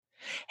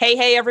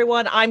Hey,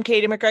 everyone. I'm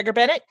Katie McGregor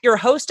Bennett, your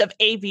host of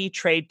AV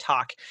Trade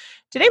Talk.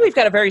 Today, we've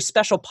got a very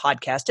special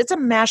podcast. It's a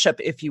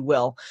mashup, if you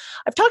will.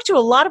 I've talked to a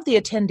lot of the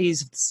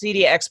attendees of the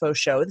CEDIA Expo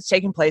show that's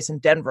taking place in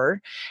Denver,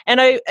 and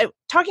I'm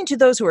talking to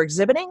those who are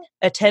exhibiting,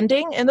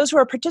 attending, and those who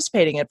are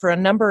participating in it for a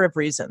number of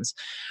reasons.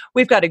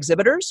 We've got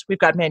exhibitors, we've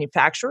got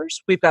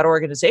manufacturers, we've got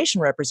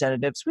organization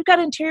representatives, we've got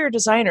interior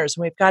designers,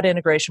 and we've got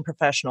integration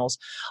professionals,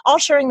 all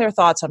sharing their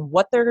thoughts on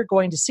what they're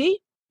going to see,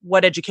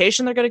 what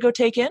education they're going to go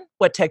take in,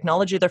 what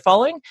technology they're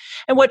following,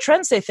 and what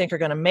trends they think are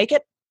going to make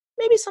it,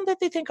 maybe some that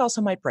they think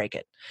also might break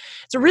it.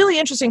 It's a really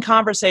interesting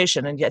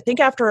conversation, and I think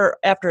after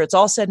it's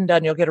all said and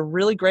done, you'll get a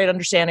really great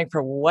understanding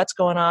for what's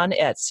going on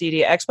at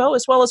CEDIA Expo,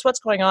 as well as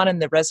what's going on in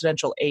the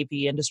residential AV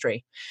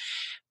industry.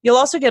 You'll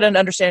also get an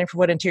understanding for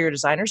what interior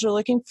designers are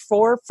looking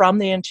for from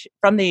the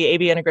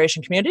AV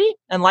integration community,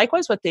 and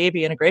likewise what the AV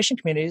integration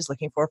community is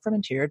looking for from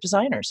interior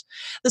designers.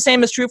 The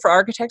same is true for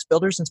architects,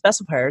 builders, and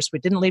specifiers. We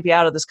didn't leave you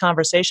out of this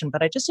conversation,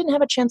 but I just didn't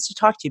have a chance to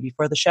talk to you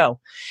before the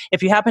show.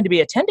 If you happen to be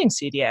attending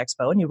CEDIA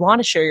Expo and you want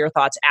to share your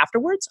thoughts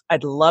afterwards,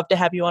 I'd love to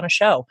have you on a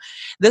show.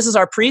 This is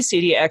our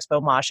pre-CEDIA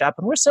Expo mashup,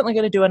 and we're certainly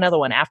going to do another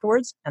one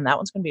afterwards, and that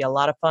one's going to be a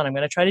lot of fun. I'm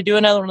going to try to do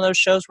another one of those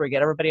shows where we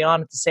get everybody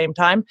on at the same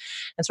time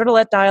and sort of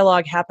let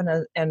dialogue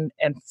happen and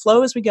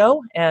flow as we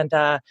go, and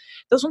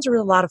those ones are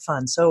really a lot of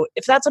fun. So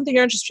if that's something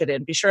you're interested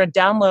in, be sure and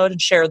download and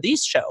share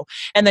this show,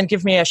 and then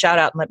give me a shout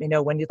out and let me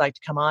know when you'd like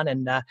to come on,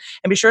 and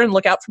be sure and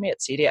look out for me at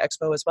CEDIA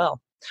Expo as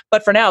well.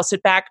 But for now,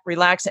 sit back,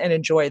 relax, and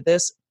enjoy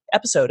this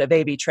episode of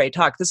AV Trade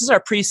Talk. This is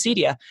our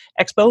pre-CEDIA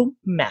Expo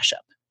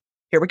mashup.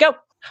 Here we go.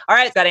 All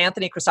right, I've got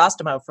Anthony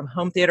Crisostomo from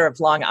Home Theater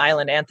of Long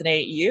Island.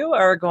 Anthony, you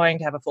are going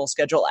to have a full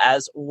schedule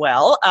as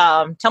well.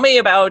 Tell me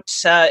about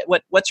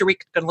what's your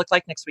week going to look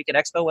like next week at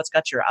Expo? What's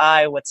got your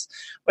eye? What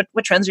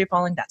trends are you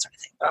following? That sort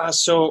of thing.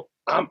 So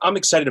I'm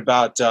excited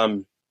about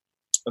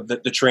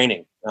the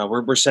training.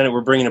 We're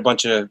bringing a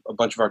bunch of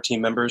our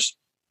team members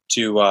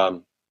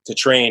to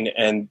train,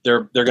 and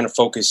they're going to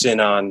focus in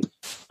on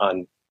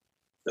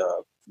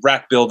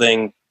rack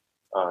building,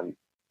 on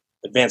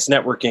advanced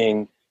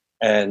networking,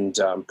 and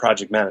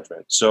project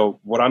management. So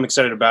what I'm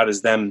excited about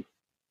is them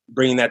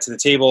bringing that to the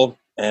table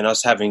and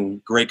us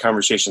having great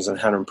conversations on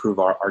how to improve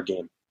our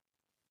game.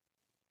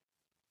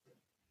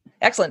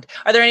 Excellent.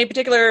 Are there any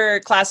particular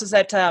classes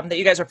that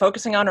you guys are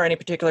focusing on, or any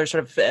particular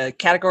sort of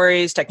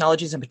categories,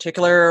 technologies in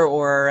particular,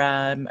 or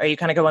are you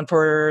kind of going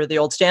for the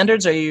old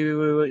standards? Are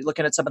you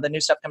looking at some of the new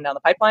stuff coming down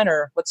the pipeline,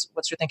 or what's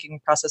your thinking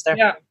process there?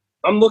 Yeah,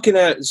 I'm looking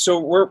at, so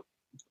we're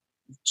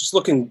just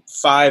looking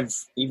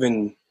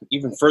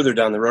even further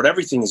down the road.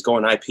 Everything is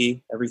going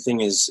IP. Everything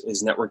is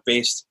network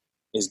based,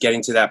 is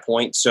getting to that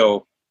point.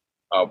 So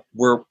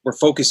we're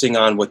focusing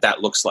on what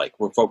that looks like.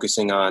 We're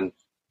focusing on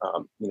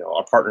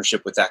our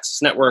partnership with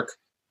Access Network.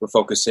 We're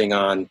focusing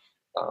on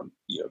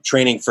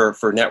training for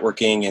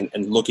networking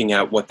and looking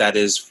at what that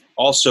is.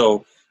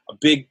 Also, a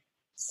big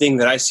thing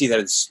that I see that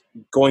it's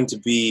going to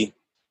be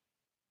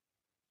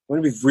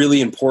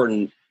really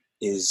important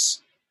is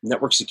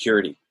network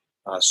security.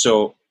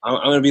 So I'm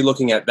going to be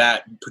looking at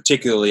that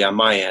particularly on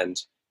my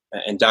end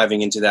and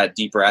diving into that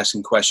deeper,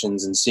 asking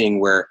questions and seeing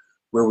where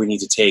we need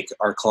to take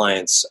our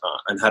clients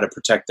and how to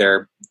protect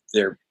their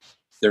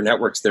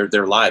networks,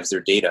 their lives, their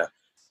data.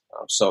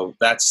 So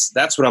that's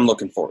what I'm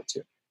looking forward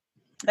to.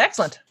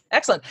 Excellent.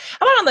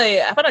 How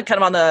about kind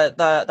of on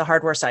the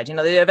hardware side?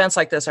 The events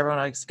like this,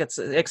 everyone gets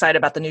excited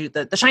about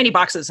the shiny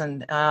boxes,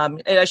 and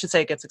I should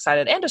say gets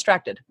excited and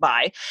distracted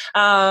by.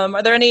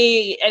 Are there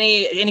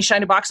any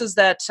shiny boxes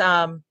that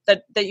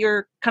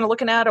you're kind of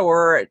looking at,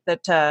 or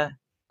that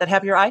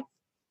have your eye?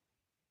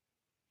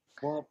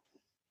 Well,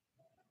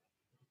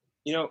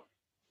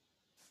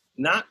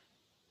 not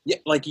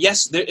like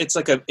yes. It's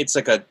like a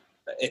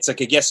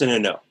yes and a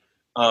no.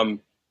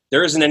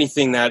 There isn't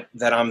anything that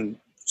I'm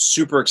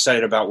super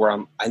excited about where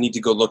I need to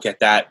go look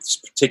at that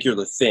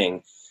particular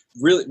thing.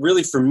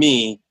 Really for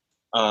me,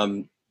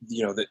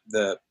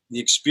 the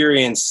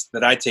experience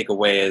that I take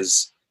away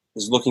is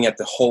looking at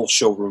the whole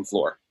showroom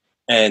floor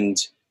and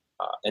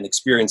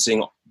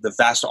experiencing the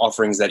vast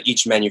offerings that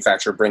each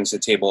manufacturer brings to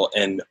the table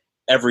and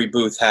every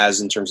booth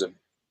has in terms of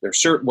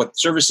what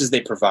services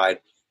they provide.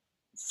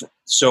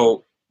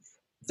 So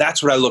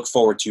that's what I look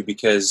forward to,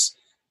 because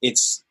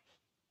it's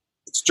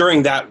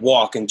during that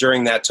walk and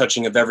during that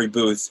touching of every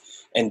booth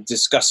and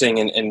discussing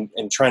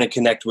and trying to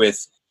connect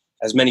with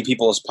as many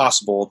people as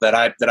possible that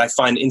I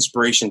find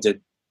inspiration to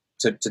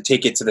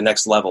take it to the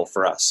next level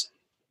for us.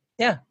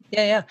 Yeah.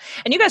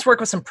 And you guys work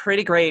with some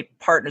pretty great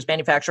partners,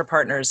 manufacturer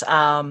partners.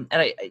 And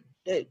I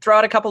throw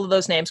out a couple of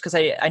those names because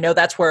I know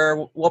that's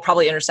where we'll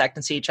probably intersect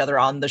and see each other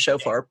on the show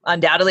floor,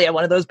 undoubtedly at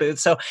one of those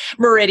booths. So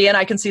Meridian,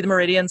 I can see the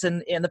Meridians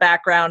in the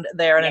background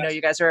there. And yes. I know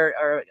you guys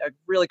are a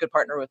really good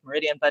partner with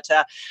Meridian, but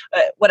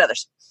what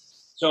others?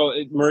 So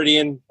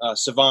Meridian,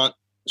 Savant,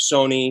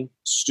 Sony,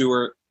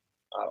 Stewart,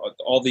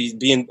 all these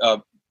being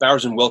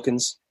Bowers and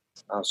Wilkins.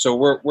 So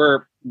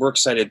we're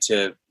excited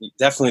to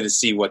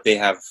see what they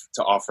have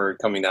to offer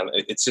coming down.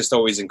 It's just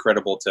always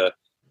incredible to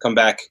come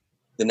back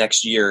the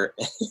next year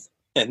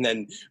and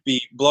then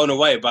be blown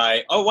away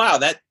by, oh wow,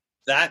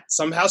 that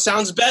somehow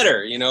sounds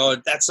better,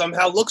 that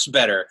somehow looks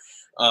better.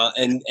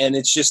 And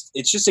it's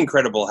just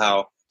incredible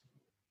how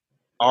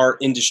our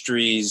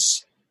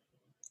industry's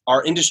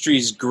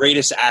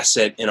greatest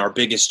asset and our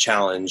biggest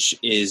challenge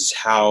is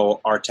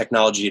how our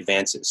technology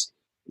advances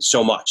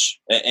so much.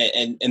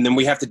 And then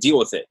we have to deal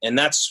with it. And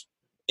that's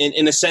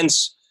in a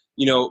sense,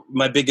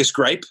 my biggest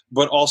gripe,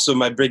 but also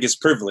my biggest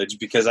privilege,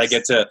 because I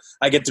get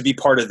to be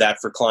part of that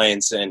for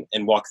clients and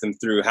walk them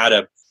through how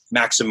to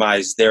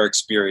maximize their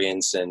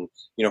experience and,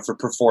 for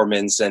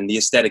performance and the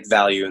aesthetic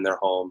value in their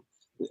home,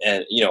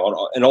 and,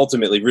 and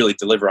ultimately really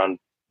deliver on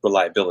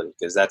reliability,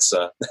 because that's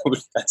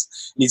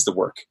needs to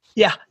work.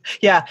 Yeah.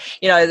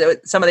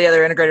 Some of the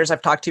other integrators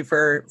I've talked to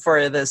for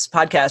this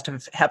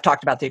podcast have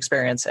talked about the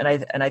experience, and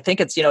I think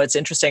it's it's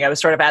interesting. I was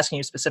sort of asking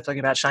you specifically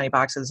about shiny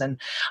boxes, and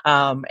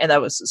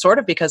that was sort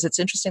of because it's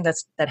interesting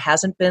that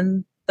hasn't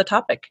been the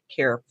topic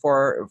here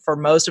for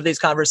most of these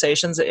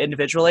conversations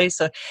individually.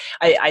 So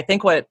I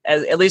think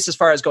at least as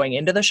far as going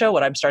into the show,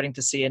 what I'm starting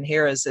to see and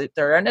hear is that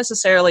there aren't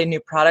necessarily new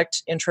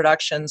product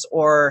introductions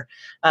or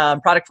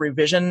product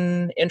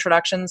revision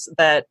introductions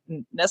that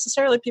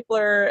necessarily people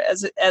are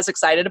as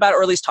excited about,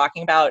 or at least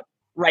talking about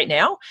right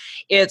now.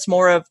 It's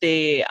more of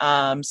the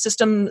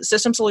system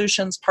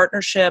solutions,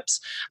 partnerships,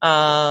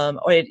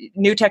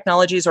 new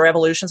technologies or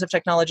evolutions of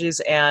technologies,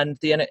 and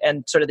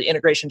sort of the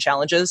integration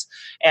challenges,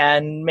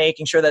 and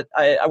making sure that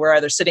we're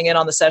either sitting in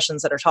on the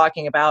sessions that are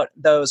talking about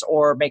those,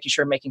 or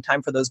making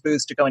time for those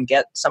booths to go and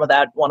get some of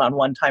that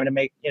one-on-one time to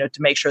make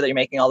sure that you're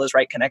making all those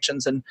right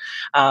connections. And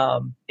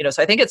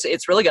so I think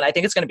it's really good. I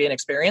think it's going to be an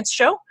experience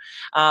show.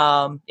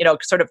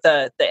 Sort of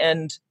the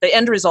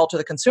end result of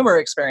the consumer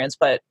experience,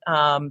 but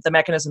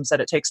the mechanisms that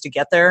it takes to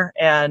get there,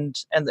 and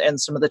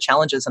some of the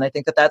challenges. And I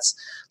think that's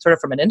sort of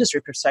from an industry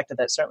perspective,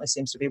 that certainly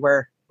seems to be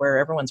where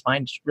everyone's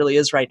mind really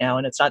is right now.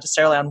 And it's not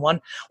necessarily on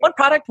one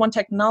product, one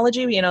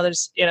technology.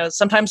 There's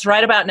sometimes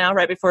right about now,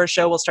 right before a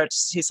show, we'll start to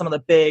see some of the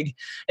big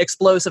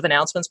explosive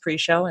announcements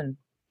pre-show, and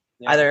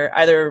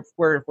either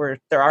where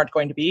there aren't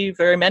going to be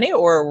very many,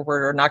 or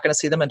we're not going to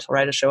see them until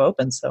right as show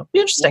opens. So be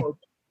interesting. Well,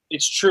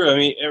 it's true. I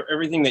mean,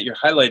 everything that you're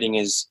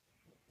highlighting is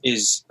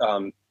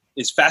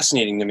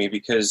fascinating to me,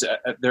 because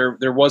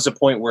there was a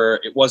point where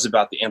it was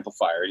about the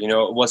amplifier,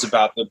 it was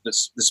about the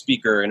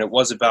speaker, and it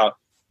was about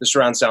the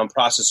surround sound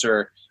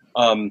processor.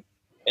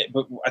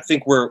 But I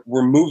think we're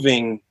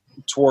moving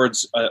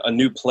towards a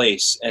new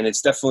place, and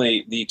it's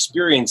definitely the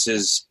experience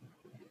is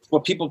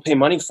what people pay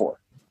money for.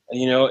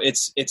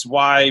 It's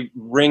why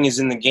Ring is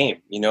in the game.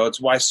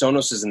 It's why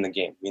Sonos is in the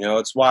game.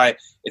 It's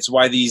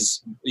why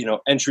these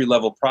entry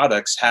level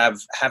products have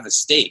a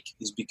stake,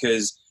 is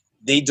because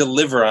they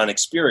deliver on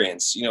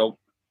experience.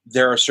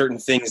 There are certain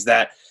things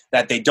that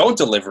they don't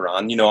deliver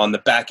on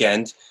the back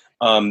end,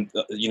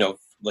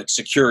 like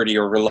security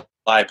or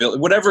reliability,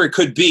 whatever it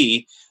could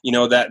be,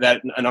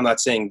 that, and I'm not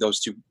saying those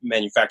two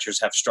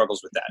manufacturers have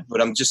struggles with that, but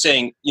I'm just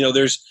saying,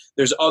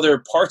 there's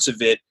other parts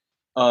of it.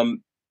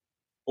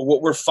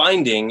 What we're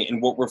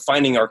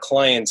finding our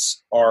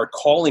clients are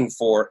calling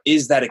for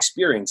is that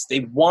experience.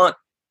 They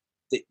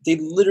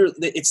literally,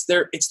 it's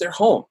their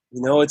home,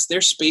 it's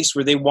their space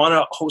where they want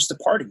to host a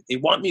party. They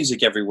want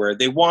music everywhere.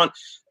 They want,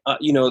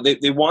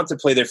 they want to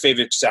play their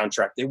favorite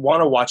soundtrack. They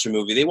want to watch a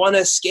movie. They want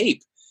to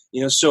escape,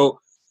 so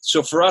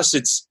for us,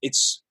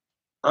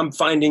 I'm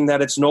finding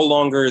that it's no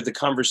longer the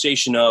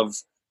conversation of,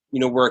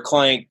 where a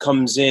client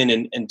comes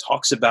in and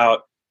talks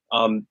about,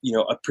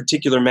 a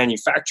particular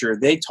manufacturer.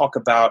 They talk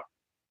about,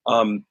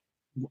 an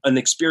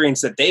experience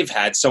that they've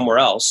had somewhere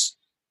else,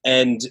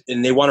 and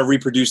they want to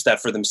reproduce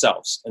that for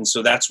themselves. And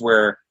so that's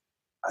where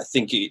I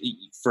think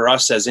for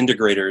us as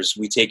integrators,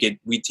 we take it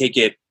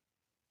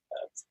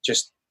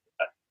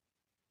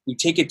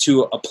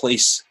to a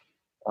place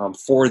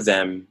for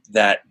them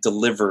that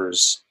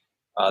delivers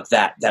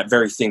that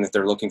very thing that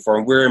they're looking for.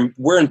 And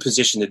we're in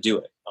position to do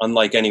it,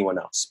 unlike anyone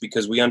else,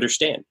 because we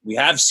understand. We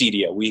have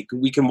CEDIA.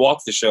 We can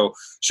walk the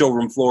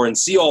showroom floor and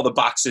see all the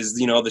boxes,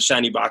 the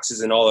shiny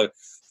boxes and all the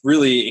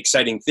really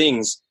exciting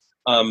things.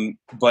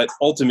 But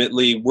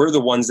ultimately, we're the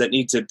ones that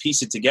need to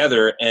piece it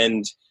together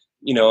and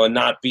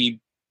not be,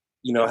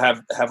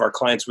 have our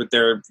clients with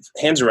their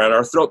hands around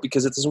our throat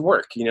because it doesn't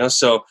work.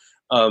 So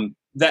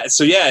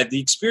the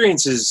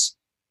experience is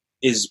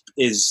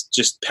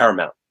just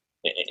paramount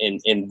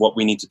in what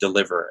we need to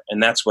deliver,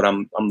 and that's what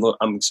I'm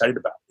excited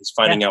about, is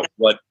finding out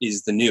what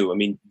is the new. I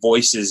mean,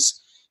 voice has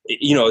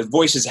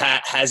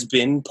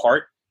been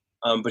part,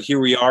 but here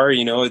we are.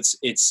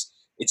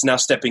 It's now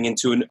stepping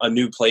into a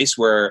new place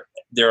where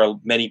there are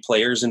many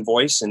players in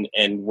voice, and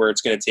where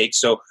it's going to take.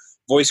 So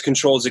voice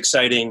control is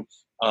exciting.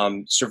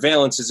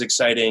 Surveillance is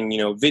exciting.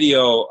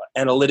 Video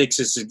analytics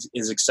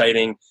is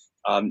exciting.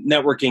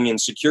 Networking and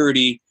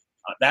security.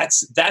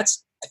 That's I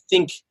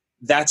think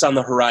that's on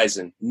the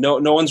horizon. No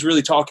one's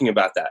really talking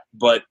about that.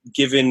 But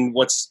given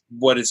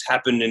what has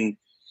happened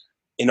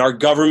in our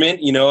government,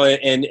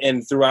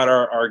 and throughout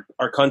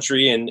our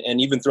country,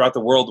 and even throughout the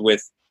world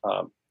with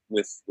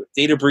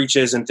data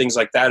breaches and things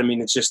like that, I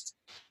mean, it's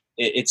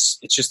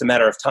just a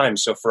matter of time.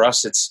 So for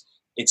us,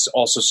 it's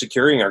also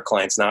securing our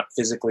clients, not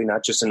physically,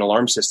 not just in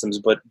alarm systems,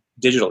 but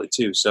digitally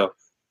too. So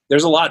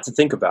there's a lot to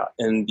think about,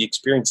 and the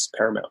experience is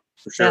paramount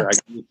for sure. Yeah. I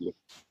agree with you.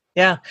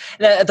 Yeah,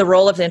 the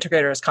role of the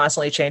integrator is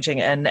constantly changing,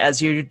 and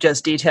as you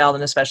just detailed,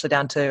 and especially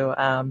down to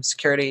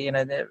security,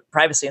 the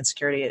privacy and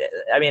security.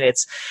 I mean,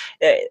 it's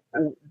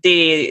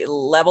the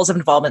levels of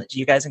involvement that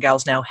you guys and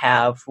gals now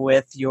have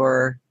with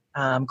your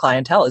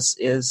clientele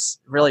is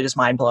really just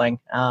mind blowing.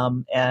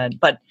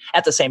 But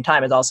at the same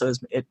time,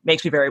 it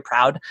makes me very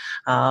proud.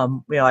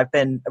 I've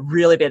been a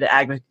really big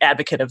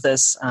advocate of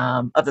this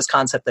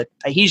concept that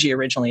IHEJI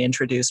originally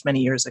introduced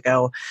many years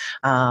ago.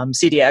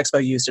 CEDIA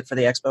Expo used it for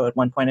the expo at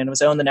one point, and it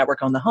was Own the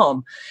Network, Own the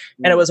Home,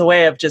 and it was a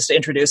way of just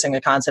introducing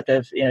the concept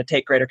of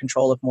take greater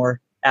control of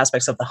more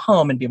aspects of the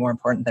home and be more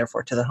important,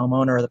 therefore, to the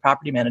homeowner or the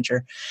property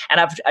manager.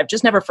 And I've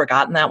just never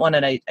forgotten that one,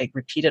 and I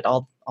repeat it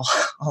all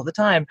the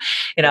time,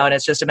 and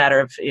it's just a matter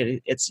of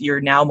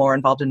you're now more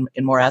involved in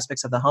more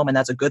aspects of the home, and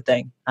that's a good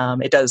thing.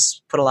 It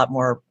does put a lot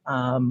more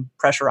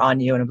pressure on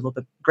you and a little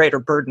bit greater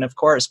burden, of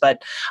course,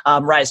 but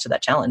rise to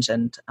that challenge,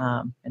 and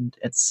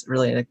it's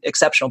really an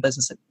exceptional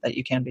business that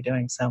you can be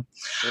doing. So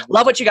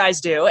love what you guys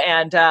do,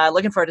 and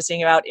looking forward to seeing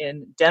you out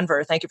in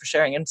Denver. Thank you for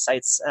sharing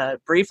insights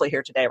briefly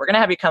here today. We're going to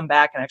have you come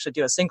back and actually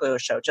do a singular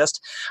show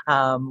just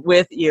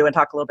with you and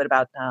talk a little bit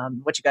about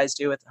what you guys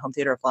do at the Home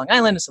Theater of Long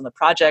Island and some of the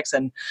projects,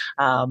 and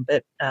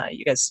but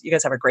you guys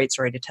have a great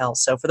story to tell.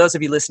 So for those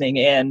of you listening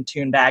in,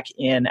 tune back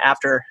in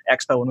after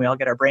Expo when we all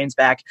get our brains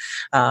back,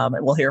 and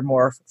we'll hear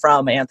more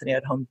from Anthony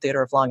at Home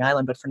Theater of Long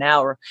Island. But for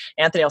now,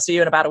 Anthony, I'll see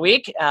you in about a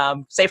week.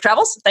 Safe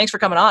travels. Thanks for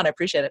coming on. I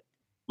appreciate it.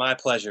 My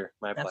pleasure.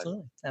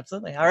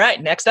 Absolutely. All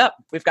right. Next up,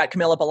 we've got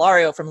Camilla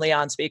Bellario from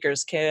Leon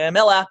Speakers.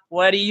 Camilla,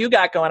 what do you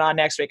got going on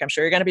next week? I'm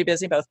sure you're going to be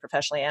busy both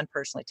professionally and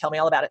personally. Tell me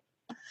all about it.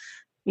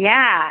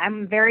 Yeah,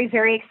 I'm very,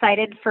 very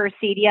excited for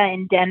CEDIA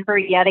in Denver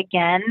yet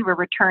again. We're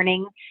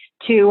returning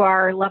to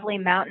our lovely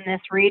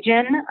mountainous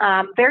region.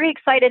 Very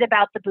excited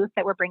about the booth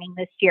that we're bringing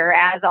this year.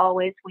 As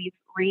always, we've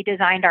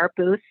redesigned our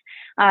booth.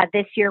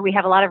 This year, we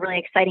have a lot of really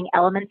exciting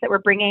elements that we're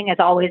bringing, as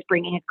always,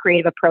 bringing a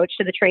creative approach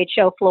to the trade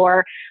show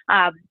floor.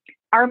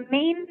 Our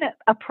main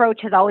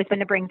approach has always been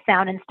to bring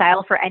sound and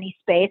style for any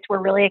space.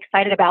 We're really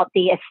excited about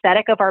the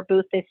aesthetic of our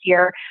booth this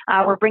year.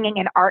 We're bringing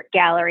an art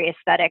gallery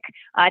aesthetic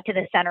to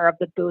the center of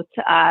the booth.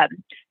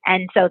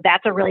 And so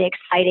that's a really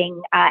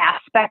exciting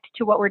aspect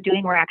to what we're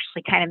doing. We're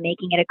actually kind of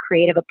making it a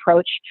creative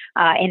approach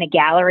in a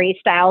gallery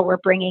style. We're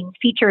bringing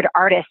featured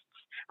artists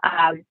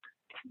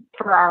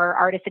for our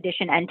Artist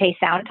Edition Entei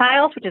sound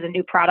tiles, which is a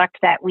new product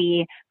that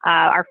we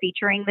are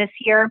featuring this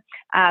year.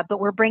 But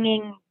we're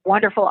bringing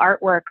wonderful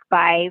artwork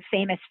by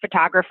famous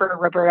photographer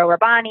Roberto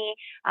Rabbani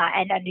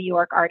and a New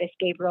York artist,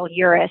 Gabriel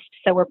Urist.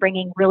 So we're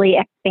bringing really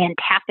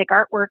fantastic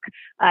artwork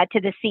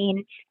to the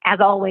scene. As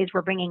always,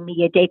 we're bringing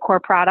media decor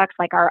products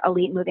like our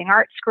Elite Moving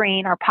Art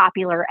Screen, our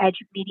popular Edge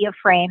media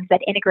frames that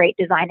integrate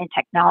design and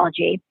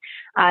technology.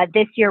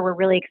 This year, we're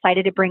really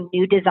excited to bring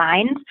new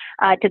designs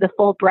to the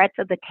full breadth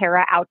of the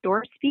Terra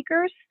outdoor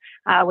speakers,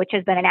 which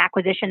has been an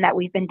acquisition that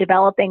we've been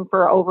developing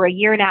for over a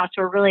year now.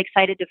 So we're really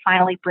excited to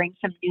finally bring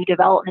some new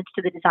developments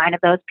to the design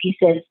of those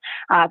pieces.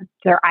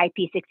 They're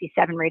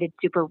IP67 rated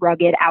super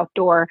rugged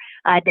outdoor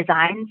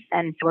designs.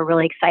 And so we're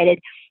really excited.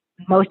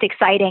 Most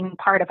exciting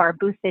part of our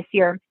booth this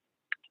year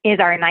is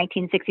our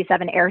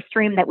 1967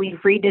 Airstream that we've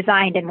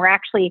redesigned, and we're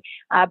actually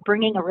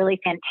bringing a really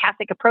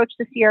fantastic approach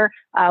this year.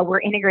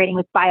 We're integrating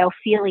with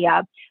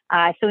biophilia.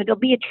 So it'll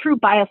be a true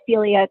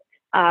biophilia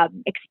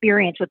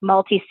experience with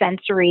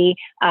multi-sensory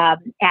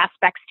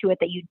aspects to it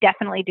that you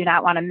definitely do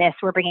not want to miss.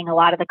 We're bringing a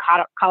lot of the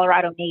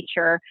Colorado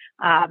nature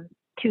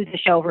to the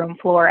showroom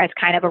floor as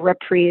kind of a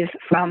reprieve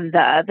from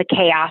the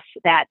chaos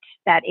that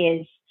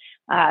is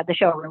the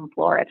showroom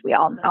floor, as we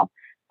all know.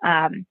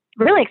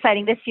 Really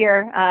exciting this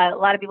year. A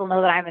lot of people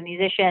know that I'm a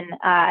musician.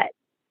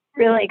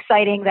 Really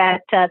exciting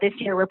that this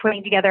year we're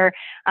putting together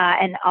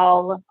an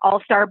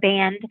all-star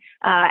band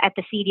at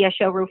the CEDIA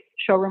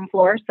showroom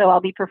floor. So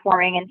I'll be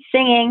performing and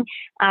singing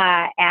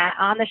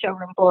on the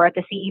showroom floor at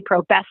the CE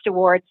Pro Best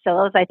Awards. So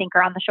those, I think,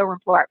 are on the showroom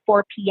floor at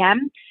 4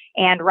 p.m.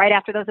 And right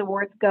after those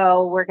awards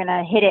go, we're going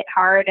to hit it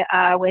hard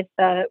with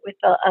a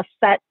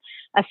set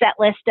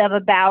list of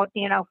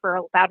for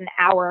about an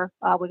hour.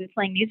 We'll be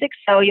playing music.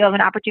 So you'll have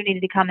an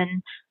opportunity to come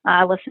and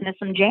listen to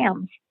some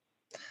jams.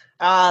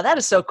 That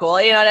is so cool.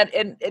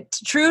 And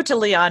it's true to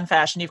Leon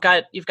fashion. You've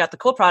got the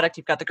cool product,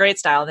 you've got the great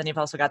style, and then you've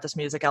also got this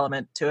music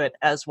element to it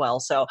as well.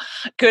 So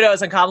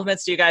kudos and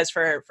compliments to you guys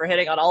for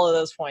hitting on all of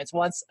those points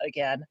once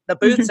again. The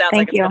booth sounds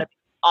like it's going to be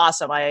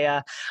awesome.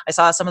 I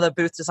saw some of the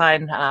booth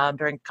design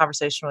during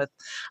conversation with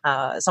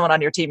someone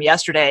on your team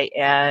yesterday,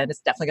 and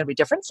it's definitely going to be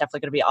different. It's definitely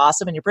going to be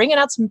awesome, and you're bringing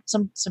out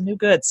some new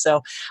goods.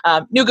 So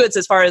new goods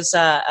as far as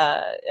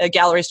a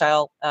gallery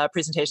style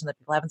presentation that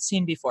people haven't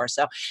seen before.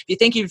 So if you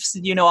think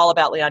you know all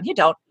about Leon, you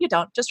don't.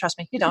 Just trust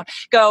me, you don't.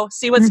 Go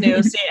see what's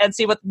new,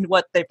 see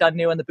what they've done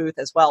new in the booth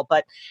as well.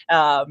 But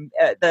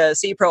the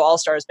CE Pro All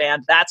Stars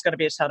band, that's going to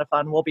be a ton of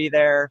fun. We'll be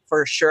there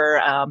for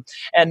sure.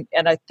 And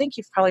I think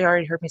you've probably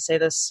already heard me say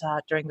this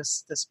during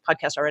this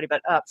podcast already,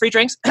 but free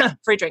drinks,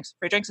 free drinks.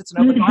 It's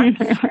an open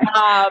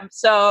bar.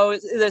 So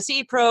the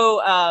CE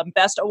Pro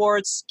Best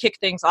Awards kick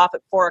things off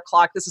at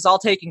 4:00. This is all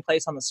taking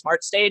place on the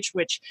Smart Stage,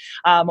 which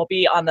will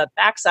be on the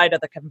backside of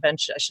the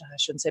convention. I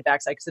shouldn't say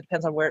backside because it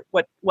depends on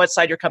what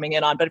side you're coming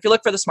in on. But if you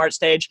look for the Smart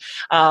Stage,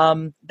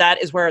 that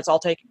is where it's all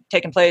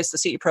taking place. The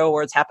CE Pro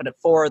Awards happen at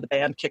 4:00. The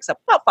band kicks up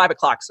about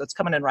 5:00, so it's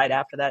coming in right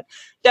after that.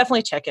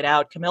 Definitely check it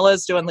out.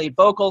 Camilla's doing lead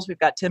vocals. We've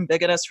got Tim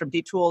Bigonis from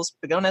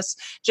Begonis.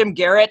 Jim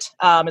Garrett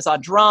is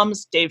on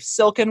drums. Dave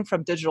Silken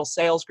from Digital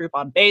Sales Group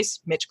on bass.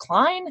 Mitch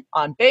Klein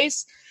on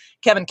bass.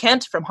 Kevin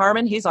Kent from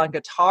Harman, he's on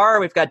guitar.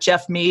 We've got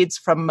Jeff Meads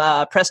from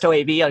Presto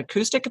AV on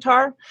acoustic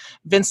guitar.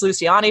 Vince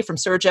Luciani from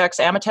Surgex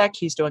Amatech,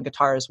 he's doing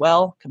guitar as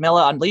well.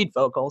 Camilla on lead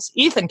vocals.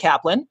 Ethan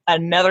Kaplan,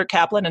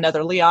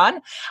 another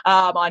Leon,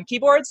 on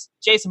keyboards.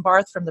 Jason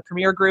Barth from the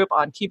Premier Group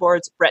on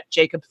keyboards. Brett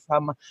Jacob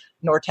from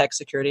Nortec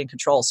Security and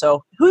Control.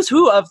 So who's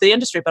who of the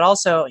industry, but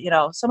also,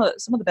 some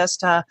of the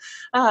best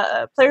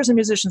players and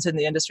musicians in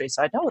the industry.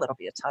 So I know that'll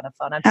be a ton of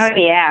fun. We're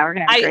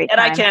gonna have a great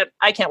time.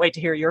 I can't wait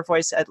to hear your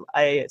voice.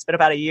 It's been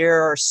about a year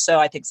or so,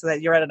 I think, so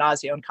that you're at an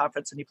Ozione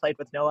conference and you played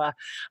with Noah.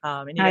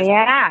 And you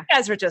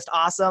guys were just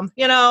awesome.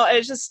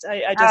 It's just,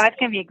 it's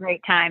gonna be a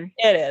great time.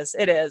 It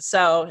is.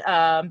 So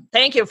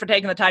thank you for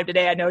taking the time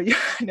today. I know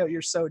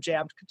you're so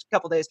jammed a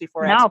couple days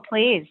before. No,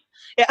 please.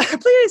 Yeah,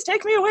 please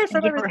take me away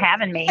from everything. Thank you for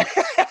having me.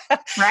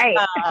 Right.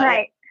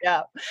 Right.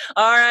 Yeah.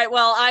 All right.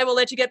 Well, I will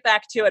let you get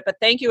back to it, but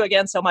thank you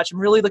again so much. I'm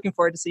really looking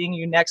forward to seeing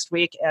you next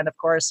week, and of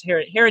course,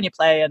 hearing you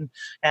play and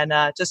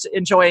just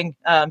enjoying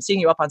seeing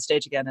you up on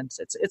stage again. And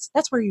it's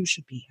that's where you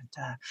should be.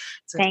 And,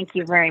 thank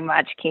you very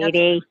much,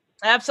 Katie.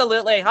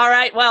 Absolutely. All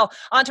right. Well,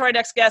 on to our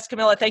next guest,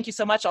 Camilla. Thank you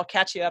so much. I'll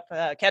catch up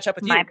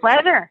with you. My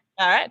pleasure.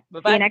 All right.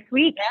 Bye-bye. See you next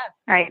week. Yeah.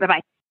 All right.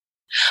 Bye-bye.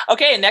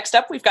 Okay, and next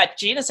up, we've got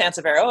Gina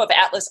Sansevero of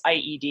Atlas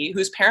IED,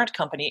 whose parent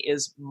company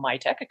is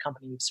Mytek, a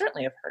company you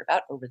certainly have heard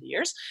about over the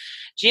years.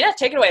 Gina,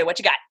 take it away. What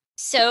you got?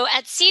 So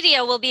at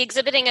CEDIA, we'll be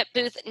exhibiting at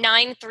booth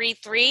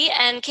 933.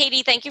 And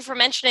Katie, thank you for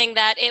mentioning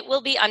that it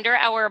will be under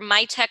our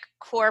Mytek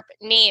Corp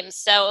name.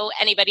 So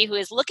anybody who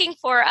is looking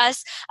for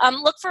us,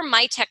 look for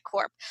Mytek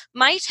Corp.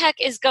 Mytek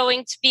is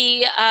going to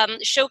be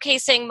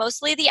showcasing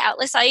mostly the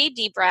Atlas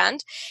IED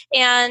brand,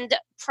 and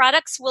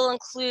products will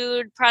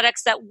include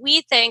products that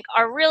we think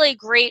are really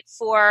great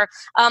for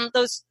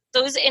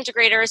those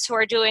integrators who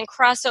are doing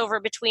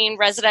crossover between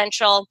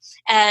residential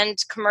and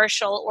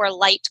commercial or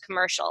light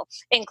commercial,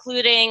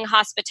 including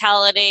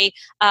hospitality,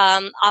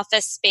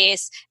 office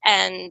space,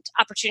 and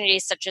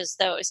opportunities such as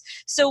those.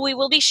 So we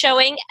will be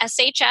showing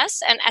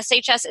SHS, and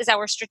SHS is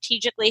our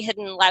strategically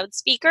hidden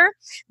loudspeaker.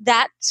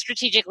 That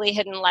strategically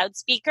hidden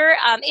loudspeaker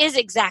is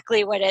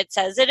exactly what it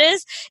says it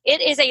is. It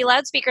is a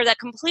loudspeaker that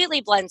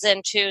completely blends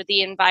into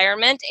the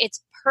environment.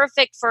 It's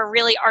perfect for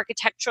really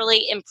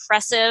architecturally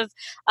impressive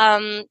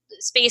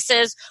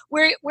spaces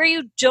where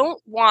you don't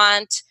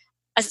want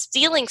a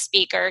ceiling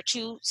speaker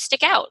to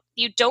stick out.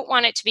 You don't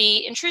want it to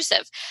be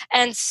intrusive.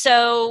 And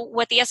so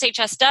what the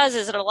SHS does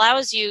is it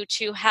allows you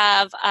to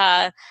have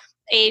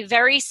a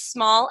very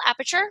small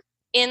aperture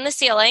in the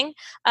ceiling.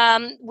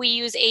 We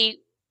use a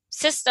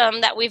system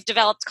that we've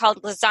developed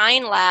called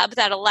Design Lab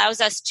that allows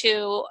us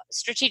to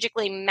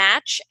strategically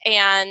match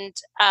and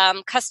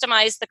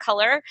customize the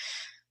color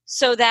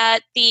so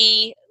that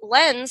the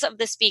lens of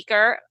the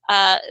speaker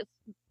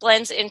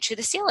blends into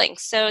the ceiling.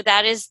 So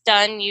that is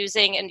done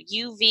using a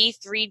UV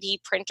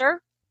 3D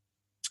printer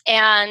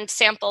and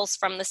samples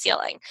from the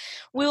ceiling.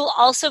 We will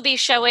also be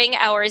showing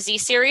our Z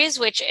series,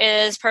 which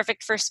is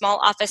perfect for small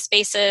office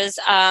spaces,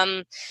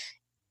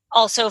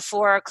 also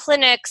for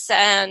clinics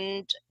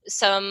and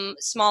some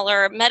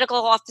smaller medical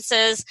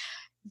offices,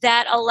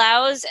 that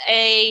allows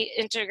a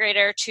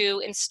integrator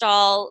to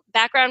install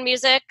background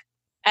music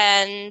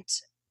and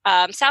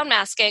sound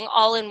masking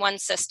all in one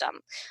system.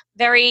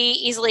 Very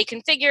easily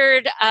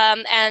configured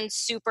and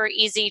super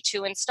easy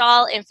to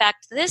install. In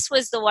fact, this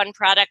was the one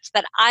product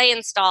that I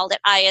installed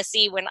at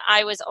ISE when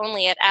I was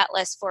only at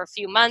Atlas for a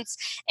few months,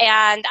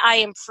 and I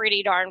am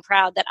pretty darn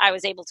proud that I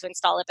was able to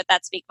install it, but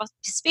that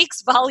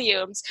speaks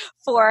volumes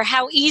for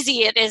how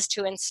easy it is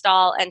to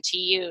install and to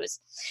use.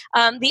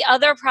 The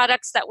other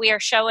products that we are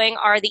showing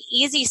are the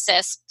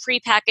EasySys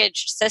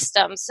prepackaged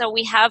systems. So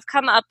we have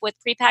come up with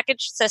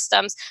prepackaged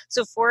systems.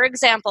 So for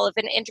example, if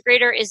an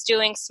integrator is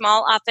doing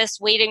small office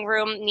waiting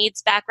room,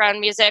 needs background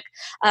music,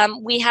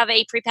 we have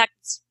a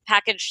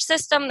prepackaged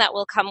system that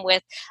will come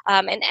with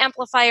an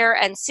amplifier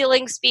and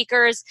ceiling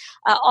speakers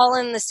all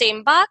in the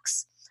same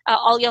box.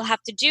 All you'll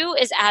have to do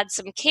is add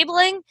some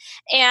cabling,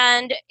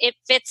 and it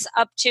fits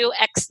up to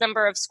X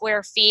number of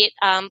square feet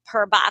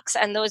per box.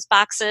 And those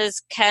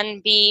boxes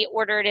can be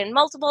ordered in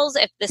multiples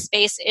if the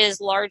space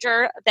is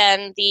larger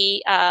than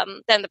the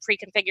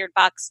pre-configured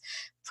box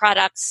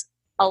products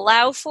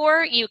allow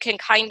for. You can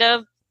kind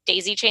of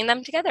daisy chain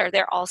them together.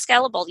 They're all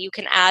scalable. You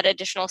can add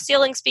additional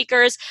ceiling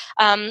speakers.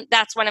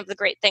 That's one of the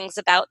great things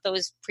about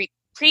those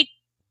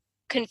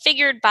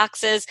pre-configured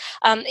boxes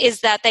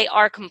is that they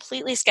are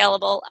completely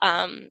scalable,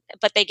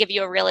 but they give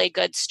you a really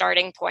good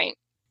starting point.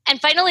 And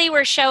finally,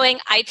 we're showing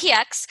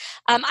IPX.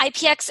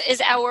 IPX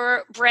is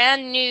our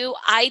brand new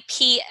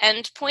IP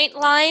endpoint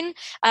line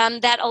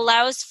that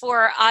allows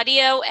for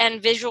audio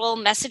and visual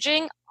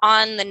messaging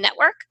on the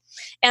network.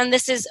 And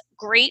this is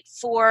great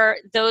for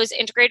those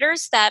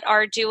integrators that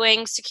are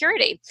doing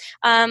security.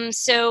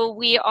 So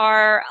we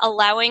are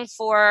allowing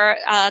for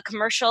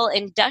commercial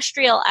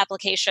industrial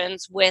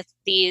applications with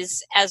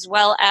these, as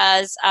well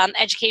as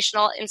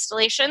educational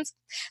installations.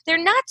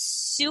 They're not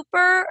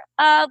super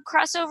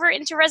crossover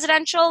into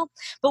residential,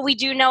 but we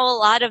do know a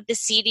lot of the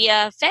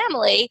Cedia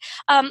family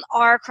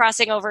are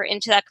crossing over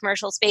into that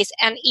commercial space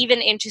and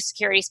even into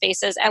security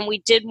spaces. And we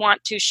did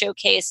want to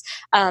showcase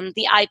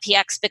the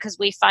IPX because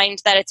we find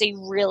that it's a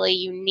really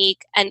unique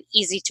and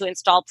easy to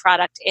install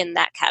product in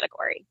that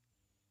category.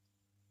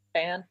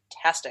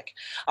 Fantastic.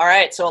 All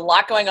right, so a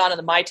lot going on in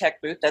the MITEC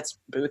booth. That's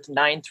booth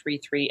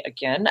 933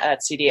 again at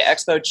CEDIA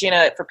Expo.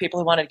 Gina, for people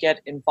who want to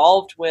get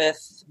involved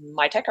with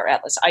MITEC or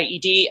Atlas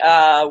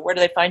IED, where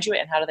do they find you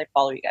and how do they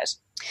follow you guys?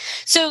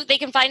 So they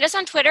can find us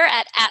on Twitter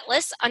at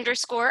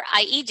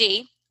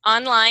Atlas_IED,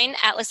 online,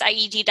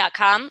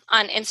 atlasied.com,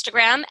 on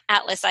Instagram,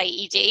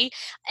 AtlasIED,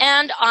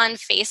 and on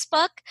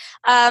Facebook.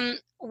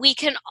 We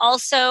can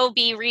also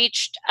be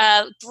reached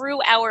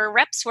through our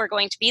reps who are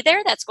going to be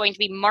there. That's going to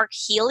be Mark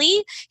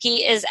Healy.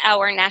 He is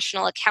our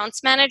National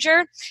Accounts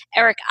Manager.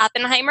 Eric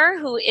Oppenheimer,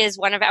 who is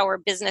one of our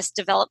Business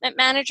Development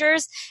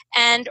Managers.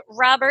 And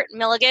Robert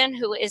Milligan,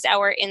 who is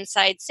our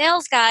Inside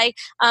Sales guy.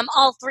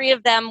 All three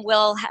of them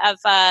will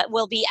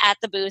be at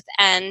the booth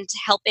and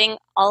helping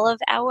all of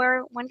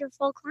our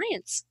wonderful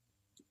clients.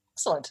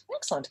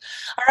 Excellent.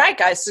 All right,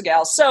 guys and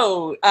gals.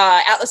 So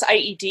Atlas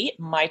IED,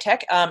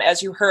 MITEC,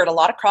 as you heard, a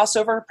lot of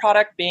crossover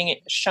product being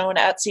shown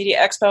at CEDIA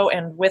Expo,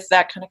 and with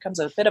that kind of comes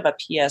a bit of a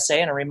PSA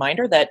and a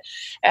reminder that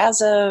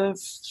as of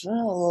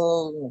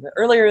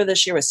earlier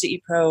this year with CE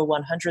Pro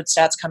 100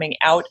 stats coming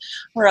out,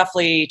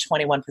 roughly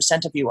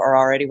 21% of you are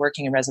already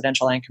working in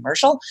residential and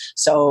commercial.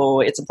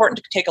 So it's important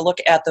to take a look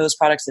at those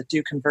products that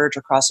do converge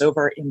or cross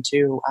over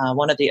into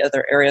one of the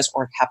other areas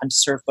or happen to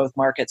serve both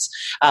markets,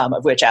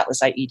 of which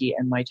Atlas IED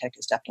and MITEC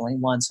is definitely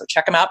one. So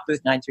check them out,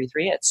 booth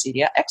 933 at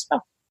CEDIA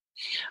Expo.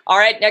 All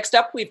right, next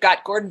up, we've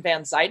got Gordon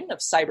Van Zuyden of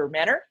Cyber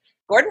Manor.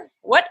 Gordon,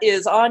 what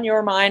is on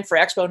your mind for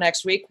Expo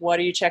next week? What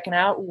are you checking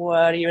out?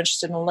 What are you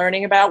interested in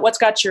learning about? What's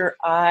got your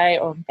eye,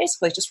 or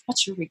basically just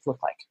what's your week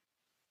look like?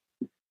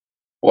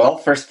 Well,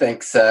 first,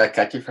 thanks,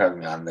 Katya, for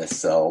having me on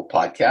this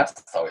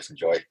podcast. I always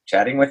enjoy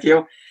chatting with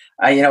you.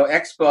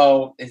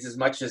 Expo is as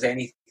much as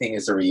anything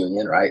is a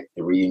reunion, right?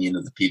 The reunion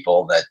of the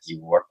people that you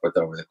work with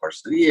over the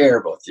course of the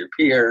year, both your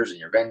peers and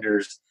your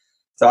vendors.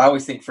 So I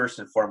always think first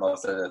and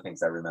foremost, those are the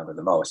things I remember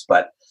the most.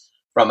 But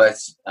from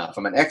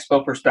an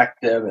Expo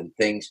perspective and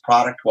things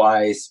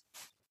product-wise,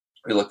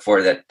 we look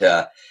for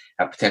that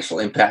have potential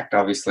impact,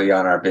 obviously,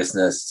 on our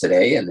business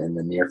today and in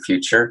the near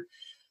future.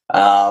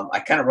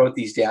 I kind of wrote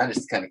these down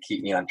just to kind of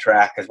keep me on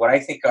track, because what I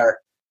think are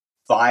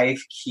 5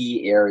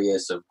 key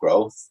areas of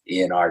growth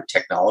in our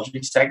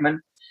technology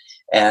segment,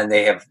 and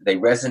they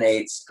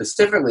resonate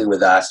specifically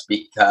with us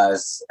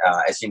because,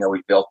 as you know,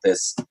 we built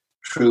this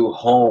true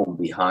home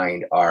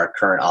behind our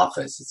current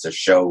office. It's a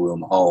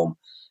showroom home,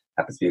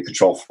 happens to be a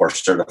Control4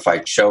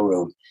 certified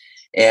showroom,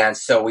 and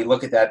so we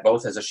look at that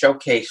both as a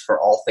showcase for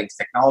all things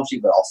technology,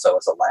 but also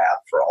as a lab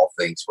for all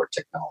things where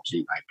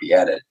technology might be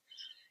added.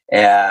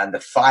 And the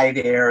 5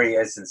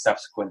 areas and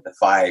subsequent the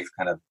 5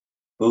 kind of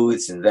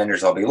booths and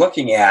vendors I'll be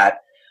looking at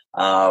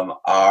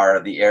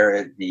are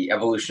the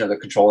evolution of the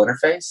control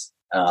interface.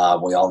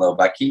 We all know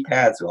about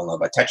keypads, we all know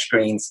about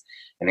touchscreens,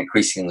 and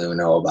increasingly we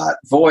know about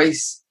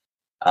voice.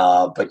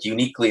 But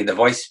uniquely in the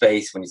voice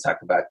space, when you talk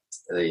about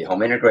the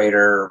home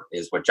integrator,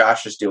 is what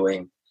Josh is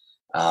doing.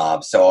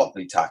 So I'll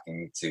be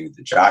talking to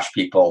the Josh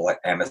people at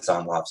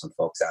Amazon. We'll have some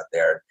folks out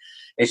there.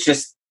 It's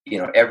just,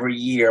 every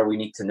year we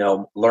need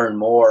to learn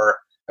more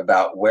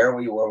about where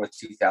we were with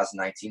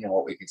 2019 and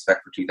what we can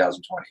expect for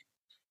 2020.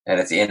 And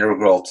it's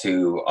integral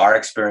to our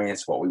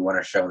experience, what we want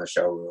to show in the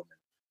showroom, and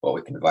what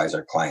we can advise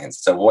our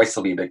clients. So voice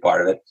will be a big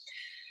part of it.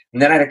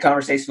 And then I had a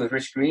conversation with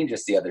Rich Green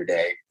just the other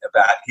day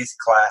about his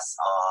class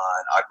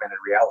on augmented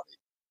reality.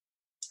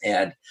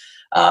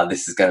 And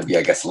this is going to be,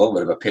 I guess, a little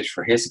bit of a pitch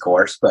for his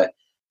course. But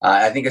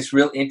I think it's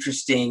real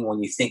interesting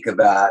when you think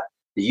about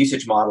the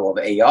usage model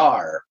of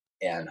AR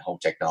and home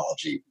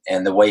technology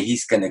and the way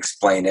he's going to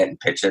explain it and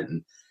pitch it.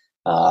 And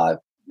I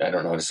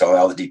don't know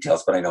all the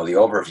details, but I know the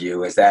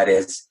overview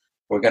is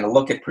we're going to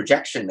look at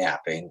projection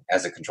mapping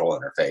as a control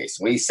interface.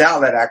 We saw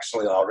that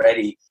actually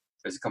already.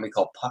 There's a company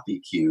called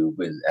PuppyCube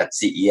at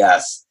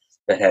CES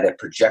that had a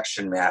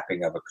projection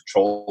mapping of a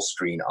control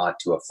screen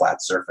onto a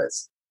flat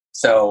surface.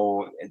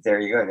 So there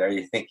you go. There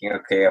you're thinking,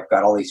 okay, I've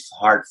got all these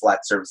hard flat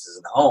surfaces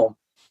in the home.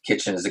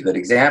 Kitchen is a good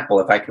example.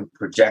 If I can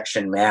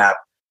projection map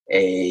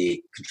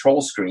a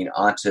control screen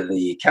onto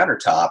the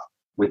countertop,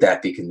 would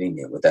that be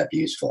convenient? Would that be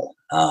useful?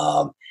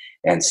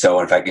 And so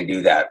if I can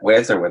do that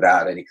with or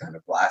without any kind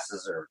of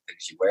glasses or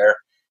things you wear,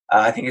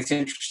 I think it's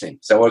interesting.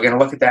 So we're going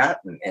to look at that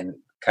and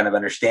kind of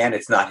understand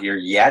it's not here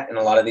yet in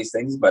a lot of these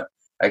things. But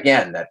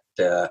again, that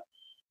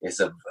is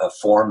a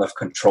form of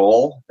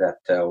control that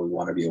we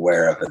want to be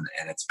aware of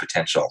and its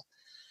potential.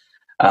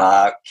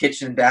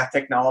 Kitchen and bath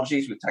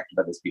technologies, we've talked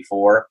about this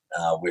before.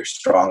 We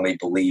strongly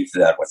believe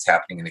that what's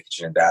happening in the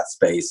kitchen and bath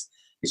space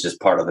is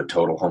just part of the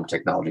total home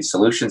technology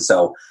solution.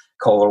 So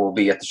Kohler will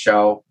be at the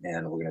show,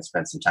 and we're going to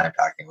spend some time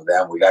talking with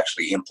them. We've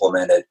actually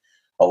implemented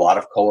a lot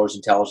of Kohler's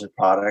intelligent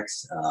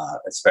products.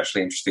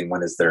 Especially interesting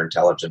one is their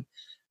intelligent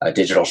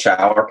digital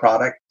shower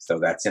product. So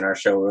that's in our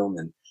showroom,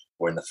 and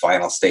we're in the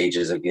final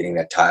stages of getting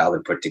that tiled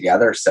and put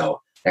together.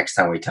 So next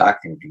time we talk,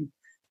 I can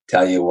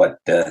tell you what,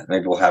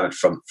 maybe we'll have it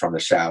from the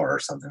shower or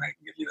something. I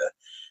can give you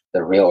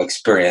the real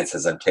experience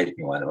as I'm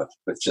taking one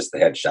with just the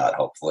headshot,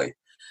 hopefully.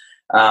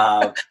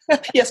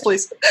 Yes,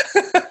 please.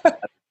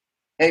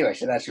 Anyway,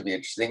 so that should be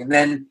interesting. And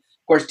then,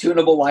 of course,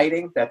 tunable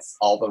lighting. That's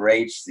all the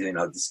rage,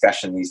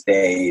 discussion these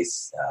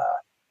days.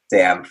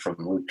 Sam from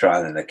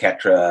Lutron and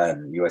Aketra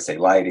and USA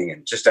Lighting,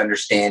 and just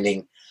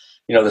understanding,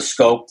 the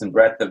scope and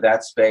breadth of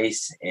that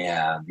space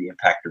and the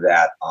impact of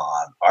that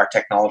on our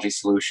technology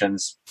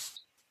solutions.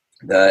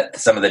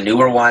 Some of the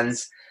newer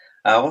ones,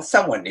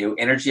 somewhat new,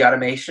 energy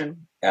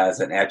automation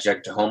as an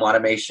adjunct to home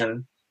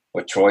automation,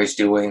 what Troy's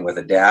doing with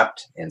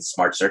Adapt and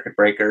smart circuit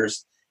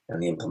breakers,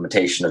 and the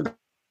implementation of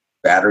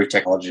battery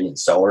technology and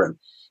solar,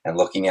 and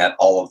looking at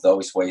all of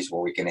those ways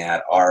where we can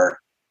add our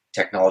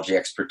technology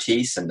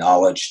expertise and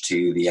knowledge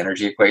to the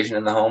energy equation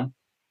in the home.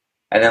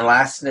 And then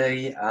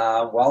lastly,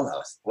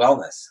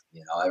 wellness,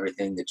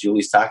 everything that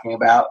Julie's talking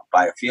about,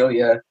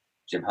 biophilia,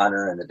 Jim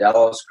Hunter and the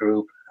Delos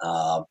group,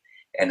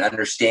 and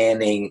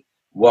understanding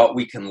what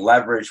we can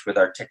leverage with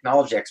our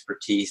technology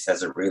expertise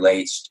as it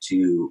relates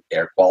to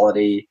air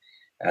quality,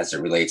 as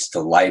it relates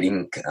to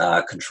lighting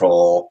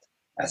control,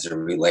 as it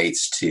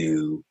relates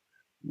to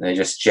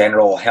just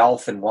general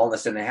health and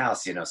wellness in the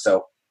house.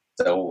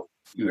 So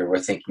we're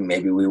thinking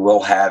maybe we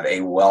will have a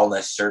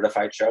wellness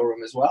certified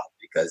showroom as well,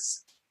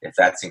 because if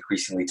that's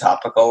increasingly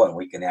topical and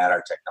we can add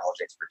our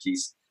technology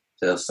expertise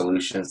to those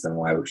solutions, then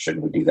why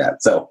shouldn't we do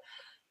that? So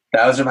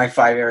those are my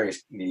 5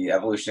 areas: the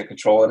evolution of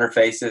control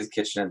interfaces,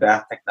 kitchen and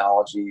bath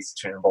technologies,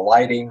 tunable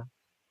lighting,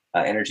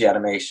 energy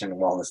automation,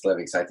 and wellness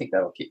living. So I think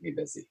that'll keep me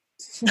busy.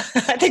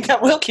 I think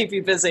that will keep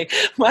you busy.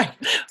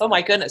 Oh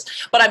my goodness!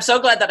 But I'm so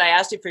glad that I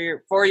asked you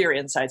for your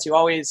insights. You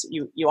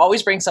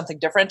always bring something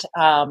different,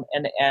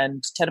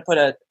 and tend to put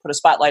a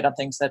spotlight on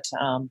things that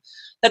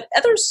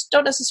others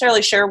don't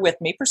necessarily share with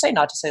me per se.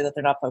 Not to say that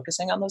they're not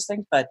focusing on those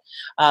things, but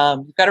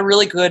you've got a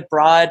really good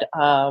broad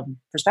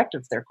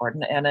perspective there,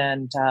 Gordon.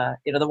 And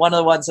the one of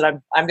the ones that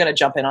I'm going to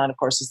jump in on, of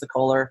course, is the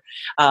Kohler.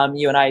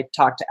 You and I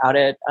talked out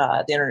at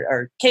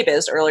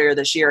KBIS earlier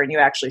this year, and you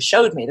actually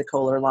showed me the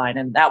Kohler line,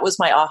 and that was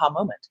my aha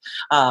moment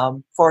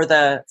for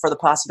the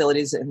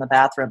possibilities in the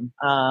bathroom.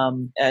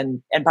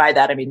 And by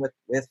that I mean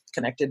with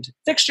connected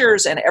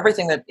fixtures and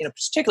everything that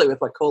particularly with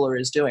what Kohler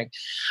is doing.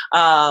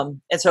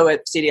 And so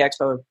at CEDIA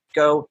Expo,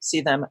 go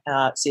see them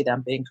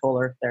being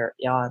Kohler. They're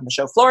on the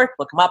show floor.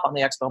 Look them up on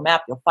the Expo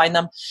map. You'll find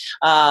them.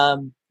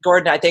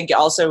 Gordon, I think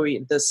also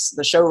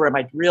the showroom,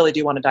 I really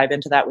do want to dive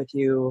into that with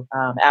you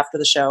after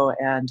the show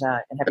and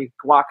have you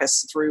walk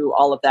us through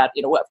all of that.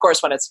 Of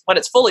course, when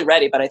it's fully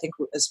ready, but I think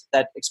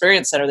that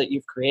experience center that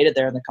you've created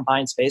there in the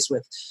combined space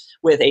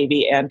with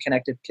AV and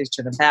connected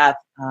kitchen and bath,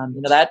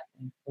 that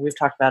we've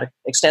talked about it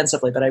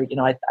extensively, but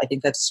I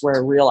think that's where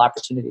a real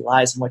opportunity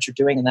lies in what you're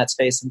doing in that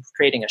space, and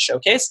creating a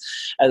showcase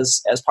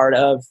as part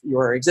of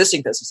your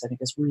existing business. I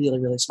think is really,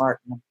 really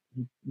smart.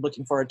 I'm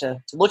looking forward to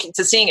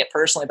seeing it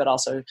personally, but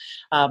also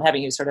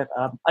having you sort of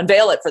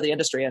unveil it for the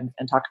industry and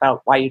talk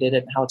about why you did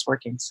it and how it's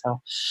working.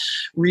 So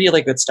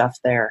really good stuff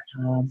there.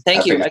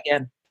 Thank you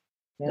again.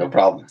 Yeah. No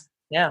problem.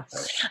 Yeah.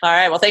 All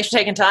right. Well, thanks for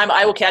taking time.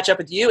 I will catch up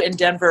with you in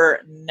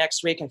Denver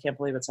next week. I can't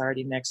believe it's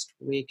already next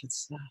week.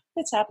 It's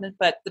happening,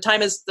 but the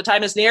time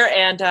is near,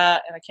 and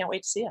I can't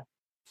wait to see you.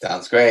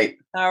 Sounds great.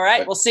 All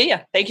right. We'll see you.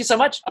 Thank you so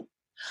much.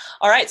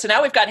 All right. So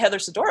now we've got Heather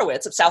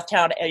Sidorowicz of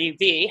Southtown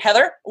AV.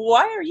 Heather,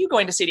 why are you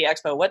going to CEDIA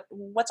Expo?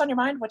 What's on your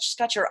mind? What's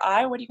got your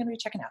eye? What are you going to be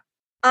checking out?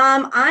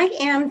 I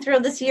am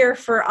thrilled this year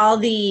for all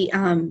the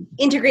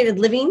integrated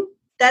living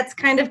that's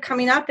kind of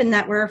coming up and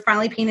that we're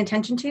finally paying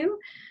attention to.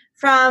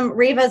 From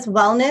Reva's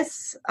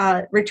wellness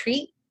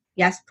retreat,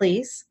 yes,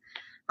 please,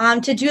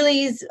 to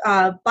Julie's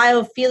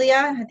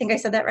biophilia, I think I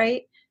said that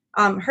right,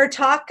 her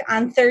talk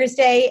on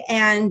Thursday,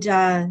 and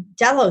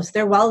Delos,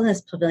 their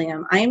wellness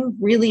pavilion. I'm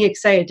really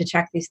excited to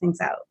check these things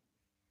out.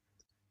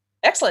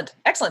 Excellent.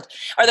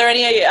 Are there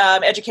any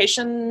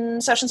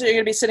education sessions that you're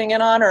going to be sitting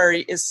in on, or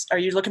are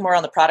you looking more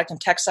on the product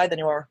and tech side than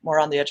you are more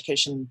on the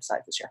education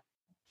side this year?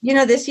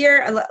 This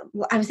year,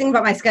 I was thinking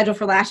about my schedule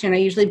for last year, and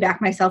I usually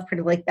back myself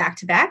pretty back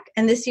to back.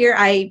 And this year,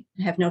 I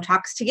have no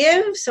talks to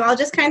give, so I'll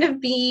just kind of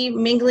be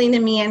mingling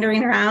and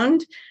meandering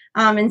around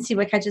and see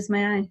what catches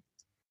my eye.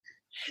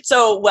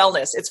 So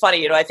wellness, it's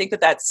funny, I think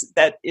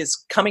that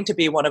is coming to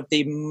be one of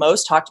the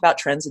most talked about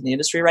trends in the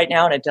industry right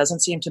now. And it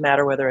doesn't seem to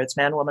matter whether it's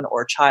man, woman,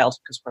 or child,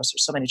 because of course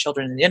there's so many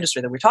children in the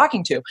industry that we're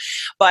talking to,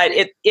 but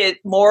it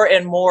more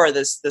and more,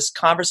 this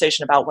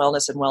conversation about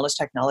wellness and wellness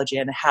technology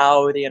and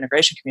how the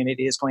integration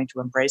community is going to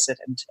embrace it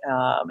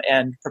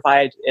and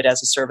provide it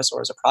as a service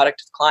or as a product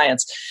to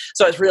clients.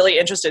 So I was really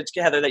interested,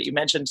 Heather, that you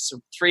mentioned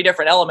three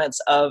different elements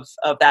of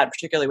that,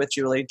 particularly with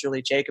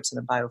Julie Jacobson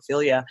and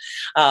Biophilia,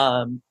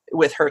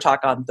 with her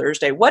talk on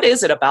Thursday. What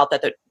is it about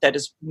that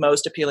is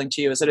most appealing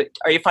to you?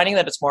 Are you finding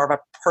that it's more of a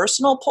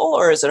personal pull,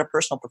 or is it a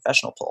personal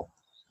professional pull?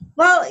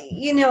 Well,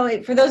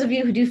 for those of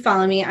you who do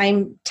follow me,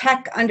 I'm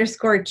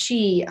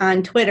tech_chi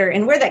on Twitter.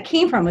 And where that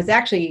came from was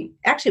actually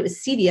it was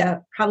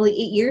Cedia probably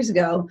 8 years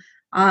ago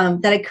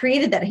that I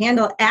created that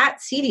handle at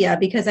Cedia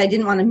because I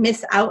didn't want to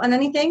miss out on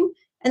anything.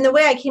 And the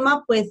way I came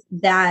up with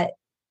that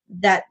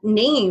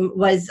name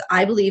was,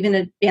 I believe in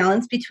a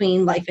balance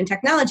between life and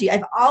technology.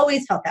 I've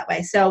always felt that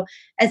way. So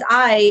as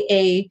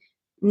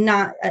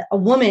not a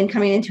woman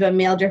coming into a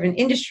male-driven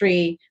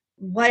industry,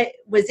 what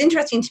was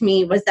interesting to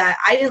me was that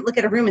I didn't look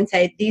at a room and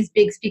say, these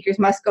big speakers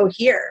must go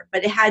here,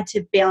 but it had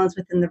to balance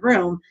within the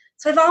room.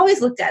 So I've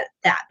always looked at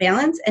that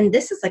balance, and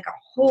this is like a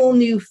whole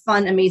new,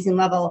 fun, amazing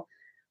level.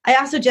 I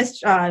also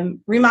just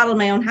remodeled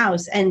my own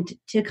house, and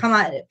to come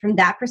at it from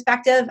that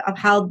perspective of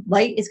how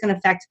light is going to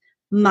affect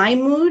my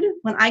mood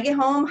when I get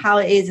home, how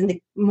it is in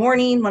the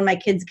morning when my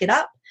kids get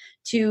up,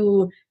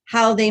 to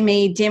how they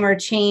may dim or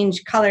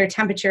change color,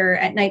 temperature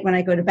at night when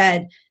I go to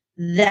bed.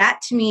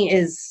 That to me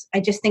is, I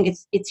just think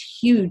it's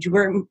huge.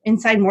 We're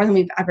inside more than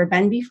we've ever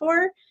been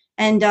before,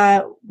 and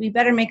we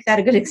better make that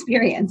a good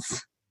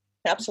experience.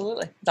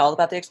 Absolutely. It's all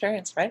about the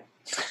experience, right?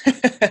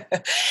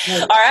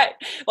 All right.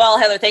 Well,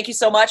 Heather, thank you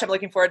so much. I'm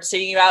looking forward to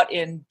seeing you out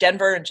in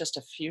Denver in just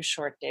a few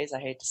short days. I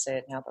hate to say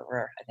it now, but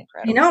I think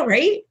we're out.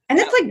 Right? And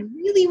it's like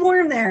really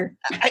warm there.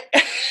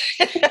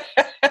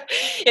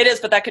 It is,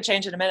 but that could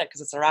change in a minute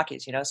because it's the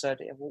Rockies, so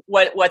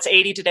what's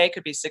 80 today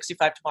could be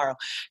 65 tomorrow.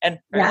 And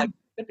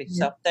could be.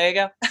 So there you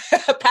go.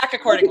 Pack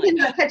accordingly. You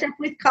can catch up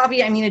with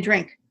coffee. I mean, a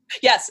drink.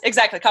 Yes,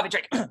 exactly. Coffee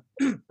drink.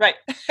 Right.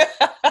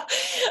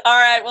 All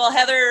right. Well,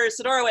 Heather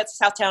Sidorowicz,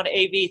 Southtown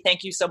AV,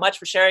 thank you so much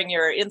for sharing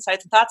your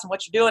insights and thoughts on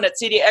what you're doing at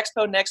CEDIA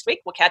Expo next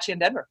week. We'll catch you in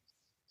Denver.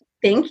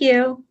 Thank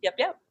you.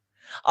 Yep.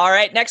 All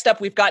right. Next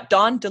up, we've got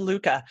Dawn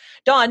DeLuca.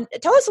 Dawn,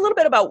 tell us a little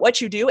bit about what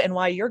you do and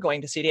why you're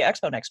going to CEDIA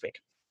Expo next week.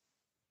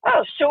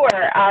 Oh, sure.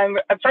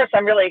 First,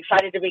 I'm really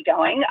excited to be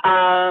going.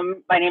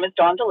 My name is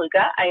Dawn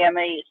DeLuca. I am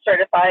a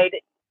certified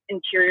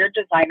interior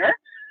designer.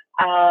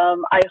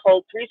 I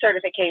hold 3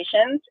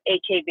 certifications,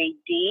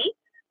 AKVD,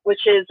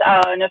 which is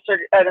a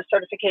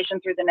certification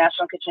through the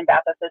National Kitchen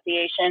Bath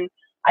Association.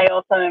 I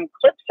also am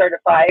CLIP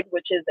certified,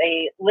 which is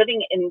a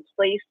living in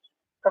place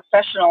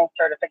professional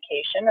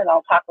certification, and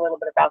I'll talk a little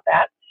bit about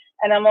that.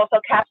 And I'm also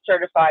CAP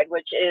certified,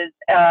 which is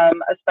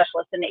a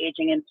specialist in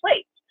aging in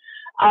place.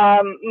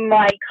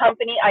 My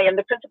company, I am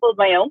the principal of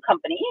my own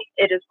company.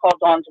 It is called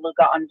Dawn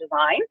DeLuca on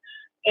Design.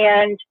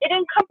 And it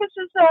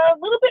encompasses a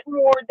little bit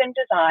more than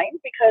design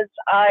because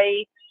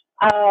I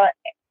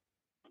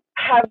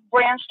have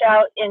branched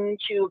out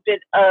into a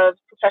bit of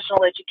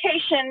professional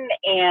education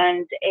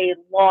and a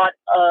lot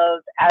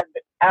of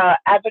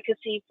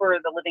advocacy for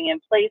the living in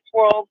place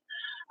world.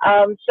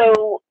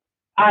 So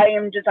I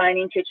am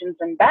designing kitchens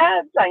and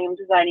baths. I am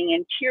designing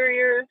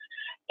interiors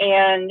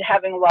and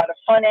having a lot of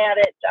fun at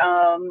it.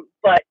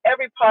 But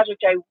every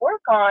project I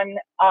work on,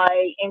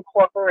 I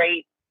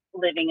incorporate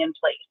living in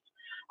place.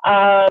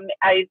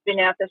 I've been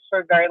at this for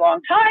a very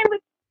long time.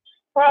 It's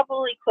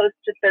probably close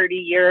to 30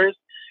 years,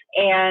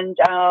 and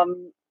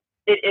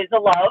it is a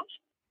love.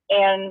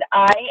 And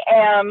I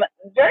am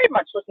very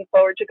much looking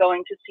forward to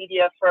going to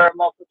CEDIA for a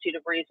multitude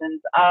of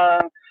reasons.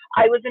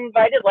 I was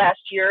invited last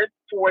year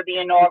for the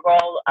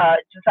inaugural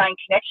Design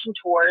Connection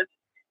tours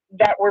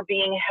that were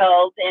being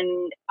held,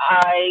 and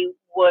I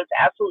was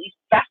absolutely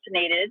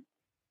fascinated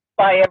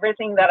by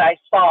everything that I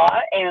saw,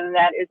 and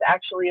that is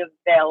actually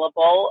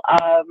available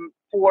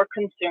for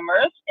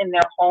consumers in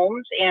their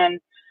homes. And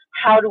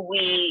how do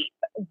we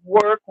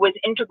work with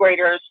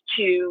integrators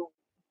to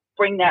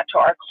bring that to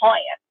our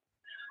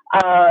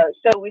clients?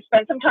 So we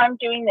spent some time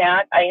doing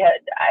that. I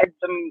had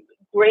some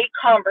great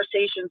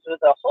conversations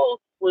with a whole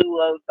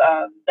slew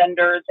of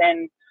vendors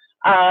and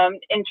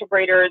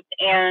integrators,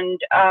 and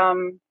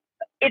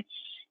it's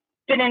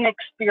been an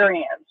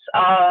experience.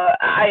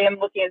 I am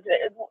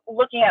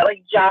looking at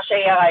like Josh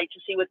AI to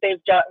see what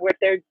they've done, what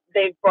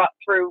they've brought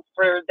through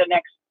for the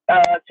next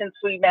since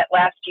we met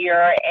last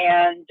year,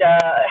 and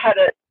had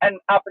an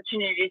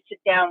opportunity to sit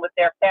down with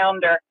their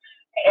founder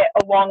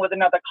along with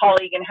another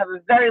colleague and have a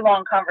very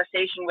long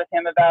conversation with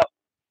him about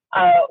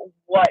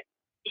what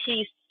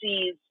he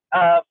sees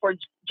for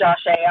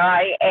Josh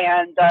AI,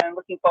 and I'm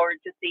looking forward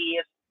to see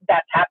if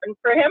that's happened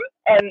for him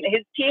and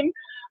his team.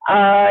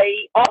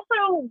 I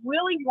also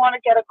really want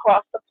to get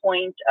across the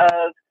point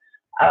of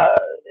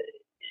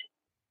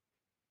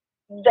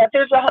that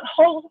there's a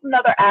whole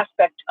another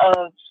aspect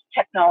of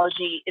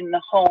technology in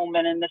the home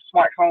and in the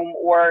smart home,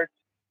 or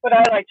what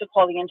I like to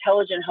call the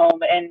intelligent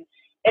home, and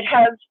it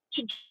has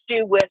to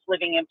do with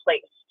living in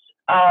place,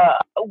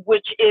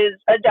 which is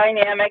a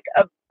dynamic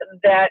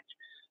that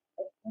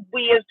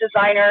we as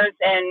designers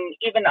and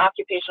even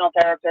occupational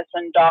therapists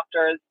and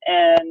doctors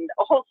and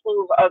a whole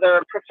slew of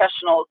other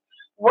professionals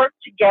work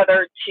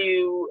together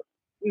to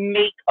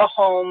make a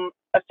home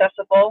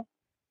accessible,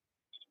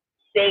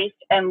 safe,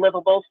 and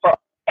livable for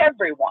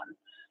everyone.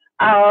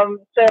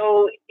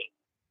 So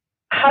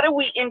how do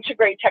we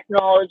integrate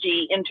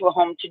technology into a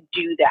home to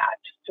do that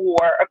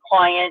for a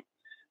client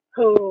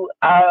who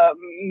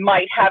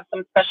might have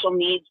some special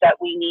needs that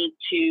we need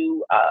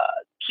to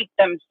keep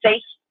them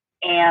safe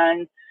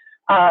and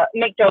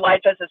make their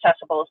life as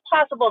accessible as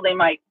possible? They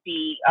might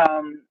be,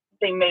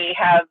 they may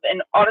have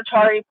an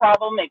auditory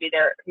problem, maybe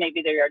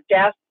they're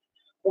deaf,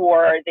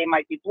 or they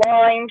might be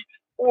blind,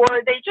 or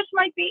they just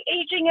might be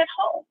aging at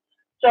home.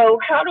 So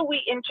how do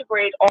we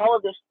integrate all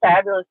of this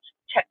fabulous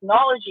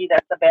technology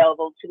that's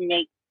available to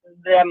make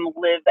them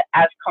live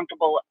as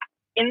comfortable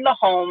in the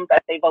home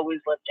that they've always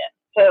lived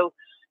in? So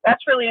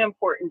that's really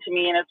important to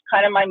me, and it's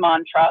kind of my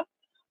mantra.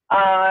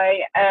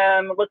 I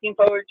am looking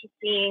forward to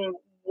seeing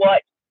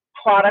what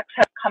products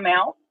have come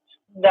out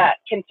that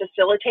can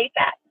facilitate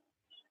that,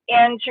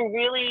 and to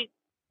really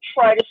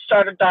try to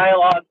start a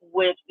dialogue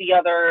with the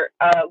other,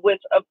 with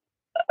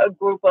a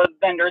group of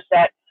vendors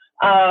that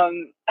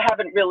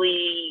haven't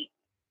really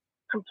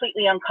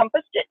completely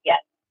encompassed it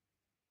yet,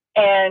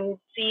 and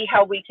see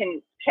how we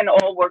can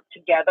all work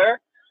together.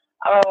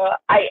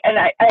 I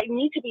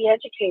need to be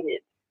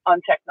educated on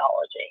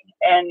technology,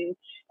 and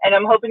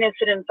I'm hoping to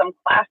sit in some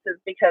classes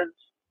because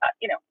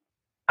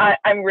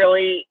I'm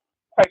really,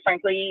 quite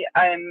frankly,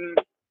 I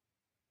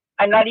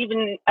don't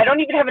even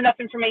have enough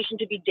information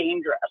to be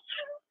dangerous,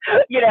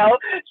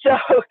 so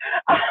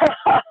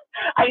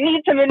I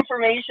need some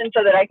information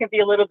so that I can be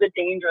a little bit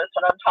dangerous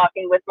when I'm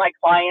talking with my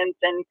clients.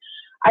 And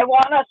I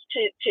want us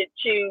to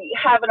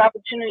have an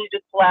opportunity to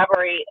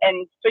collaborate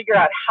and figure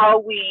out how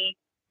we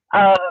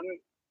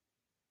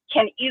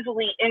can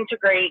easily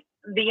integrate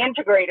the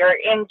integrator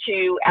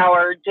into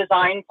our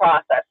design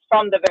process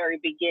from the very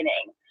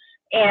beginning.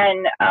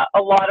 And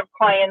a lot of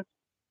clients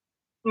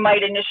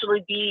might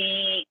initially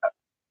be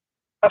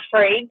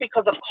afraid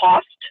because of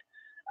cost.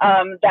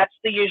 That's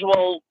the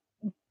usual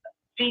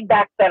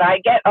feedback that I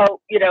get.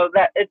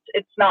 That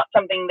it's not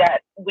something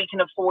that we can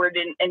afford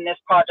in this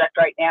project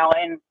right now.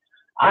 And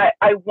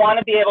I want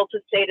to be able to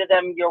say to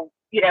them,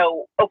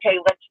 okay,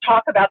 let's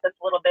talk about this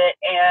a little bit.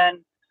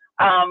 And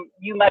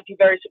you might be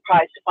very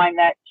surprised to find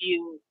that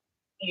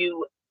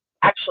you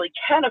actually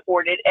can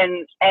afford it,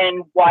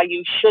 and why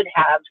you should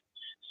have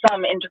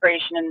some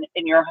integration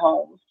in your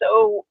home.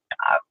 So,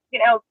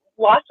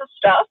 lots of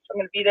stuff. I'm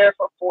going to be there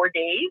for 4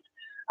 days.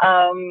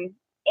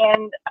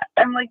 And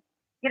I'm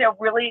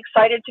really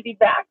excited to be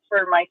back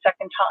for my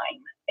second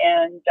time.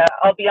 And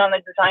I'll be on the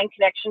Design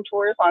Connection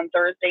tours on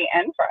Thursday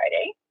and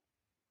Friday.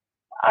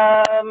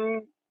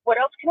 What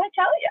else can I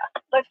tell you?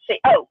 Let's see.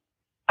 Oh,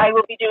 I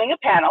will be doing a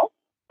panel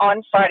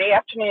on Friday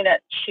afternoon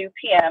at 2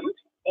 p.m.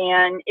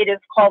 And it is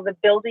called The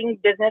Building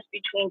Business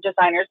Between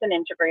Designers and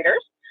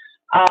Integrators.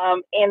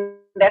 And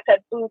that's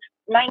at booth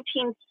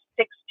 1960.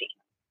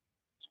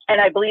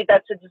 And I believe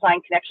that's a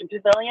Design Connection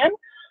Pavilion.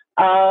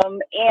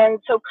 And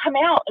so come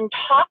out and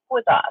talk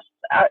with us.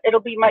 It'll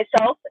be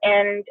myself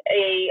and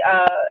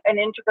an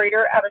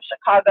integrator out of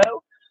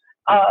Chicago,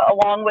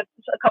 along with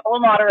a couple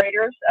of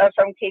moderators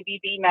from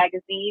KBB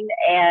Magazine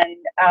and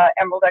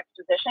Emerald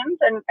Expositions.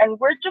 And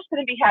we're just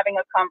going to be having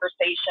a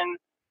conversation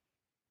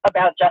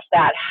about just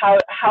that.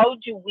 How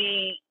do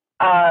we,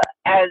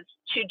 as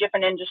two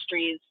different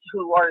industries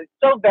who are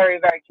so very,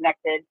 very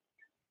connected,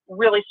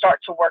 really start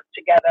to work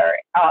together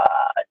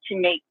to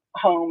make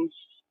homes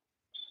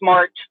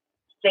smart,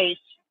 safe,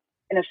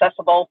 and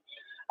accessible.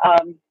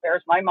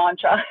 There's my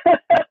mantra.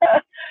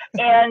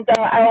 And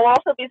I'll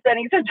also be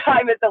spending some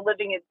time at the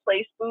Living in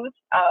Place booth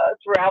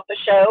throughout the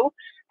show,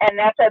 and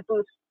that's at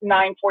booth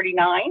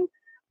 949.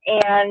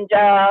 And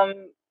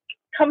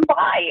come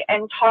by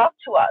and talk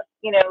to us.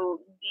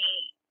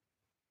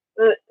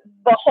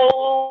 The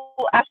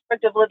whole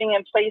aspect of living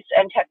in place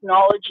and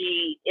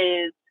technology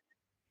is,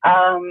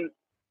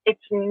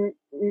 it's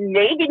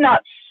maybe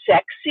not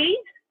sexy,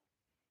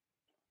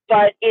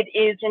 but it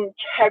is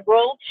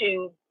integral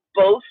to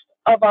both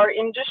of our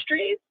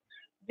industries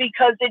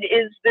because it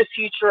is the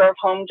future of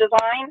home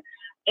design.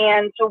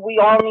 And so we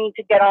all need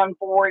to get on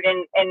board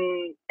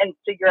and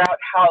figure out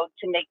how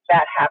to make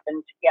that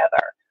happen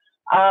together.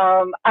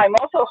 I'm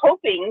also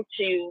hoping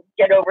to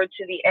get over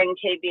to the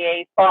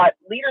NKBA Thought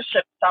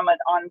Leadership Summit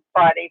on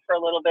Friday for a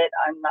little bit.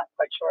 I'm not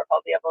quite sure if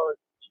I'll be able to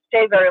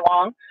stay very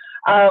long,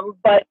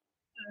 but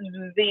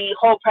the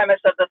whole premise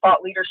of the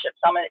Thought Leadership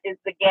Summit is,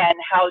 again,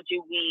 how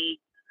do we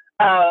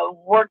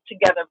work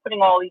together,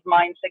 putting all these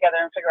minds together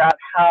and figure out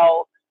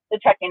how the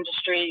tech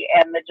industry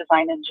and the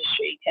design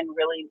industry can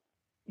really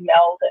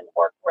meld and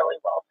work really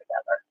well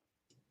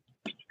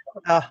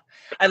together. Oh,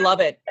 I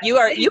love it. You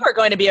are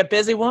going to be a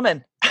busy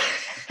woman.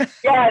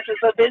 Yes,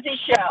 it's a busy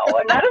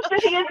show. Not as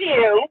busy as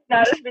you,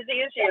 but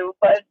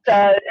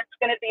it's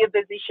going to be a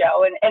busy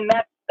show, and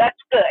that's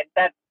good.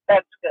 That's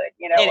good.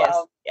 You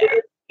know, It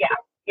is. yeah.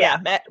 Yeah,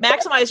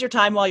 maximize your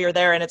time while you're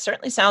there, and it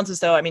certainly sounds as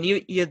though, I mean,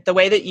 you the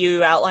way that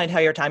you outlined how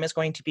your time is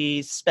going to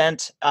be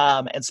spent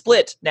and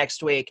split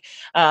next week.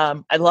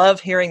 I love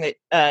hearing that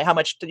how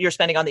much you're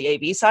spending on the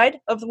AV side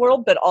of the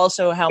world, but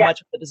also how much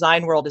of the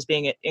design world is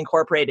being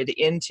incorporated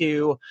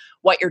into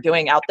what you're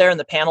doing out there and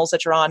the panels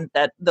that you're on.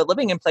 That the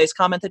living in place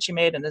comment that you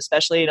made, and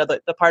especially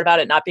the part about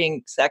it not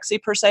being sexy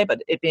per se,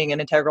 but it being an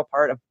integral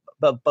part of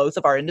both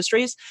of our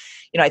industries.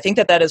 I think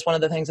that is one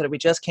of the things that we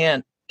just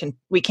can't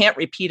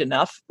repeat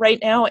enough right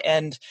now,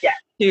 and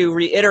to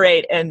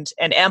reiterate and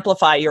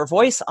amplify your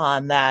voice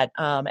on that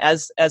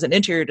as an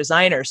interior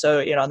designer. So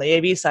on the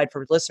AV side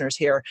for listeners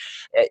here,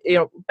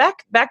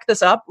 back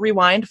this up,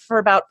 rewind for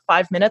about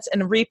 5 minutes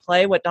and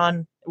replay what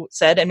Dawn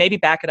said, and maybe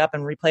back it up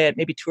and replay it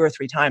maybe 2 or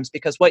 3 times,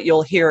 because what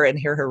you'll hear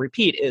her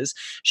repeat is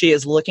she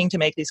is looking to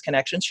make these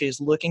connections. She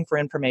is looking for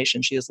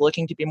information. She is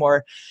looking to be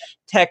more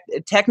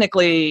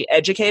technically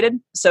educated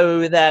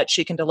so that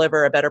she can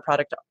deliver a better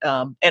product,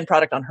 end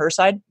product on her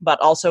side, but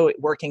also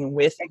working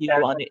with you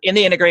in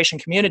the integration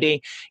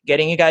community,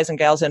 getting you guys and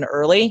gals in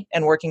early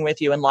and working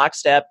with you in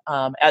lockstep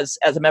as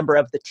a member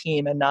of the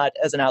team and not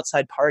as an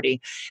outside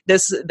party.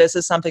 This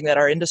is something that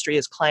our industry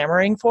is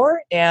clamoring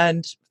for,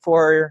 and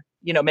for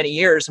many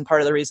years. And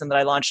part of the reason that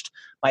I launched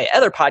my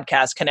other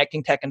podcast,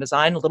 Connecting Tech and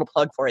Design, a little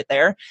plug for it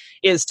there,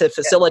 is to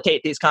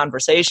facilitate these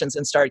conversations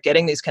and start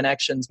getting these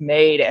connections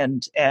made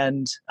and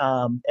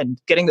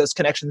getting those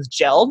connections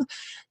gelled,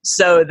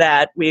 so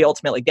that we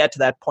ultimately get to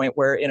that point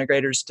where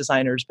integrators,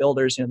 designers,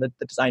 builders, the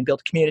design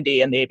build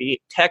community and the AV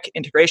tech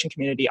integration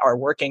community are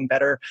working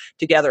better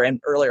together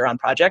and earlier on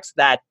projects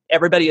that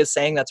everybody is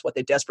saying that's what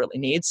they desperately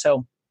need.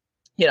 So,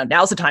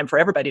 now's the time for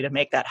everybody to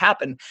make that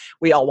happen.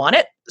 We all want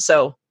it.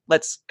 So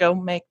let's go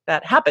make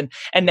that happen.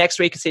 And next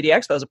week, CEDIA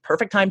Expo is a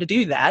perfect time to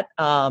do that.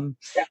 Or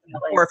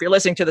if you're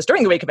listening to this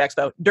during the week of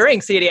Expo,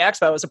 during CEDIA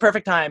Expo is a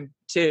perfect time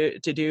to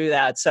do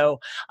that. So,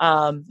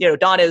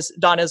 Dawn is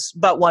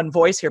but one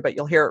voice here, but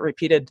you'll hear it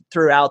repeated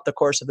throughout the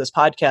course of this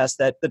podcast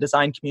that the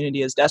design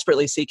community is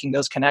desperately seeking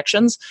those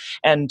connections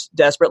and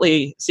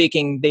desperately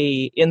seeking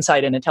the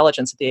insight and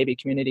intelligence that the AV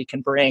community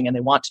can bring. And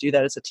they want to do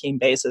that as a team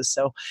basis.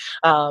 So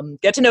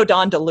get to know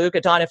Dawn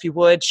DeLuca. Dawn, if you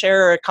would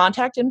share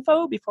contact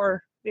info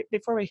before we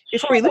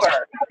lose.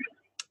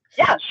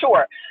 Yeah,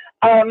 sure.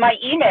 My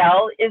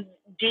email is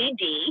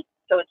dd,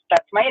 so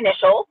that's my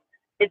initial.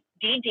 It's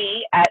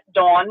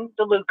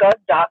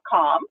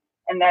dd@dawndeluca.com,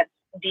 and that's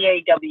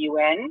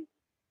DAWN,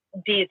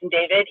 D as in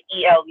David,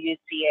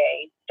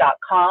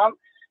 ELUCA.com.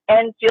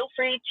 And feel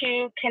free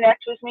to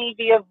connect with me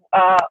via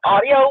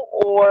audio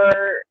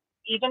or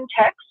even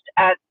text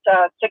at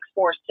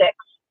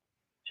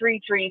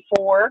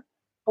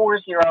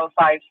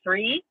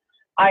 646-334-4053.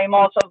 I'm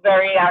also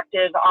very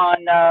active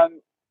on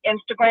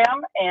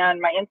Instagram,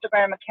 and my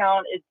Instagram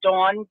account is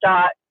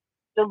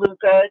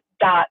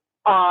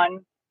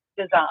dawn.deluca.ondesign.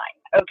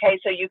 Okay,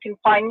 so you can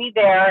find me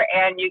there,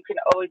 and you can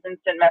always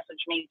instant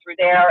message me through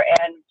there,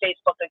 and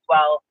Facebook as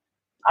well,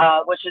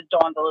 which is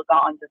Dawn DeLuca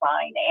on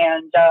Design.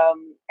 And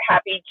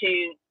happy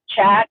to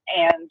chat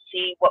and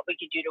see what we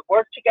could do to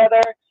work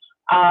together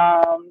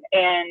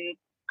and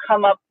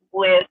come up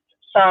with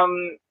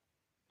some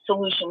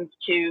solutions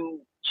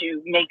to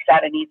make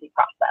that an easy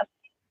process.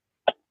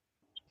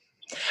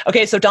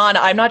 Okay, so Dawn,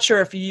 I'm not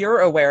sure if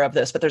you're aware of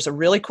this, but there's a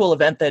really cool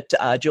event that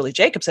Julie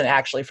Jacobson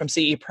actually from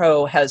CE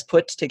Pro has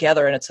put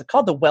together, and it's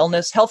called the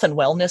Health and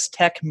Wellness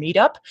Tech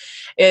Meetup.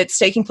 It's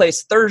taking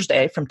place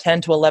Thursday from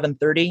 10 to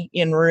 11:30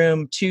 in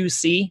room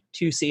 2C,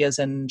 2C as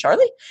in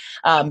Charlie.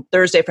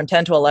 Thursday from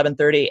 10 to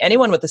 11:30.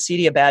 Anyone with a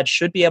CEDIA badge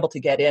should be able to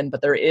get in,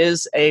 but there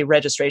is a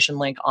registration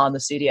link on the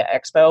CEDIA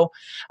Expo.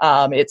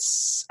 I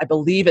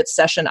believe it's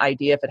session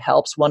ID, if it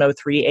helps,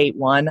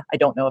 10381. I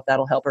don't know if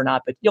that'll help or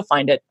not, but you'll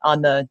find it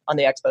on the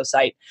Expo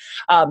site.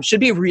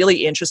 Should be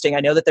really interesting. I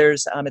know that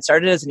there's it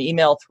started as an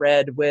email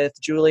thread with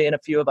Julie and a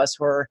few of us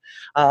who are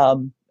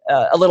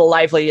a little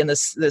lively in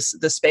this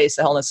space,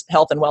 the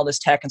health and wellness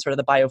tech and sort of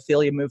the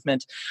biophilia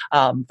movement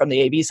from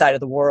the AV side of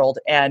the world,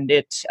 and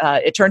it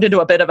turned into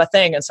a bit of a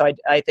thing. And so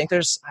I think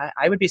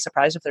I would be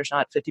surprised if there's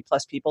not 50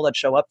 plus people that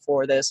show up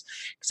for this.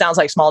 Sounds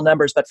like small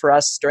numbers, but for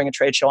us during a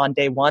trade show on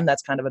day one,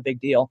 that's kind of a big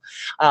deal.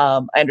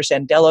 I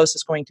understand Delos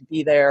is going to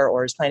be there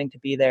or is planning to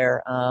be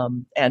there,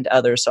 and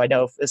others. So I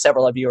know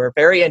several of you are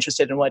very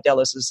interested in what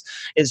Delos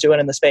is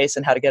doing in the space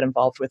and how to get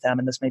involved with them.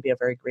 And this may be a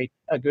very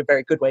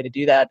good way to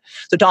do that.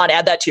 So Dawn,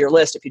 add that to your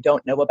list if you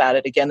don't know about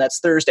it. Again, that's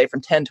Thursday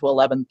from 10 to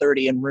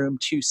 11:30 in room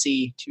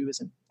 2C. 2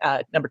 is in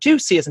number 2,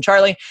 C is in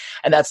Charlie,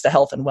 and that's the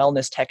Health and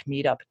Wellness Tech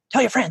Meetup.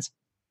 Tell your friends.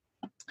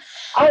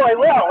 Oh, I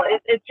will.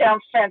 It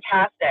sounds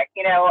fantastic.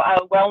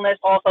 Wellness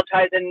also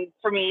ties in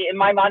for me in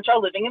my mantra,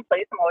 living in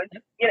place. I'm always,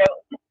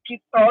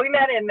 keep throwing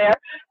that in there.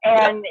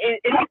 And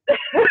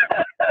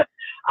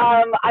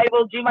I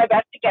will do my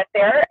best to get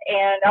there,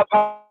 and I'll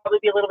probably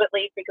be a little bit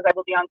late because I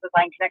will be on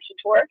Design Connection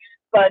Tour.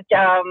 But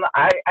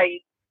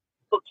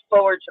looked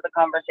forward to the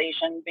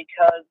conversation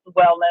because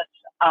wellness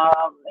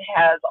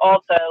has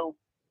also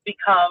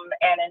become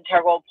an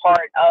integral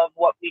part of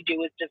what we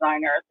do as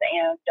designers.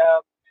 And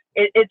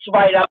it's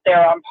right up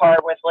there on par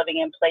with living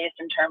in place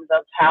in terms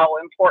of how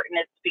important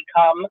it's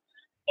become.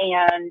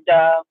 And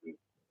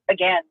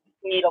again,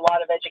 need a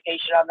lot of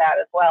education on that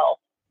as well.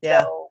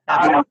 Yeah. So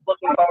I'm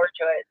looking forward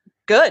to it.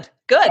 Good.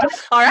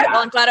 All right.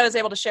 Well, I'm glad I was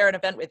able to share an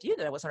event with you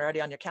that wasn't already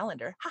on your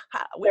calendar.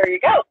 There you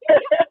go.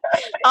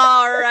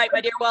 All right,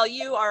 my dear. Well,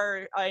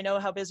 I know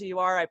how busy you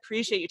are. I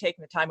appreciate you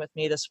taking the time with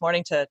me this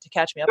morning to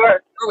catch me up on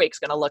what your week's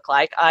going to look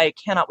like. I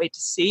cannot wait to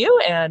see you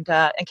and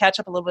catch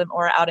up a little bit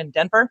more out in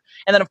Denver.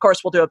 And then, of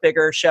course, we'll do a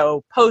bigger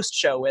post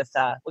show with,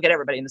 we'll get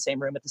everybody in the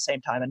same room at the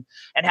same time and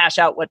hash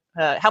out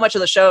how much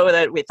of the show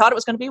that we thought it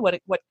was going to be,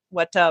 what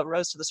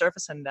rose to the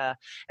surface and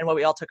what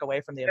we all took away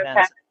from the event.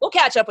 Okay. We'll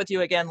catch up with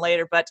you again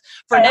later, but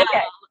for now,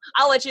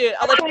 I'll let you.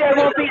 I won't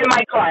be in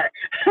my car.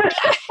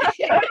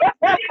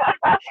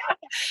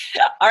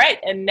 All right,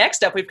 and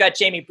next up, we've got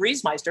Jamie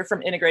Briesmeister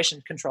from Integration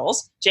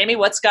Controls. Jamie,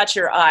 what's got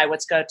your eye?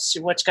 What's got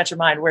your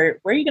mind? Where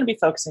are you going to be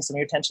focusing some of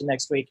your attention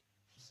next week?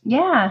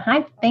 Yeah,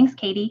 hi. Thanks,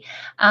 Katie.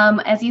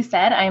 As you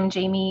said, I'm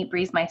Jamie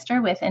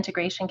Briesmeister with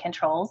Integration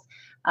Controls.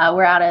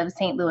 We're out of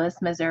St. Louis,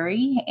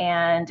 Missouri,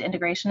 and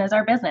integration is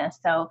our business.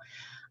 So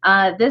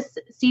this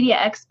CEDIA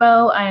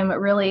Expo, I'm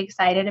really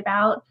excited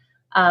about.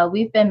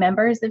 We've been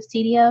members of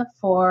CEDIA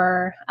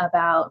for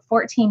about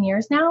 14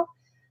 years now.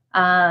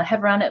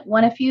 Have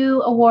won a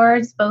few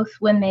awards, both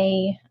when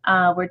they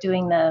were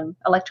doing the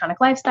Electronic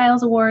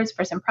Lifestyles Awards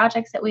for some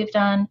projects that we've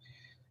done.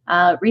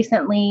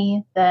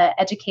 Recently, the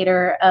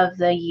Educator of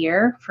the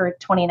Year for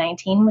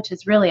 2019, which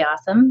is really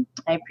awesome.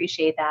 I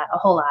appreciate that a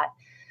whole lot.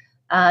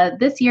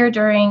 This year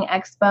during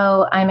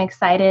Expo, I'm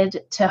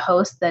excited to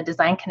host the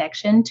Design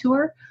Connection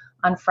Tour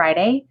on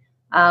Friday,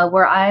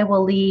 where I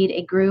will lead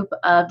a group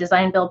of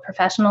design build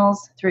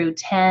professionals through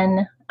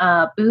 10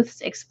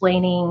 booths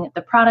explaining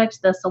the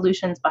product, the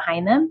solutions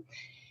behind them.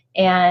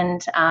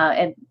 And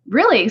I'm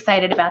really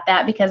excited about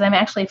that because I'm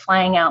actually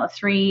flying out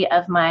 3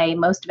 of my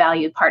most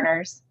valued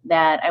partners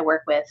that I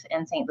work with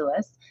in St.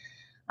 Louis.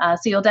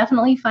 So you'll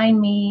definitely find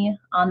me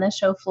on the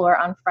show floor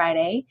on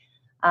Friday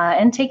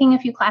and taking a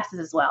few classes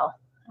as well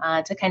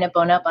to kind of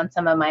bone up on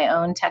some of my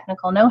own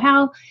technical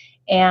know-how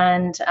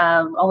and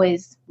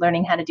always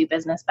learning how to do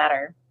business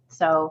better.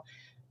 So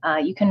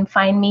you can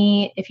find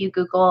me if you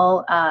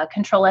Google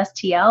Control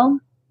STL,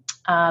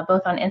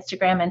 both on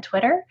Instagram and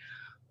Twitter,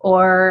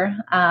 or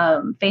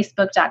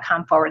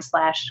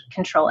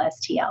facebook.com/Control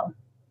STL.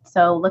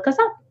 So look us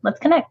up. Let's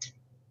connect.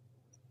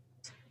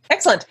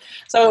 Excellent.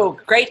 So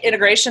great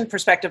integration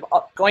perspective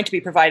going to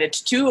be provided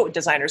to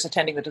designers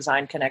attending the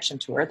Design Connection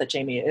Tour that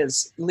Jamie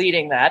is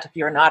leading that. If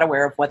you're not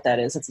aware of what that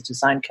is, it's a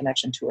Design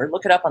Connection Tour.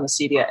 Look it up on the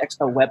CEDIA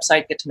Expo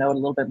website, get to know it a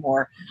little bit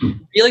more.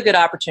 Really good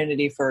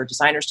opportunity for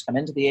designers to come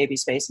into the AV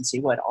space and see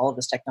what all of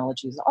this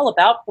technology is all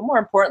about. But more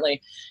importantly,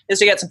 is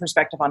to get some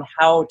perspective on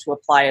how to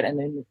apply it and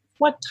then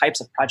what types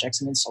of projects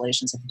and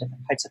installations of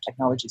different types of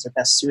technologies are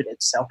best suited.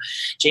 So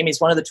Jamie's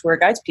one of the tour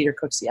guides. Peter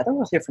Cook's the other.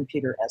 We'll hear from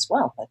Peter as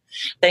well. But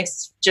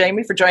thanks,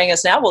 Jamie, for joining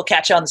us now. We'll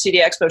catch you on the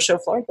CEDIA Expo show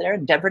floor there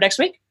in Denver next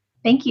week.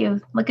 Thank you.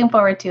 Looking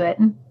forward to it.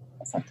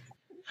 Awesome.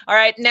 All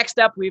right, next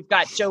up, we've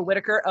got Joe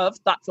Whitaker of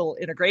Thoughtful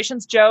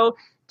Integrations. Joe,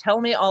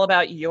 tell me all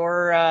about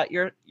your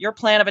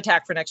plan of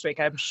attack for next week.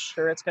 I'm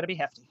sure it's going to be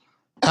hefty.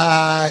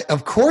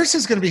 Of course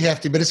it's going to be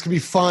hefty, but it's going to be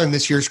fun.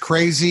 This year's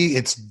crazy.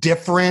 It's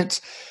different.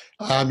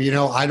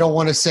 I don't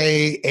want to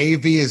say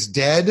AV is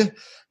dead,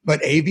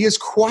 but AV is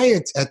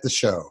quiet at the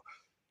show.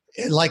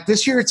 Like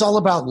this year, it's all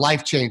about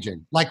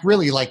life-changing, like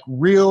really like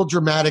real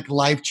dramatic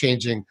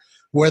life-changing,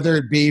 whether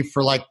it be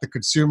for like the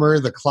consumer,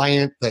 the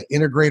client, the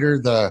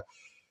integrator, the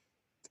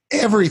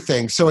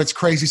everything. So it's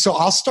crazy. So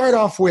I'll start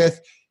off with,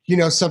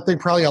 something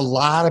probably a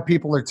lot of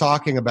people are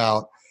talking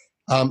about.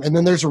 And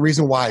then there's a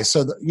reason why.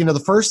 So,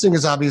 the first thing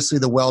is obviously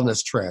the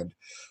wellness trend.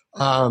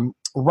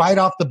 Right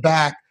off the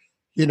bat,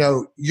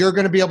 you're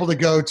going to be able to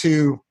go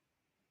to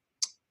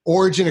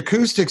Origin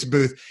Acoustics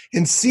booth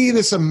and see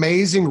this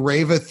amazing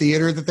Rava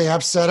theater that they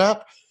have set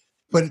up.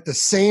 But at the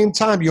same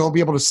time, you won't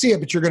be able to see it,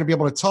 but you're going to be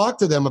able to talk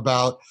to them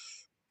about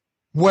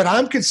what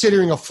I'm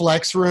considering a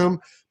flex room,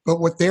 but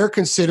what they're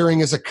considering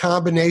is a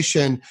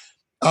combination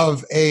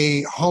of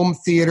a home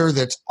theater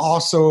that's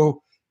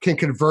also can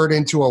convert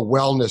into a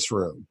wellness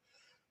room.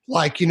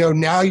 Like,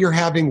 now you're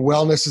having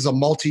wellness as a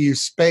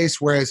multi-use space,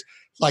 whereas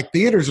like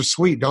theaters are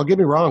sweet. Don't get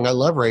me wrong. I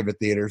love Rava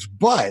theaters,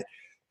 but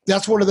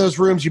that's one of those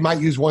rooms you might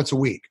use once a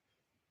week.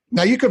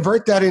 Now you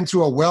convert that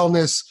into a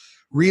wellness,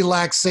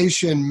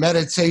 relaxation,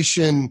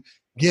 meditation,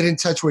 get in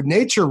touch with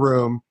nature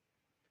room.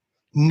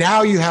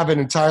 Now you have an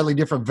entirely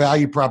different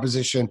value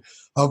proposition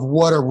of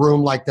what a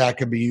room like that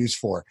could be used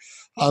for.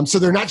 So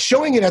they're not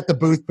showing it at the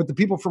booth, but the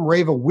people from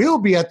Rava will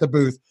be at the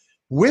booth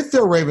with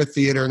their Rava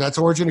theater, and that's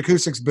Origin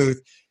Acoustics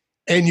booth.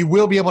 And you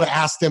will be able to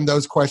ask them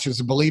those questions.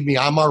 And believe me,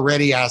 I'm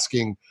already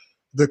asking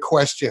the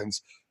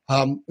questions.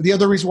 The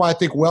other reason why I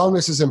think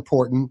wellness is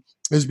important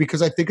is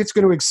because I think it's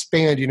going to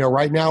expand.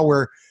 Right now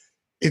we're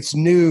It's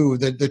new.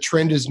 The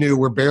trend is new.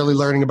 We're barely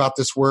learning about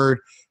this word,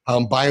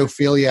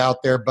 biophilia out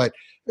there. But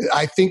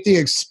I think the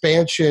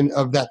expansion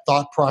of that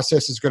thought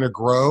process is going to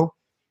grow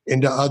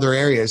into other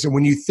areas. And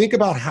when you think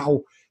about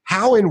how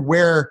and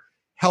where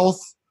health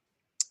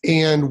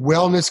and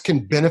wellness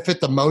can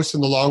benefit the most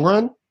in the long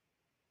run,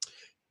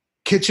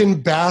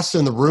 kitchen, baths,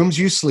 and the rooms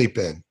you sleep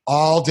in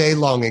all day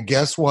long. And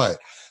guess what?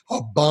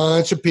 A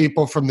bunch of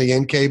people from the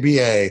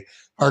NKBA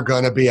are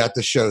going to be at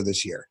the show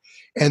this year.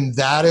 And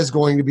that is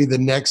going to be the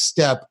next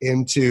step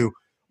into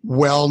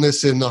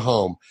wellness in the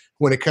home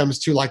when it comes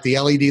to like the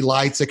LED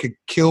lights that could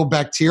kill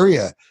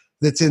bacteria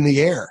that's in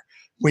the air.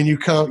 When you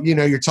come,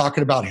 you're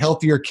talking about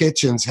healthier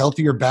kitchens,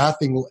 healthier bath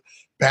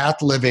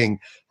living,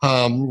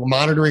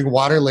 monitoring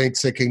water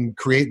leaks that can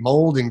create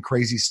mold and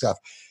crazy stuff.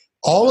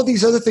 All of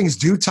these other things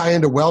do tie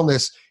into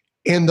wellness,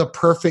 and the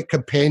perfect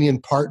companion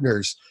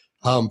partners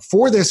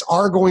for this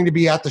are going to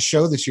be at the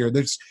show this year.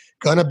 There's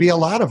going to be a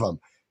lot of them.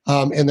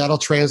 And that'll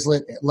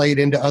translate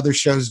into other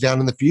shows down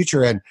in the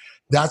future. And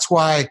that's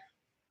why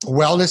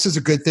wellness is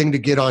a good thing to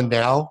get on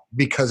now,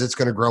 because it's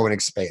going to grow and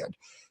expand.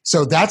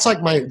 So that's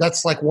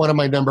like one of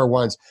my number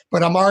ones,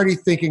 but I'm already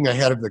thinking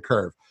ahead of the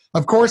curve.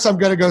 Of course, I'm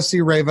going to go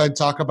see Reva and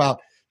talk about,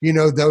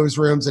 those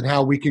rooms and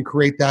how we can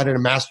create that in a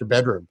master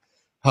bedroom,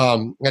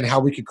 and how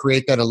we can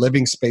create that in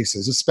living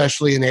spaces,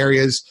 especially in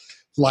areas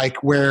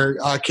like where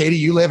Katie,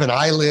 you live and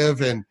I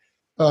live, and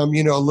a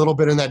little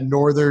bit in that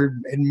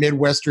northern and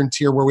midwestern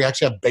tier where we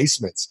actually have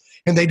basements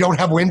and they don't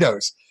have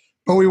windows,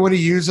 but we want to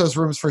use those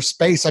rooms for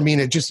space. I mean,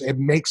 it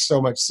makes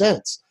so much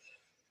sense.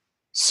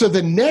 So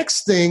the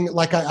next thing,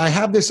 like I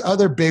have this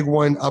other big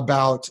one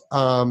about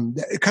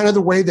kind of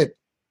the way that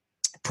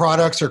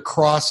products are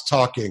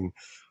cross-talking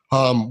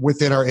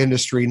within our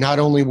industry, not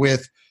only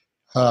with,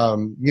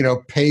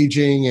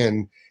 paging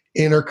and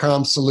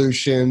intercom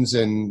solutions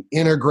and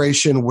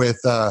integration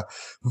with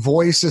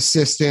voice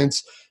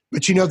assistants.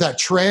 But that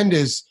trend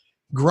is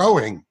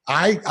growing.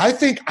 I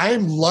think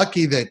I'm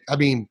lucky that,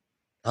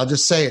 I'll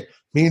just say it,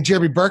 me and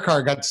Jeremy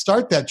Burkhardt got to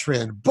start that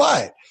trend,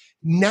 but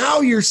now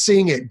you're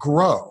seeing it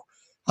grow,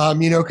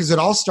 because it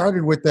all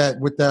started with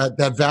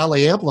that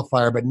Valley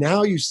amplifier, but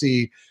now you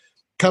see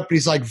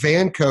companies like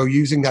Vanco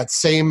using that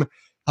same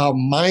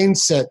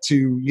mindset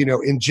to,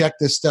 inject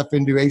this stuff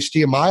into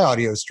HDMI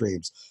audio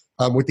streams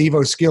with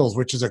Evo Skills,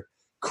 which is a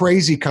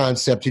crazy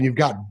concept. And you've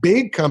got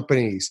big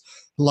companies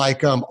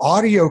like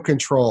Audio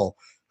Control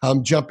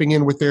jumping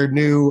in with their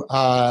new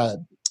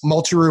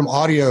multi-room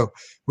audio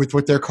with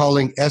what they're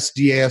calling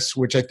SDS,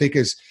 which I think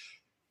is,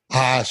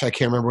 I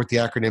can't remember what the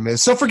acronym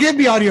is. So forgive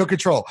me, Audio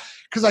Control,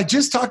 because I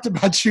just talked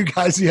about you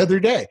guys the other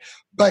day.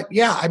 But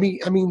yeah, I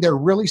mean, they're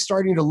really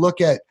starting to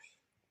look at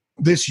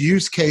this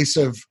use case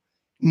of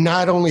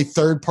not only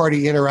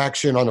third-party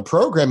interaction on the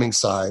programming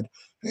side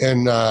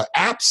and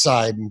app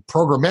side and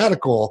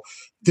programmatical,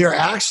 they're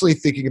actually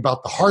thinking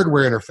about the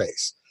hardware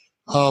interface,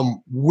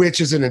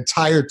 which is an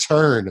entire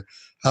turn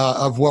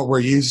of what we're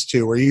used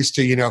to. We're used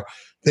to,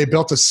 they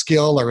built a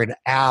skill or an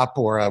app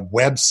or a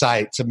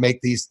website to make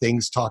these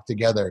things talk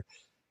together.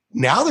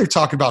 Now they're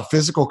talking about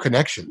physical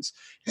connections.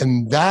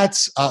 And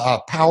that's a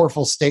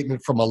powerful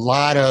statement from a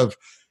lot of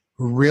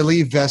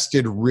really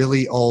vested,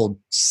 really old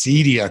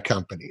CEDIA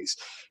companies.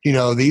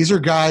 These are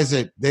guys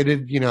that they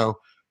did,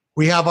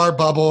 we have our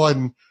bubble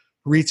and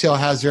retail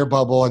has their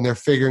bubble, and they're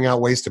figuring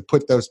out ways to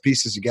put those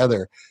pieces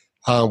together,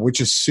 which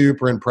is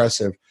super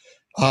impressive.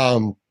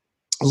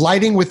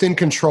 Lighting within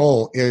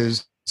control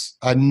is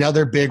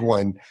another big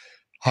one.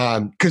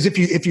 Because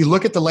if you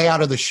look at the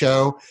layout of the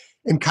show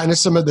and kind of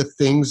some of the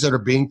things that are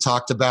being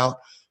talked about,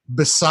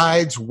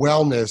 besides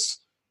wellness,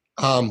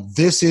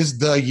 this is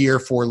the year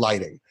for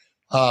lighting.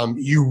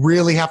 You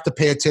really have to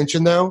pay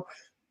attention, though,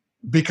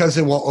 because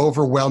it will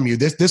overwhelm you.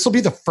 This will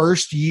be the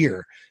first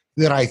year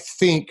that I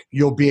think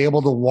you'll be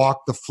able to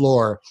walk the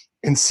floor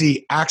and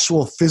see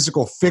actual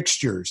physical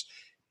fixtures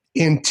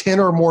in 10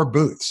 or more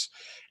booths.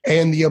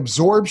 And the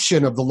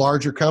absorption of the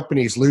larger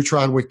companies,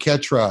 Lutron with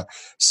Ketra,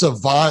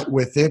 Savant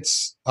with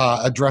its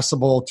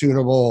addressable,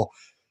 tunable,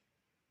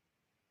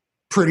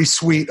 pretty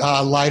sweet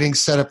lighting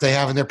setup they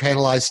have in their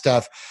panelized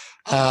stuff.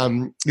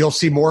 You'll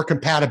see more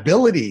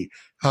compatibility,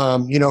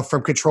 from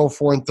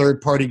Control4 and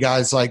third-party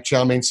guys like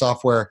Chow Mein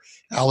Software,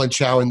 Alan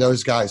Chow and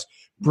those guys,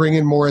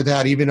 bringing more of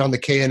that even on the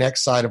KNX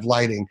side of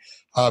lighting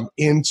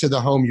into the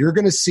home. You're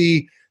going to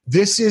see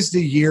this is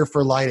the year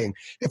for lighting.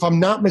 If I'm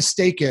not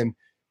mistaken,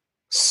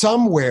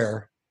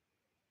 somewhere,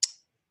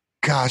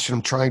 gosh,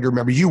 I'm trying to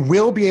remember, you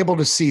will be able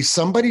to see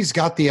somebody's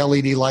got the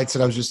LED lights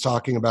that I was just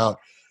talking about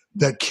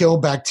that kill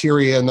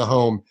bacteria in the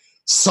home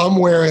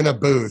somewhere in a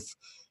booth.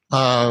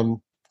 I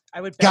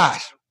would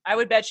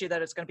bet you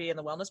that it's going to be in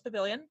the Wellness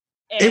Pavilion.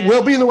 It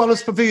will be in the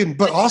Wellness Pavilion,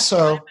 but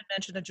also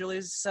mentioned in Julie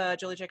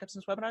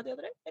Jacobson's webinar the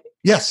other day, maybe?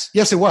 Yes,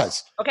 it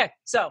was. Okay,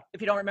 so if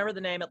you don't remember the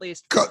name, at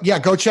least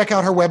go check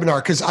out her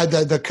webinar, because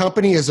the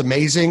company is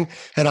amazing,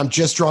 and I'm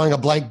just drawing a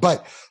blank.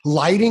 But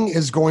lighting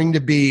is going to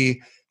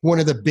be one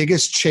of the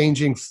biggest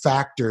changing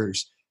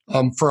factors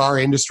for our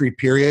industry.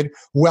 Period.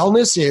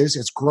 Wellness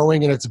it's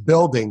growing and it's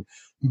building,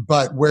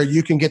 but where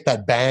you can get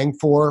that bang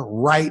for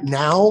right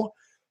now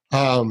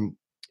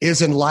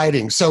is in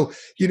lighting. So,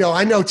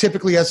 I know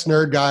typically us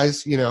nerd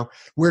guys,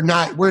 we're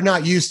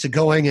not used to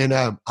going and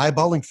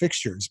eyeballing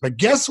fixtures, but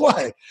guess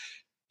what?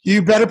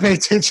 You better pay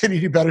attention.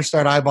 You better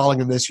start eyeballing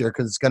them this year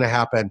because it's going to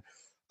happen.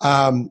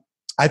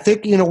 I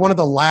think, one of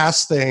the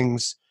last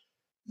things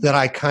that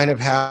I kind of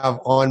have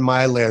on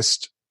my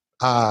list,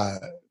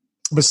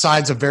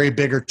 besides a very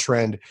bigger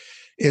trend,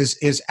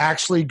 is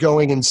actually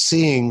going and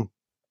seeing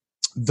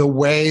the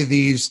way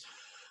these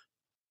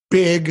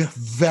big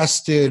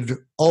vested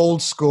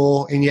old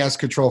school, and yes,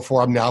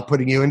 Control4, I'm now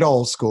putting you into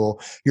old school.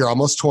 You're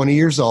almost 20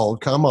 years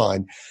old. Come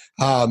on.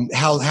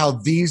 How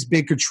these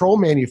big control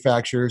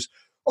manufacturers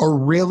are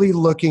really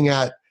looking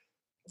at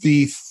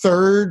the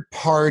third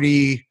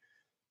party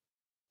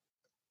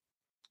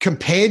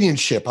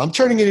companionship. I'm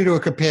turning it into a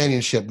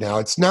companionship now.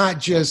 It's not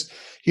just,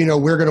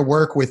 we're going to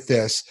work with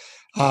this.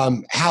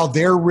 How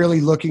they're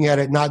really looking at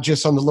it, not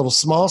just on the little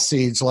small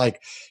seeds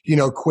like,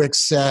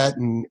 Kwikset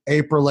and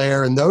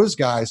Aprilaire and those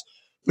guys,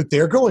 but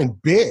they're going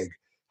big.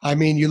 I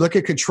mean, you look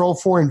at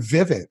Control4 and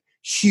Vivint,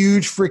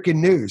 huge freaking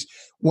news.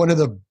 One of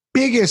the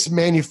biggest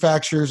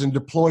manufacturers and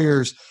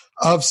deployers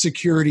of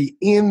security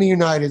in the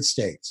United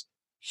States.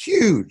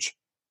 Huge.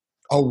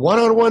 A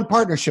one-on-one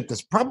partnership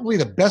that's probably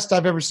the best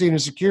I've ever seen in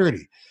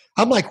security.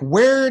 I'm like,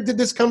 where did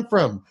this come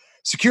from?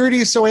 Security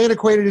is so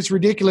antiquated, it's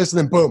ridiculous. And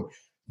then boom,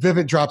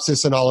 Vivint drops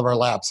this in all of our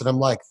laps. And I'm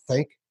like,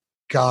 thank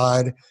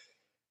God.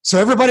 So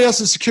everybody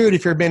else in security,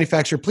 if you're a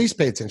manufacturer, please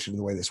pay attention to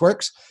the way this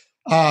works,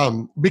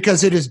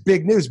 because it is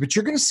big news. But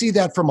you're going to see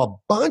that from a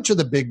bunch of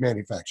the big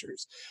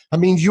manufacturers. I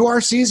mean,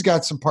 URC's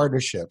got some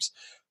partnerships.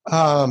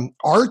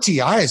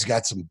 RTI's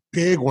got some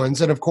big ones.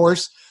 And of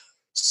course,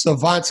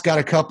 Savant's got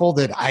a couple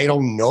that I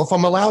don't know if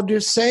I'm allowed to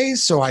say,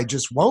 so I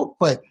just won't.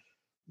 But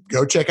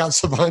go check out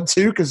Savant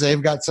too, because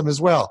they've got some as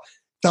well.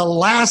 The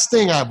last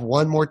thing, I have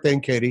one more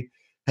thing, Katie,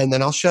 and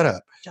then I'll shut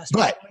up.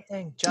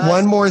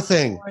 One more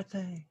thing.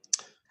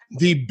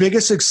 The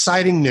biggest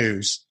exciting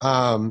news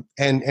and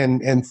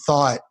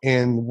thought,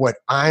 and what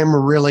I'm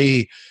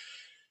really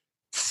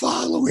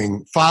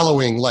following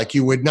like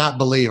you would not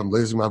believe. I'm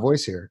losing my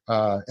voice here,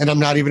 and I'm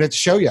not even at the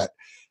show yet.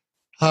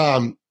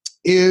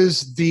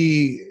 Is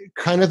the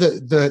kind of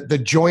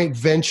the joint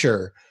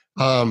venture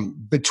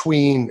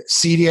between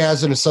CEDIA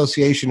as an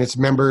association, its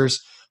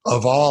members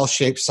of all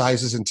shapes,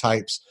 sizes, and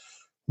types,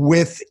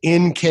 with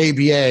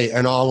NKBA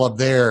and all of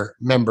their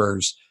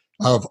members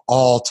of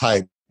all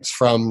types,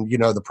 from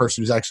the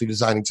person who's actually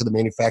designing to the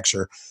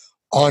manufacturer,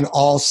 on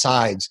all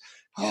sides.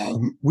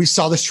 We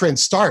saw this trend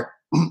start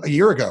a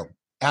year ago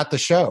at the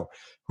show.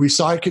 We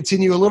saw it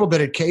continue a little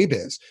bit at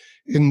KBIS.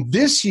 And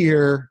this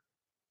year,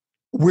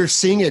 we're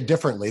seeing it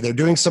differently. They're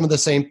doing some of the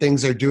same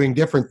things. They're doing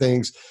different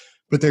things.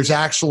 But there's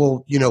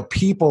actual,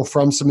 people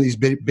from some of these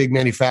big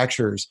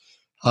manufacturers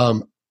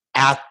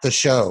at the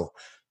show.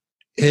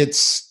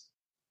 It's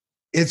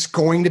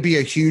going to be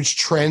a huge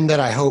trend that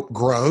I hope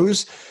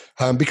grows.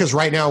 Because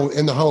right now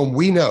in the home,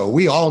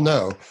 we all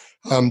know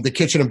the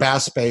kitchen and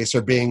bath space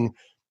are being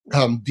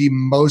the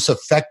most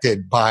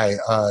affected by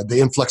the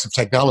influx of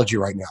technology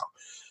right now.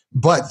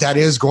 But that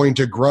is going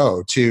to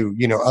grow to,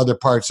 other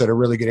parts that are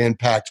really going to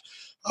impact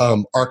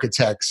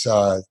architects,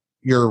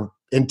 your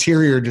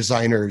interior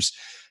designers,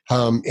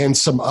 and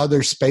some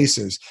other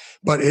spaces.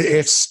 But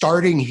it's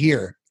starting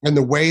here. And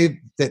the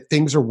way that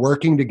things are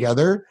working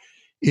together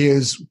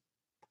is,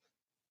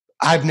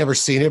 I've never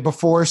seen it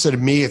before. So to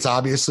me, it's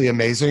obviously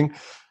amazing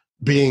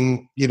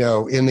being,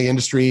 in the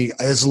industry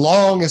as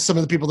long as some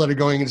of the people that are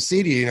going into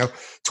CEDIA,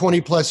 20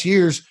 plus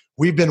years,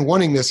 we've been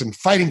wanting this and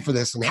fighting for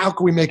this. And how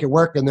can we make it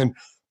work? And then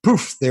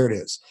poof, there it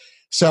is.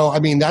 So, I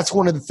mean, that's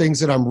one of the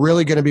things that I'm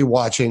really going to be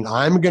watching.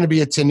 I'm going to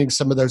be attending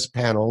some of those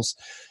panels.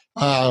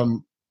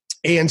 And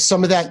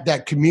some of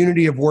that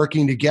community of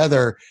working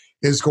together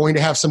is going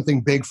to have something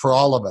big for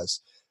all of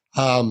us.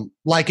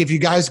 Like if you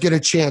guys get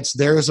a chance,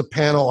 there is a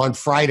panel on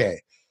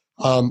Friday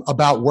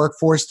about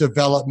workforce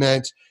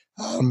development,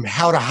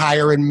 how to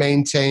hire and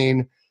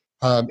maintain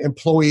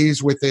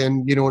employees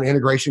within, an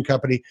integration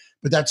company.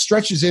 But that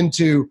stretches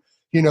into,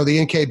 the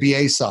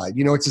NKBA side.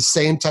 It's the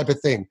same type of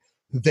thing.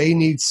 They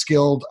need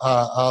skilled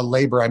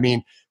labor. I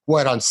mean,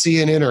 on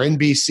CNN or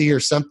NBC or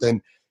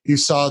something, you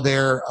saw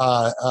their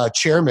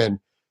chairman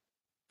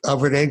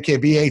over at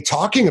NKBA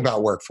talking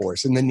about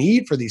workforce and the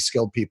need for these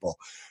skilled people.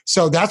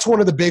 So that's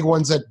one of the big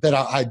ones that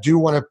I do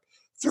want to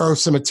throw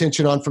some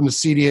attention on from the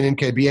CEDIA and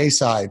NKBA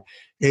side,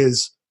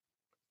 is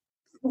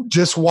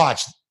just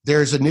watch.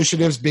 There's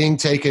initiatives being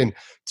taken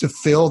to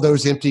fill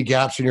those empty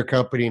gaps in your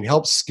company and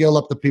help skill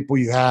up the people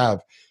you have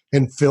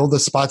and fill the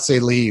spots they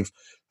leave.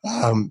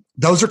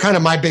 Those are kind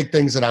of my big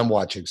things that I'm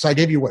watching. So I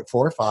gave you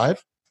 4 or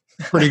 5?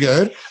 Pretty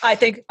good. I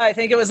think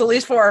it was at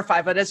least 4 or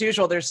 5, but as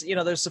usual, there's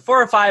the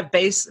 4 or 5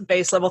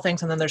 base level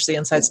things, and then there's the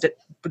insights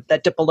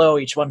that dip below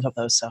each one of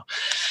those. So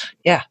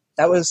yeah,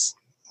 that was,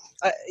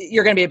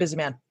 you're going to be a busy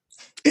man.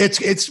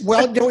 It's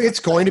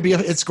going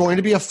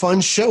to be a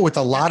fun show with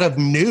a lot of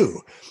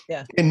new.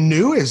 Yeah. And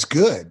new is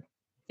good.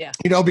 Yeah.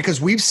 Because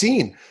we've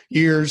seen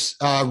years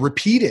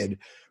repeated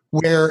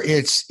where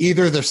it's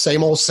either the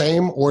same old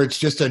same or it's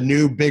just a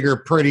new, bigger,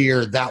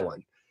 prettier that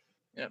one.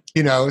 Yep.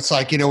 You know, it's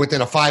like, you know,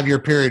 within a 5-year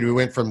period, we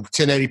went from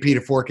 1080p to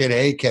 4K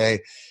to 8K.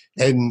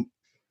 And,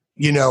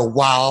 you know,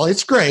 while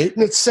it's great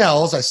and it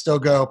sells, I still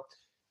go,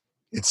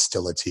 it's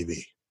still a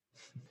TV.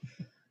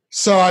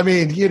 So, I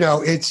mean, you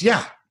know, it's,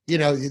 yeah, you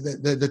know,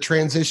 the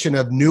transition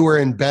of newer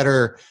and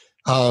better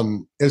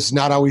is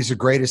not always the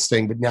greatest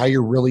thing, but now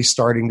you're really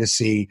starting to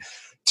see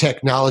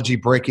technology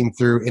breaking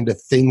through into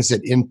things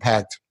that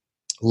impact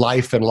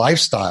life and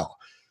lifestyle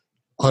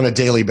on a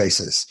daily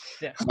basis.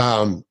 Yeah.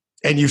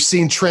 And you've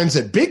seen trends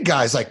that big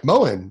guys like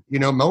Moen, you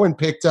know, Moen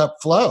picked up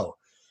Flow,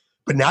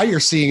 but now you're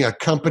seeing a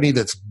company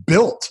that's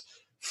built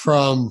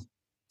from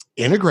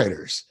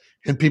integrators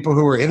and people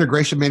who are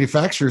integration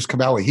manufacturers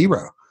come out with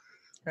Hero.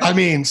 Right. I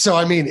mean,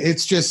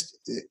 it's just,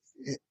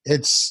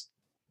 it's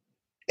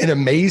an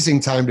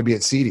amazing time to be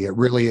at CEDIA. It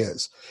really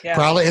is.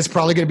 Yeah. It's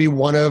probably going to be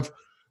one of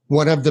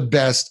the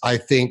best I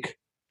think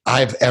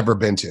I've ever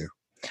been to.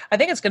 I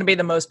think it's going to be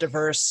the most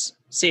diverse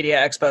CEDIA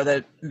Expo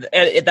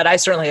that I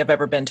certainly have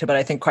ever been to, but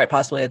I think quite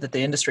possibly that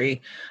the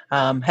industry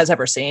has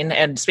ever seen.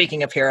 And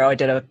speaking of Hero, I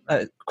did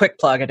a quick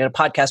plug. I did a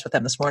podcast with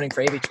them this morning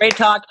for AV Trade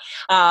Talk.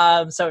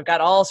 So we've got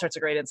all sorts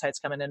of great insights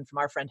coming in from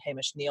our friend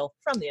Hamish Neal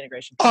from the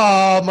Integration.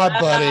 Oh, my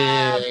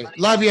buddy.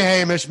 Love you,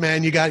 Hamish,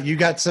 man. You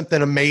got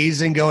something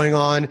amazing going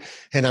on,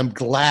 and I'm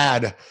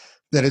glad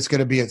that it's going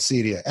to be at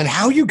CEDIA. And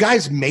how you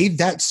guys made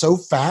that so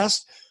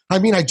fast. I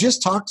mean, I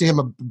just talked to him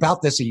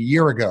about this a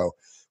year ago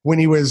when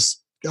he was,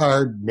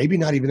 or maybe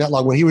not even that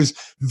long, when he was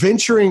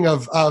venturing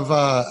of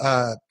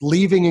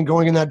leaving and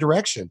going in that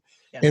direction.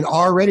 Yeah. And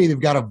already they've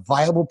got a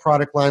viable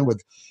product line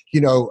with, you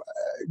know,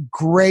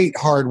 great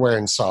hardware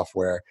and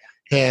software.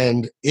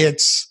 And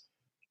it's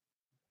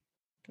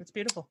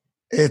beautiful.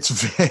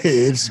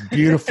 It's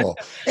beautiful.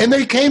 And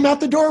they came out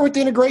the door with the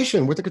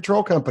integration with the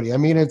control company. I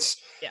mean, it's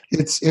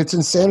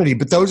insanity.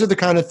 But those are the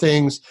kind of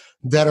things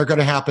that are going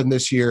to happen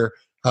this year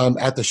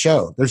at the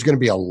show. There's going to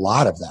be a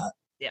lot of that.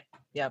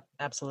 Yep,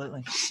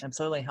 absolutely.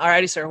 Absolutely. All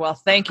righty, sir. Well,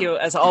 thank you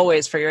as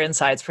always for your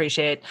insights.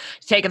 Appreciate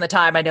taking the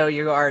time. I know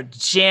you are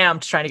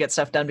jammed trying to get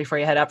stuff done before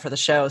you head up for the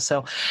show.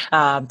 So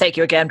thank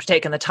you again for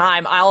taking the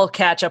time. I'll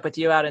catch up with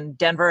you out in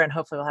Denver, and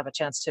hopefully we'll have a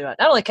chance to not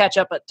only catch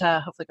up, but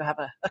hopefully go have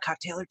a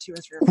cocktail or two.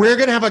 We're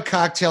going to have a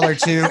cocktail or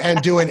two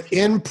and do an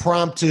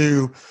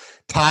impromptu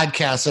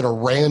podcast at a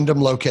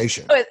random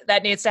location. Oh,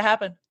 that needs to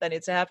happen.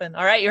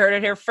 All right. You heard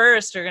it here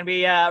first. We're going to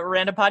be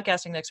random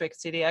podcasting next week at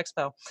CEDIA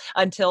Expo.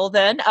 Until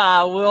then,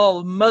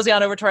 we'll mosey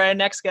on over to our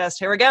next guest.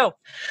 Here we go.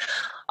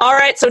 All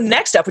right. So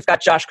next up, we've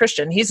got Josh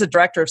Christian. He's the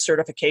director of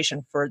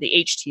certification for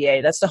the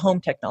HTA. That's the Home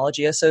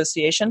Technology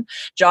Association.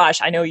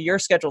 Josh, I know your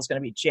schedule is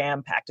going to be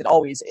jam-packed. It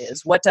always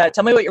is.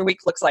 Tell me what your week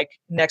looks like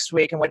next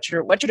week and what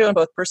you're doing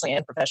both personally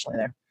and professionally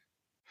there.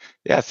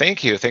 Yeah,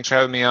 thank you. Thanks for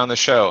having me on the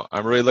show.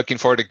 I'm really looking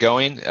forward to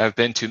going. I've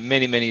been to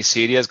many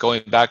CEDIAs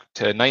going back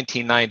to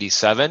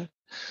 1997.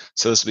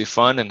 So this will be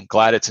fun, and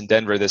glad it's in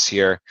Denver this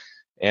year.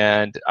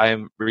 And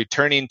I'm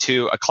returning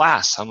to a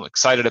class. I'm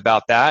excited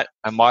about that.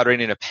 I'm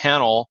moderating a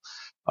panel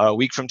a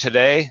week from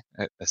today.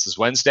 This is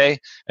Wednesday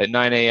at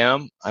 9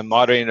 a.m. I'm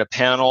moderating a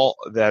panel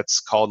that's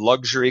called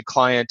Luxury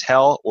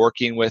Clientele,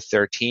 working with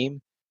their team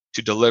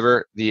to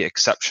deliver the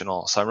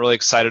exceptional. So I'm really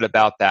excited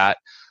about that.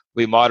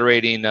 We'll be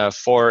moderating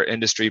 4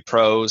 industry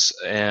pros,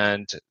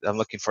 and I'm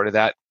looking forward to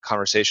that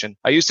conversation.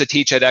 I used to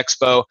teach at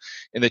Expo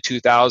in the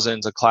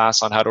 2000s a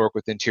class on how to work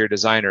with interior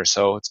designers,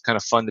 so it's kind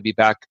of fun to be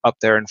back up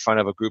there in front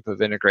of a group of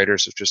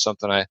integrators, which is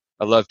something I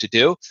love to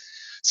do.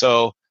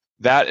 So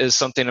that is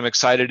something I'm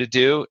excited to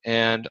do.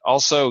 And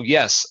also,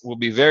 yes, we'll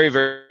be very,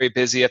 very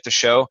busy at the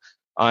show.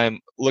 I'm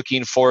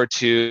looking forward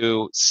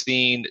to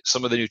seeing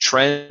some of the new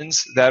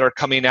trends that are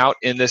coming out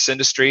in this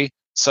industry,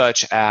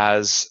 such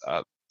as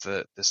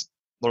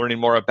learning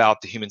more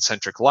about the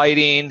human-centric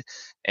lighting,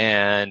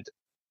 and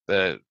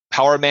the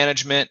power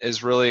management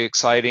is really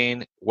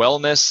exciting.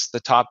 Wellness, the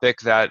topic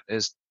that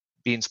is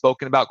being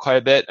spoken about quite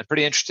a bit. I'm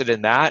pretty interested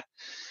in that.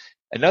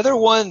 Another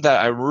one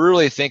that I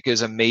really think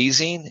is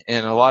amazing,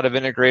 and a lot of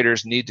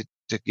integrators need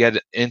to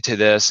get into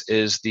this,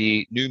 is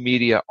the new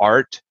media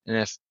art. And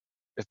if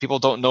people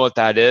don't know what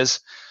that is,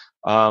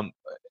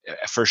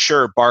 for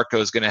sure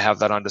Barco is going to have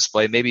that on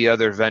display, maybe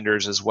other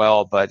vendors as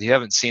well. But if you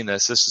haven't seen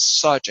this is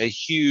such a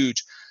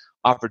huge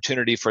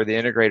opportunity for the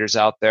integrators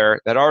out there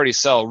that already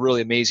sell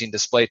really amazing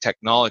display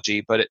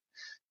technology, but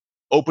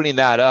opening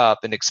that up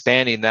and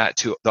expanding that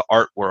to the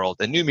art world.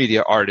 The new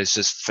media art is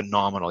just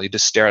phenomenal. You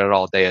just stare at it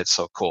all day. It's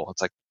so cool.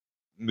 It's like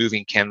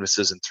moving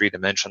canvases in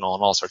 3-dimensional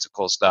and all sorts of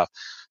cool stuff.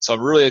 So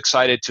I'm really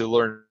excited to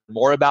learn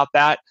more about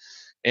that.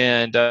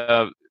 And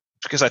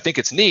because I think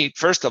it's neat,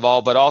 first of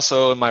all, but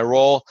also in my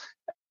role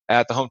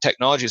at the Home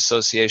Technology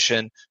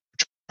Association,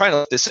 trying to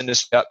let this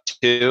industry up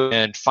too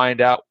and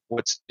find out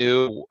what's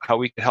new, how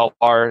we can help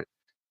our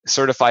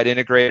certified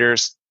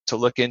integrators to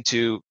look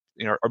into,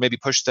 or maybe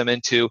push them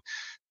into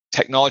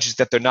technologies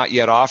that they're not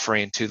yet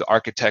offering to the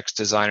architects,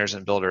 designers,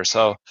 and builders.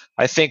 So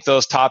I think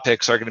those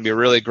topics are going to be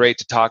really great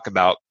to talk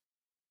about.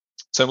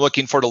 So I'm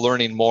looking forward to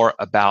learning more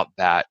about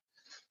that.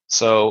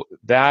 So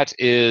that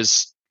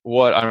is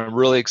what I'm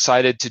really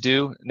excited to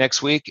do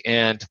next week,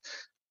 and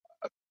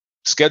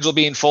schedule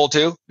being full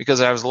too,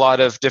 because I have a lot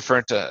of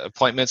different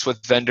appointments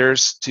with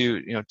vendors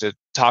to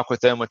talk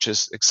with them, which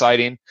is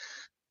exciting.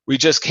 We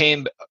just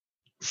came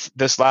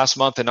this last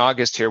month in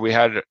August here. We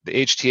had the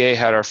HTA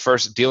had our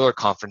first dealer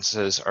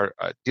conferences, our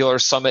dealer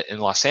summit in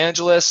Los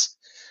Angeles.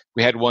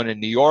 We had one in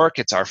New York.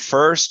 It's our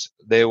first.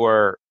 They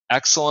were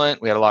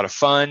excellent. We had a lot of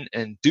fun,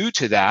 and due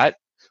to that,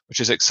 which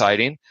is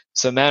exciting,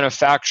 some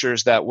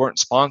manufacturers that weren't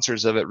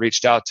sponsors of it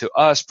reached out to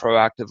us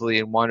proactively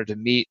and wanted to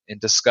meet and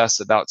discuss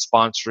about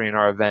sponsoring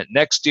our event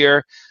next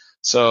year.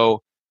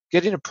 So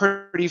getting a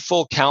pretty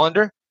full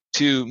calendar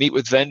to meet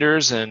with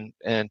vendors and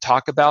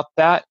talk about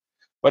that.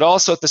 But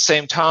also at the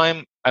same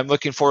time, I'm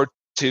looking forward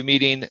to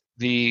meeting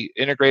the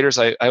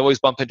integrators. I always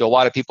bump into a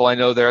lot of people I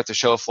know there at the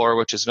show floor,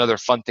 which is another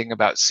fun thing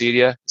about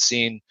CEDIA,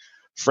 seeing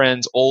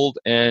friends old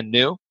and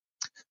new.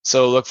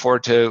 So look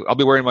forward to, I'll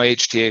be wearing my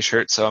HTA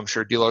shirt, so I'm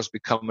sure dealers will be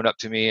coming up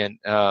to me and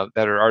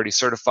that are already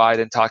certified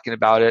and talking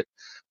about it.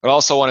 But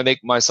also want to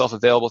make myself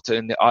available to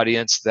in the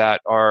audience that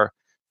are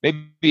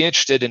maybe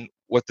interested in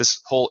what this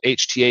whole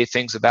HTA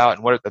thing's about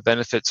and what the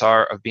benefits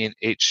are of being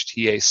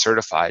HTA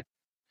certified.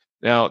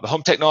 Now, the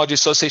Home Technology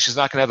Association is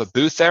not going to have a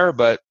booth there,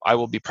 but I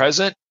will be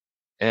present,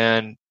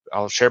 and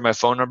I'll share my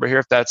phone number here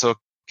if that's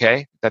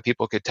okay, that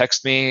people could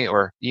text me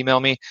or email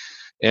me,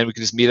 and we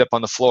can just meet up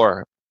on the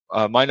floor.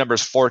 My number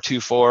is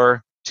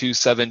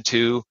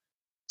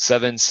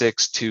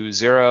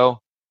 424-272-7620,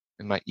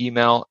 and my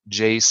email,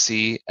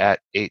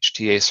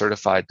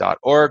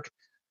 jc@htacertified.org.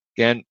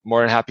 Again,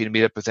 more than happy to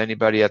meet up with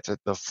anybody at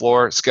the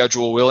floor,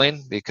 schedule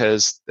willing,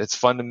 because it's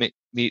fun to meet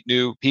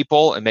new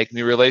people and make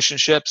new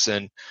relationships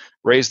and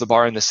raise the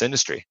bar in this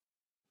industry.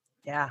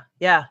 Yeah,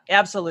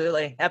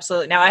 absolutely.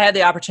 Now, I had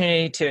the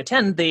opportunity to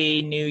attend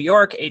the New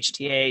York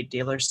HTA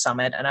Dealers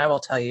Summit, and I will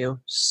tell you,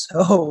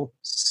 so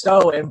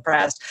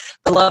impressed.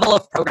 The level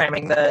of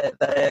programming,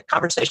 the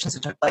conversations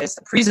that took place,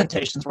 the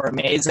presentations were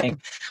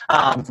amazing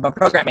from a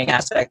programming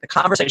aspect, the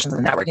conversations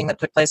and networking that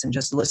took place, and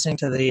just listening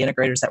to the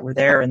integrators that were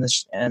there and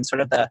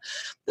sort of the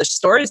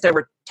stories they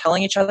were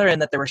telling each other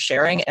and that they were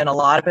sharing. And a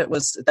lot of it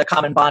was the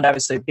common bond,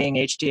 obviously, being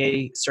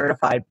HTA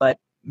certified, but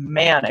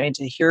man, I mean,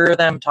 to hear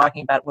them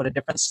talking about what a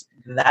difference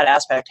that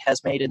aspect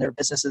has made in their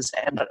businesses,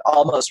 and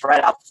almost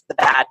right off the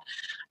bat, I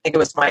think it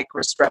was Mike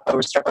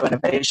Restrepo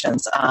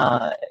Innovations.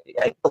 I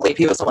believe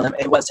he was the one.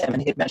 It was him,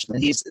 and he had mentioned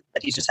that he's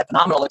just had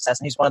phenomenal success,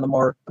 and he's one of the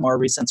more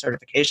recent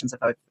certifications, if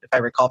I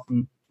recall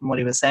from what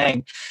he was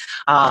saying.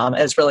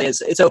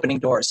 It's opening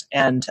doors,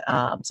 and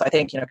so I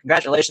think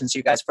congratulations to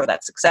you guys for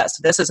that success.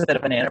 This is a bit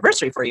of an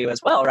anniversary for you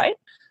as well, right?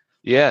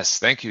 Yes,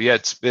 thank you. Yeah,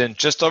 it's been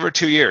just over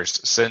 2 years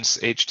since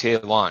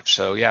HTA launched.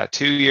 So yeah,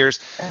 2 years.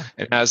 Yeah.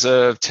 And as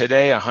of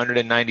today,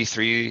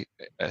 193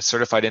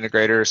 certified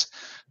integrators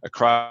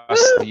across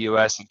the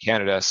U.S. and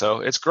Canada. So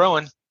it's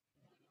growing.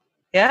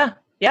 Yeah,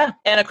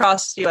 and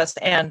across U.S.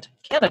 and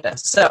Canada.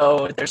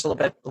 So there's a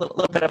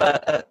little bit of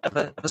a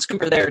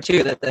scooper there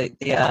too. That the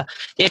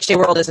HTA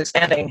world is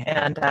expanding,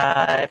 and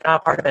if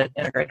not part of it,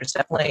 integrators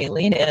definitely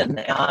lean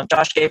in.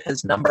 Josh gave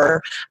his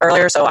number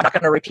earlier, so I'm not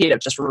going to repeat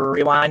it. Just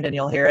rewind and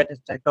you'll hear it.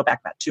 Go back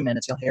about 2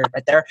 minutes, you'll hear it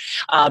right there.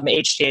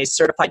 HTA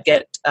certified.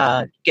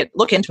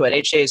 Look into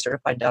it.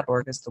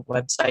 HTAcertified.org is the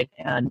website,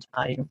 and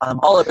you can find them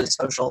all over the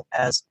social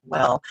as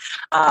well.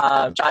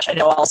 Josh, I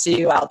know I'll see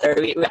you out there.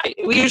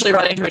 We usually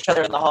run into each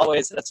other in the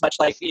hallways, and it's much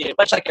like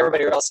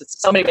everybody else.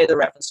 Somebody made the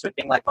reference to it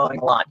being like mowing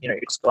a lawn. You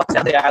just go up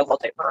down the aisle, all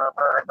day,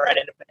 right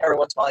in, and every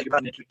once in a while you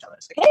run into each other.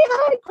 It's like, hey,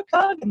 hi, quick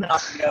hug, and then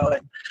off you go.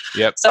 And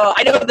yep. So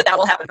I know that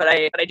will happen, but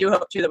I do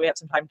hope too that we have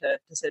some time to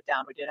sit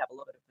down. We did have a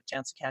little bit of a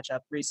chance to catch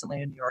up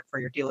recently in New York for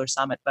your dealer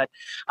summit, but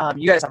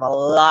you guys have a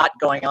lot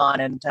going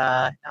on, and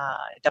I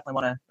definitely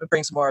want to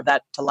bring some more of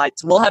that to light.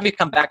 So we'll have you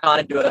come back on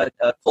and do a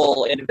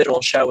full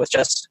individual show with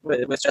just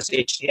the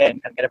HTA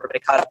and kind of get everybody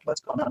caught up to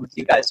what's going on with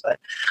you guys. But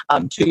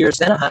 2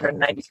 years in,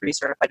 193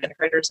 certified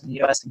integrators in the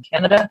U.S. and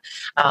Canada,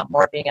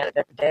 more being added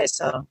every day.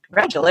 So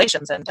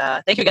congratulations, and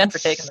thank you again for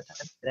taking the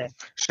time today.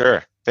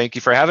 Sure. Thank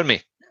you for having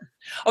me.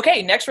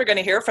 Okay, next we're going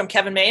to hear from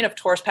Kevin Main of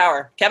Taurus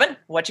Power. Kevin,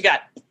 what you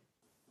got?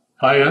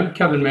 Hi, I'm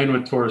Kevin Main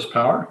with Taurus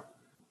Power.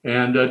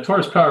 And at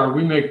Taurus Power,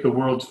 we make the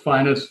world's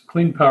finest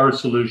clean power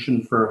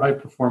solution for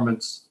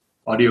high-performance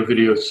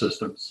audio-video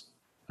systems.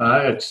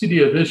 At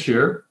CEDIA this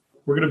year,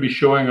 we're going to be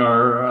showing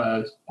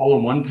our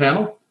all-in-one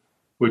panel,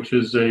 which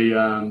is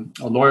a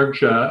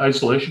large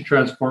isolation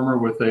transformer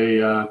with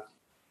a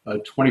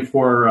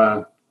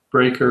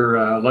 24-breaker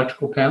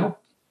electrical panel.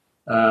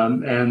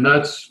 And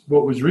that's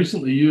what was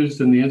recently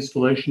used in the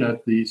installation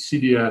at the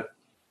CEDIA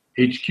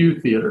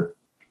HQ Theater.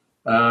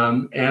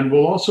 And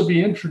we'll also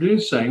be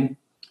introducing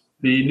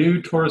the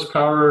new Taurus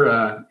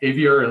Power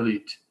AVR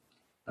Elite.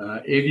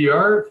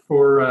 AVR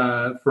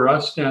for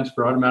us stands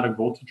for Automatic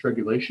Voltage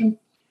Regulation.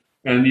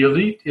 And the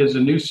Elite is a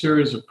new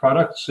series of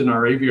products in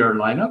our AVR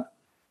lineup.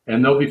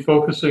 And they'll be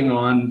focusing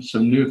on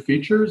some new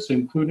features,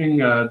 including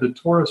the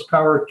Taurus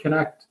Power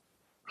Connect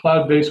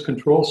cloud-based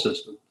control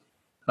system.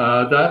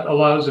 That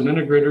allows an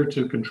integrator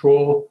to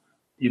control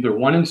either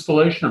one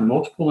installation or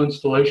multiple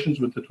installations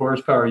with the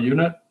Taurus Power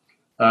unit,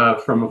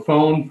 from a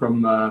phone,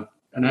 from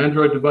an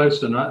Android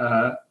device, an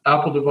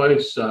Apple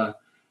device, an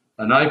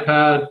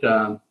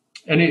iPad,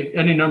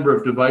 any number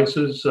of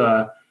devices,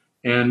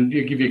 and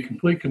it give you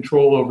complete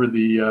control over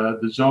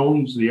the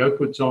zones, the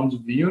output zones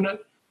of the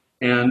unit,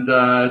 and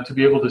to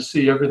be able to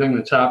see everything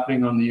that's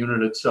happening on the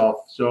unit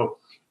itself. So,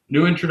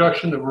 new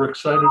introduction that we're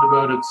excited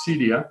about at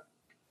CEDIA.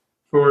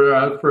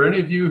 For any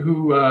of you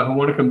who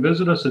want to come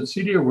visit us at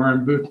CEDIA, we're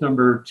in booth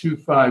number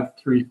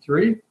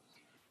 2533,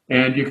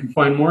 and you can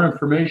find more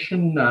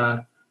information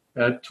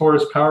at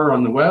Taurus Power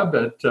on the web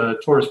at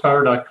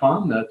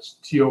tauruspower.com. That's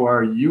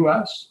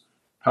TORUS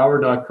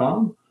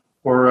power.com,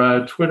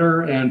 or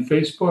Twitter and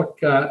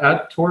Facebook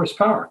at Taurus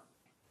Power.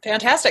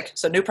 Fantastic.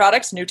 So new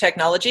products, new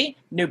technology,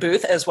 new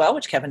booth as well,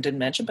 which Kevin didn't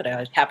mention, but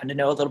I happen to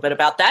know a little bit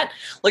about that.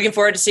 Looking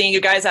forward to seeing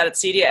you guys out at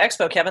CEDIA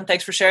Expo. Kevin,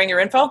 thanks for sharing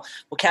your info.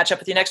 We'll catch up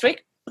with you next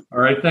week. All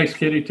right. Thanks,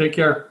 Katie. Take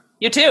care.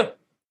 You too.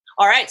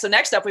 All right. So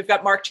next up, we've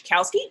got Mark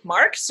Czajkowski.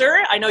 Mark,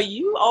 sir, I know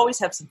you always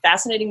have some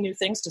fascinating new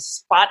things to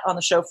spot on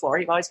the show floor.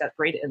 You've always got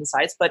great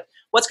insights, but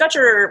what's got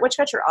your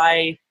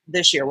eye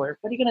this year? What are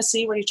you going to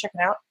see? What are you checking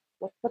out?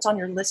 What's on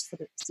your list for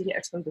the CEDIA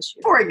Expo this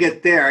year? Before I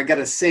get there, I got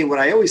to say what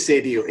I always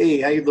say to you. Hey,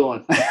 how you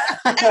doing?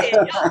 Hey,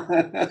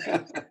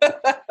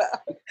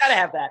 gotta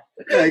have that.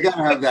 Yeah, you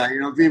gotta have that. You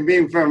know,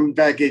 being from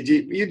back in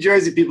New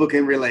Jersey, people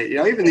can relate. You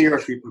know, even New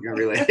York people can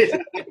relate.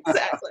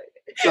 Exactly.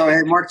 So,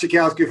 hey, Mark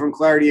Czajkowski from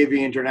Clarity AV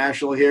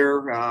International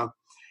here.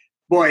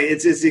 Boy,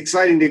 it's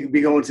exciting to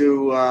be going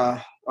to.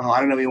 I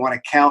don't know if you want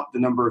to count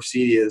the number of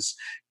CEDIAs.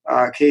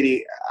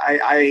 Katie,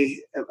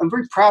 I'm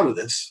very proud of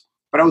this.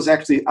 But I was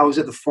at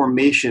the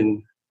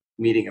formation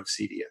meeting of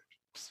CEDIA.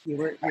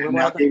 I'm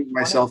not naming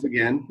myself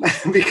again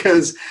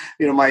because,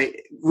 you know, my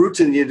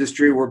roots in the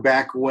industry were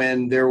back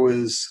when there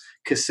was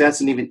cassettes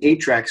and even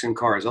 8-tracks in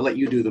cars. I'll let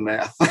you do the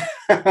math.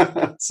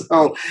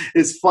 So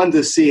it's fun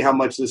to see how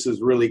much this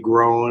has really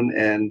grown,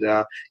 and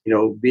you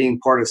know, being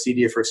part of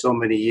CEDIA for so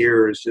many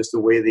years, just the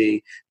way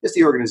the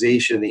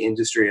organization, the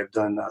industry have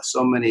done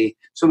so many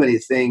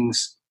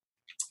things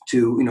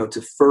to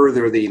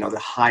further the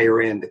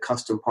higher end, the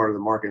custom part of the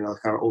market. Another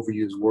kind of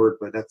overused word,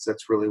 but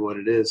that's really what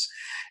it is.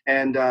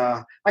 And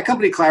my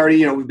company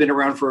Clarity, we've been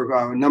around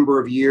for a number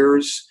of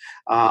years.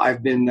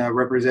 I've been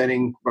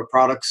representing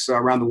products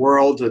around the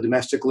world,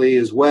 domestically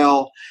as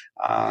well.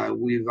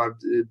 We've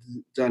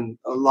done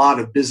a lot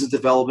of business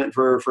development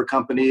for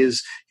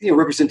companies.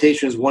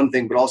 Representation is one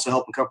thing, but also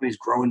helping companies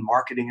grow in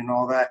marketing and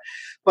all that.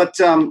 But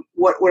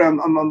what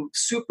I'm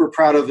super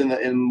proud of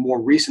in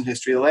more recent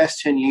history, the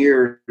last 10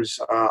 years,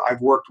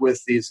 I've worked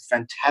with these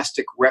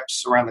fantastic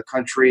reps around the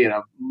country and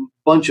a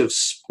bunch of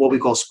what we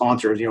call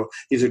sponsors.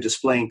 These are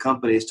displaying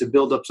companies to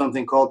build up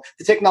something called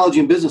the Technology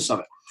and Business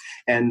Summit.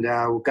 And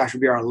we'll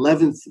be our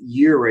 11th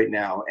year right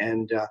now.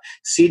 And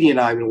CEDIA and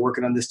I have been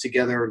working on this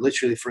together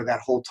literally for that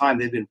whole time.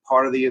 They've been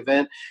part of the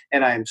event.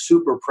 And I am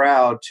super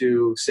proud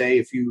to say,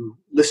 if you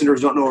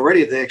listeners don't know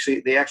already,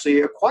 they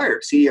actually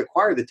acquired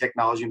the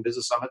Technology and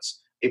Business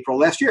Summits April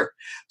last year.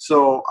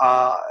 So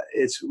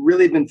it's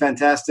really been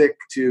fantastic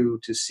to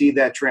see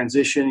that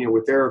transition,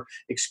 with their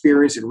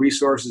experience and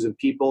resources and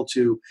people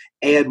to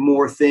add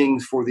more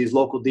things for these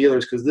local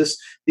dealers, because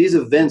these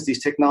events,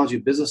 these Technology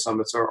Business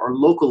Summits are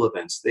local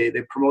events. They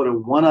promote a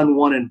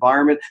one-on-one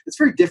environment. It's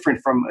very different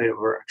from a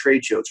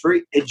trade show. It's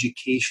very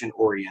education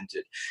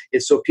oriented.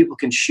 It's so people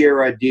can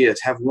share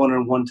ideas, have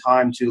one-on-one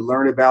time to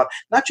learn about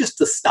not just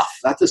the stuff,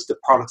 not just the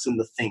products and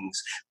the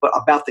things, but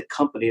about the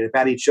company and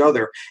about each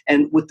other.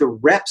 And with the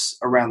reps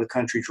around the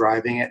country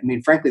driving it,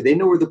 frankly, they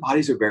know where the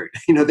bodies are buried.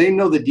 They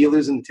know the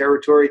dealers in the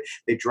territory.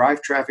 They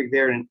drive traffic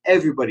there, and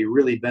everybody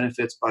really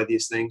benefits by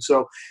these things.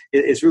 So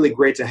it's really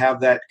great to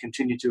have that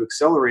continue to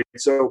accelerate.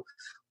 So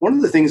one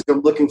of the things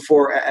I'm looking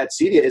for at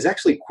CEDIA is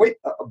actually quite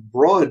a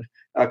broad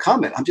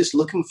comment. I'm just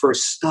looking for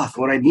stuff.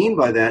 What I mean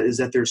by that is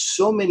that there's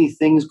so many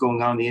things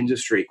going on in the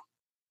industry.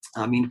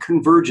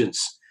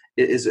 Convergence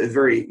is a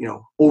very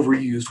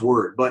overused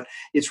word, but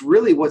it's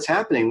really what's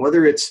happening,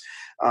 whether it's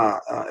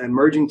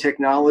emerging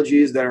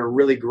technologies that are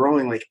really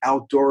growing, like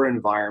outdoor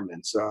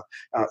environments,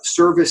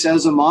 service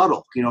as a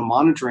model,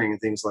 monitoring and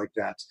things like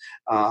that.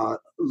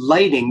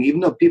 Lighting, even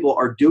though people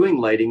are doing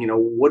lighting,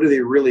 what are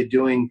they really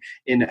doing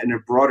in a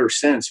broader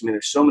sense?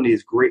 There's so many of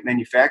these great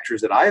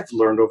manufacturers that I've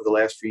learned over the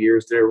last few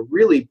years that are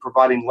really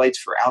providing lights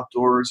for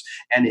outdoors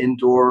and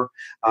indoor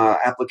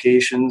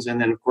applications.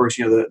 And then, of course,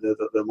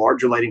 the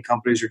larger lighting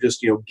companies are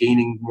just,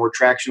 gaining more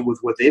traction with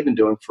what they've been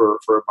doing for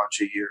a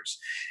bunch of years.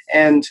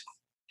 And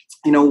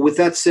with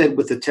that said,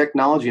 with the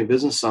Technology and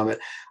Business Summit,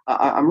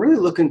 I'm really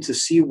looking to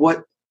see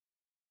what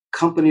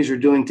companies are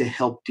doing to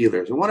help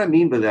dealers. And what I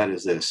mean by that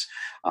is this.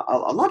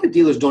 A lot of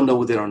dealers don't know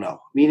what they don't know,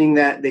 meaning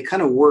that they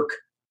kind of work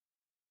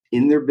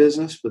in their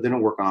business, but they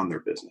don't work on their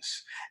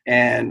business.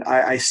 And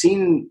I've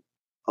seen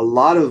a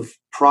lot of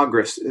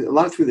progress, a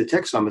lot through the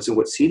tech summits and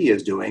what CEDIA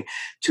is doing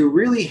to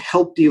really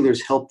help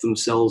dealers help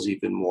themselves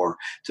even more,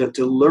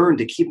 to learn,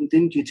 to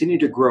continue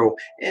to grow.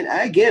 And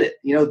I get it.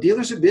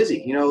 Dealers are busy.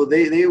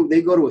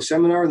 They go to a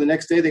seminar, the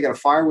next day they got a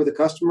fire with a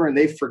customer and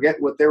they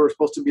forget what they were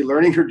supposed to be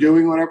learning or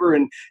doing, whatever,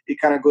 and it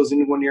kind of goes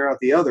into one ear out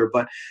the other.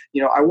 But,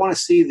 I want to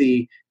see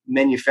the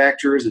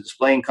manufacturers, the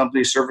displaying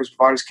companies, service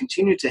providers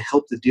continue to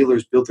help the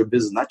dealers build their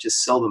business, not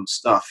just sell them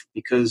stuff,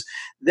 because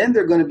then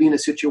they're going to be in a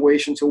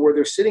situation to where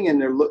they're sitting and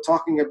they're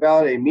talking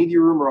about a media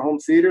room or a home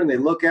theater, and they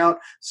look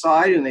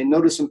outside and they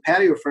notice some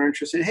patio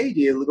furniture and say, hey, do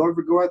you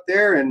go out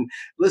there and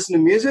listen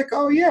to music?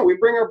 Oh yeah, we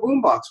bring our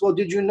boombox. Well,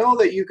 did you know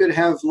that you could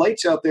have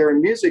lights out there and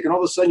music, and all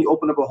of a sudden you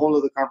open up a whole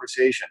other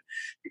conversation?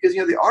 Because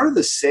the art of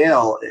the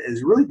sale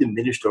is really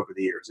diminished over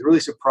the years. It really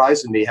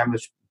surprises me how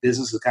much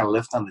business is kind of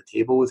left on the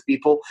table with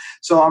people.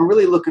 So I'm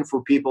really looking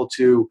for people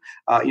to,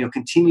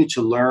 continue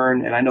to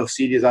learn. And I know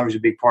CEDIA is obviously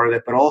a big part of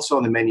that, but also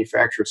on the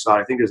manufacturer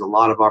side, I think there's a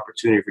lot of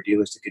opportunity for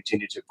dealers to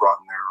continue to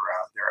broaden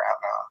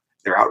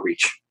their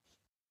outreach.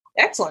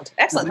 Excellent.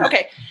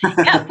 Okay.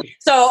 Yeah.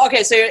 So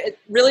it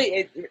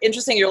really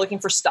interesting. You're looking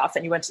for stuff,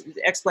 and you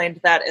explained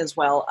that as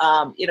well.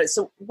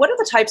 So what are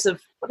the types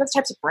of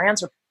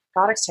brands or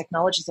products,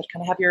 technologies that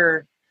kind of have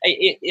your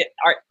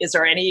is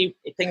there anything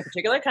in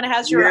particular that kind of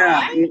has your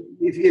eye?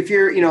 If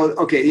you're,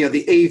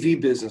 the AV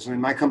business. I mean,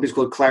 my company's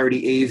called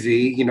Clarity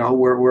AV.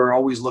 We're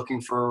always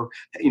looking for,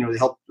 to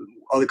help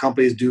other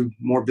companies do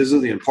more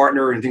business and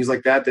partner and things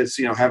like that. That's,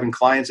 having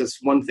clients, that's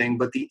one thing.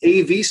 But the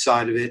AV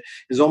side of it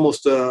is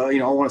almost, I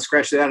want to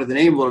scratch that out of the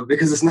name a little bit,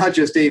 because it's not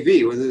just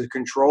AV, whether it's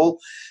control.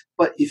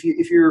 But if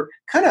you're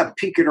kind of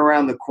peeking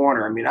around the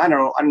corner, I mean, I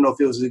don't know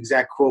if it was the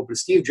exact quote, but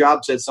Steve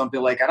Jobs said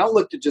something like, I don't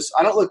look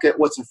at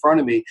what's in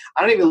front of me.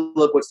 I don't even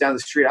look what's down the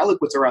street. I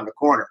look what's around the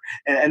corner.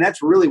 And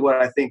that's really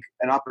what I think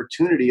an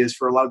opportunity is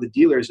for a lot of the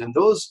dealers. And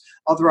those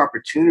other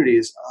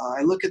opportunities,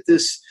 I look at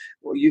this,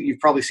 well, you've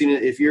probably seen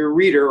it. If you're a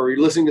reader or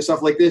you're listening to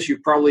stuff like this, you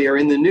probably are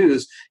in the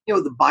news,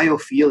 the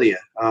biophilia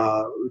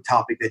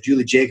topic that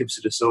Julie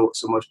Jacobson is so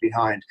much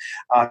behind.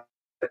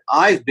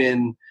 I've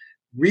been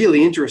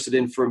really interested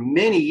in for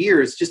many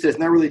years, just has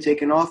not really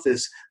taken off.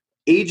 This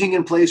aging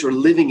in place or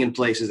living in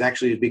place has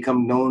actually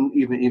become known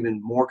even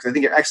more, because I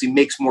think it actually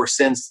makes more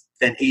sense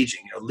than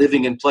aging,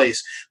 living in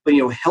place. But,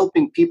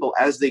 helping people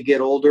as they get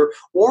older,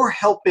 or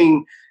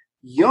helping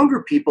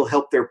younger people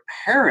help their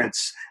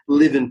parents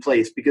live in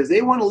place, because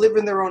they want to live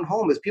in their own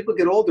home. As people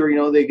get older,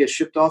 they get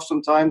shipped off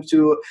sometimes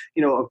to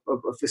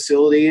a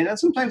facility, and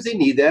sometimes they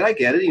need that. I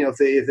get it. If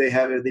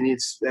they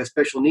need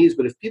special needs,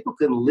 but if people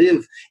can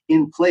live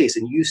in place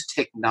and use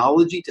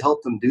technology to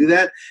help them do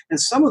that, and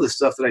some of the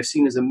stuff that I've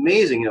seen is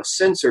amazing.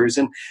 Sensors,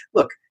 and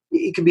look,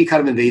 it can be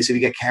kind of invasive.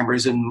 You get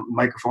cameras and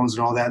microphones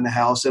and all that in the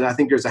house. And I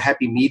think there's a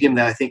happy medium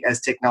that I think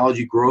as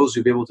technology grows,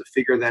 you'll be able to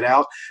figure that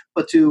out.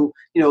 But to,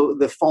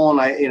 the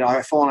fallen,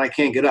 I fall and I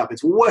can't get up.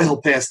 It's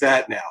well past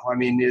that now. I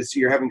mean,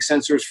 you're having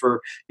sensors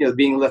for,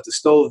 being left, the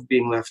stove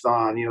being left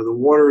on, the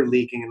water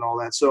leaking and all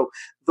that. So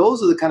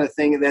those are the kind of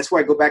thing, and that's why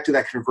I go back to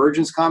that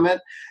convergence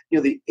comment.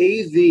 The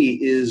AV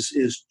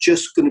is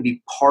just going to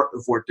be part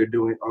of what they're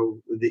doing, or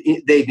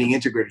they being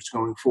integrators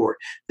going forward.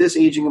 This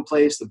aging in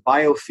place, the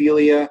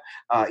biophilia,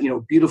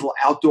 beautiful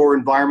outdoor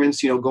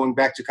environments, going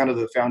back to kind of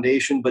the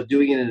foundation, but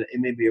doing it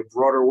in maybe a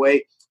broader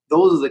way.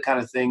 Those are the kind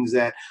of things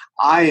that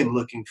I am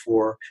looking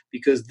for,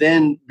 because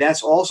then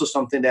that's also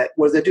something that,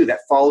 what does that do? That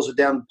follows it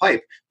down the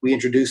pipe. We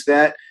introduce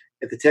that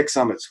at the tech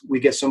summits.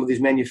 We get some of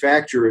these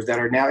manufacturers that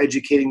are now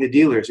educating the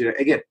dealers.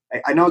 Again,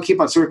 I know I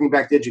keep on circling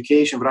back to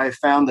education, but I have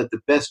found that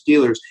the best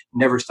dealers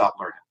never stop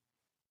learning.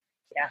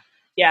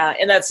 Yeah,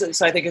 and that's,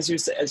 so I think as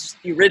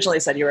you originally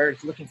said, you were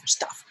looking for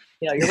stuff.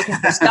 You're looking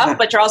for stuff,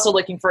 but you're also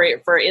looking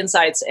for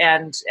insights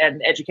and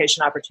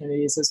education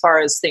opportunities as far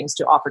as things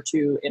to offer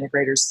to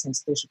integrators,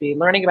 things they should be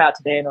learning about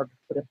today in order to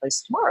put in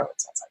place tomorrow.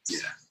 It sounds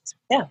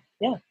like.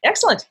 Yeah.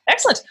 Excellent.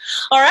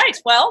 All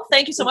right. Well,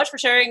 thank you so much for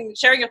sharing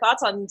your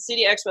thoughts on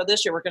CEDIA Expo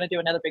this year. We're going to do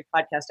another big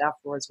podcast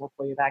afterwards. We'll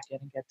pull you back in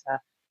and get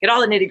all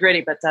the nitty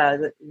gritty, but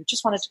we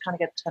just wanted to kind of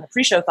get kind of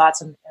pre-show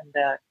thoughts, and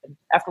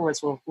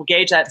afterwards we'll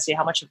gauge that and see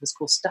how much of this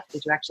cool stuff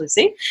did you actually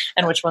see,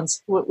 and which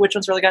ones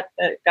really got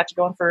you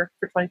going for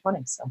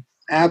 2020. So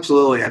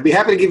absolutely, I'd be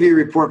happy to give you a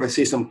report if I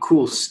see some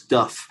cool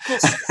stuff.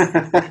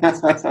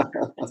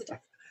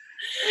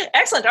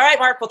 Excellent. All right,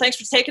 Mark. Well, thanks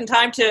for taking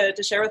time to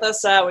share with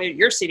us what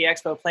your CEDIA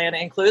Expo plan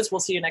includes.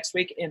 We'll see you next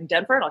week in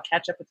Denver, and I'll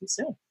catch up with you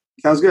soon.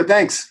 Sounds good.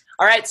 Thanks.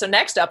 All right. So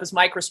next up is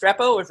Mike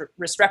Restrepo with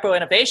Restrepo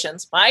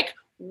Innovations. Mike,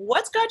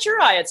 what's got your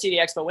eye at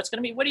CEDIA Expo? What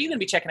are you going to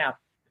be checking out?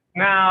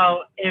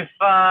 Now, if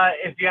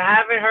you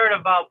haven't heard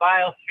about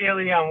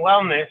biophilia and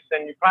wellness,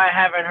 then you probably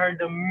haven't heard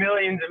the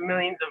millions and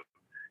millions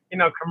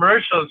of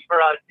commercials for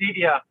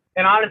CEDIA.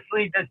 And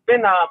honestly, that's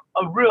been a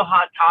real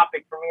hot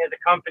topic for me as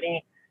a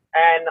company.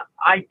 And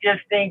I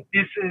just think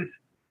this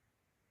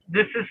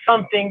is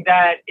something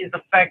that is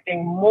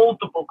affecting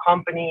multiple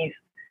companies.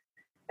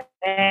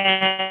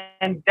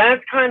 And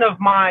that's kind of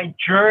my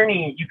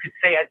journey, you could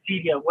say, at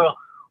CEDIA.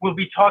 We'll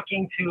be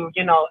talking to,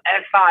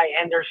 SI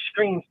and their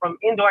screens from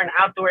indoor and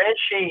outdoor and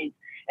shade.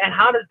 And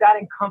how does that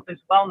encompass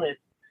wellness?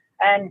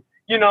 And,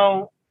 you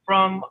know,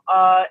 from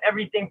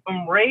everything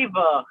from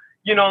Rava,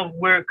 you know,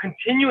 we're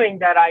continuing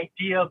that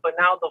idea, but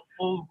now the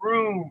full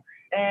room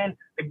and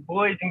the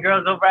boys and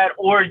girls over at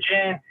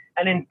Origin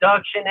and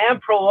Induction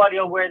and Pro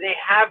Audio, where they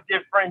have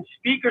different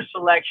speaker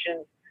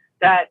selections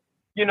that,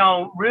 you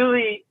know,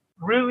 really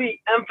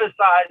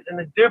emphasize in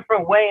a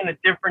different way, in a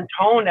different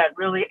tone that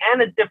really,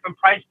 and a different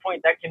price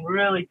point that can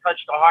really touch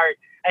the heart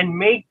and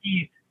make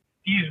these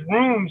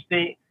rooms,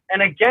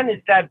 and again,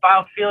 it's that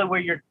biophilia where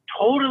you're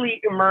totally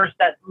immersed,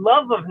 that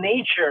love of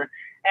nature.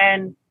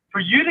 And for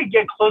you to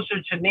get closer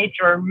to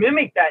nature or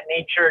mimic that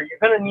nature, you're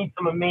going to need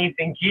some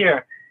amazing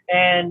gear.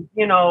 And,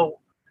 you know,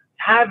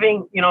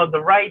 having, you know,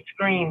 the right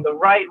screen, the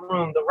right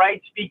room, the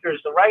right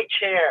speakers, the right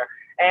chair.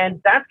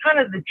 And that's kind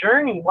of the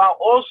journey, while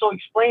also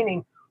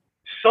explaining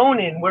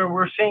Sonin, where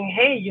we're saying,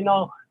 hey, you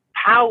know,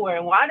 power.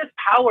 And why does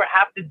power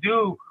have to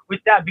do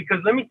with that? Because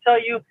let me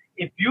tell you,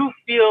 if you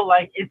feel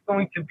like it's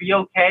going to be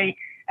okay,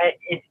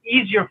 it's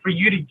easier for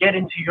you to get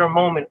into your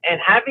moment.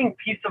 And having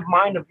peace of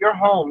mind of your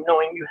home,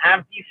 knowing you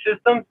have these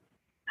systems,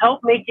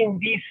 help making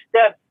these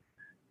steps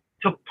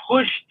to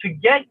push to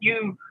get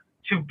you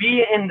to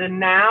be in the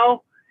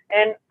now.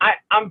 And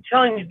I'm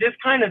telling you, this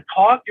kind of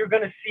talk you're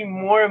going to see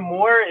more and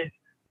more is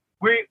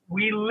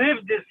we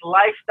live this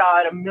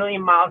lifestyle at 1,000,000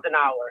 miles an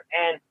hour,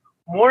 and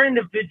more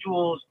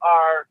individuals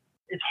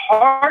it's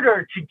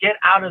harder to get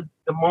out of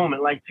the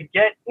moment, like to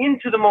get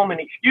into the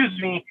moment,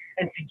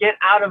 and to get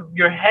out of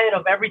your head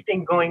of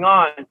everything going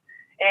on.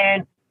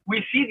 And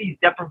we see these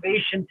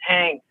deprivation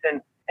tanks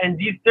and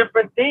these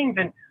different things.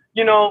 And,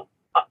 you know,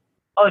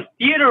 a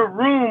theater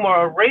room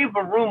or a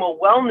Rava room, a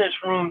wellness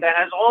room that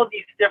has all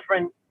these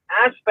different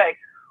aspects,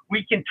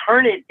 we can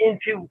turn it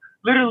into,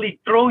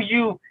 literally throw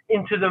you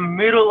into the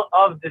middle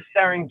of the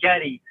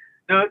Serengeti,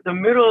 the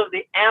middle of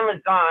the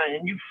Amazon,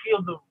 and you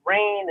feel the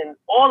rain and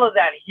all of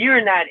that,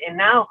 hearing that. And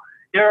now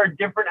there are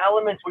different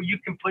elements where you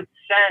can put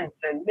scents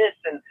and mist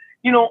and,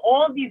 you know,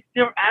 all these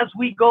different, as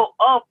we go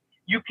up,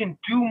 you can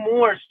do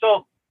more.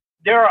 So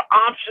there are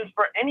options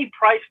for any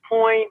price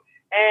point.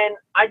 And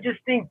I just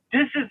think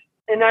this is,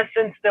 in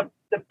essence, the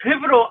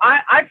pivotal.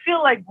 I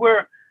feel like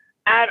we're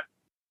at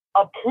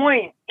a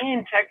point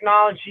in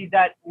technology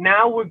that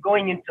now we're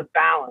going into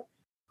balance,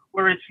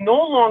 where it's no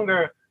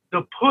longer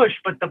the push,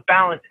 but the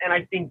balance. And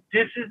I think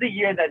this is the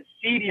year that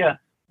CEDIA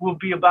will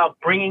be about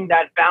bringing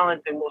that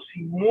balance, and we'll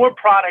see more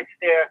products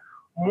there,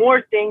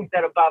 more things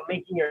that are about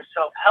making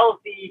yourself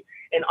healthy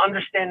and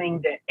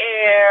understanding the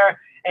air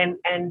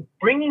and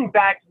bringing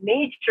back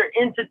nature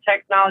into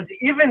technology.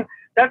 Even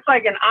that's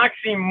like an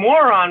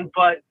oxymoron,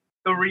 but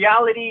the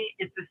reality,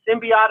 it's a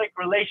symbiotic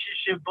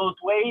relationship both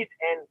ways.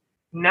 And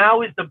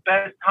now is the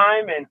best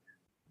time. And,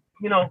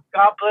 you know,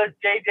 God bless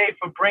JJ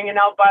for bringing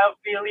out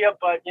biophilia,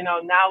 but, you know,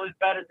 now is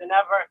better than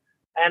ever.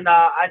 And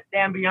I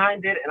stand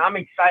behind it, and I'm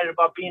excited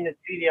about being at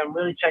CEDIA. I'm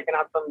really checking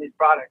out some of these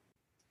products.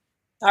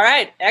 All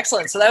right,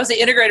 excellent. So that was the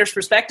integrator's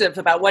perspective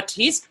about what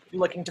he's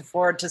looking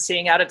forward to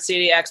seeing out at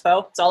CEDIA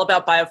Expo. It's all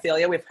about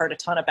biophilia. We've heard a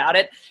ton about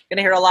it. Going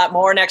to hear a lot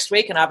more next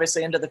week and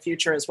obviously into the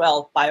future as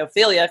well.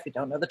 Biophilia, if you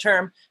don't know the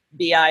term,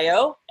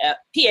 BIOPHILIA,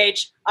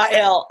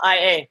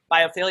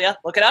 biophilia.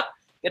 Look it up.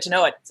 Get to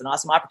know it. It's an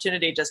awesome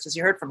opportunity, just as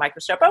you heard from Mike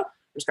Restrepo,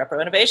 Restrepo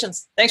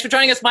Innovations. Thanks for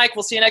joining us, Mike.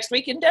 We'll see you next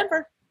week in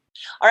Denver.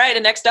 All right,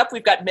 and next up,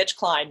 we've got Mitch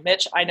Klein.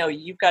 Mitch, I know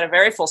you've got a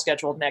very full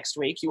schedule next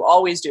week. You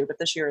always do, but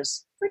this year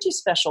is pretty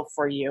special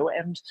for you.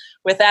 And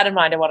with that in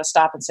mind, I want to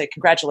stop and say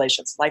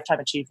congratulations, Lifetime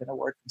Achievement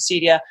Award from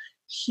CEDIA.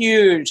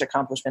 Huge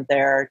accomplishment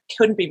there.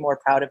 Couldn't be more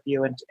proud of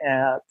you, and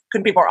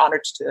couldn't be more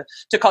honored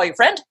to call you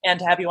friend and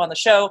to have you on the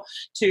show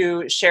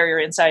to share your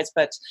insights.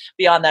 But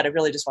beyond that, I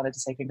really just wanted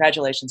to say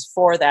congratulations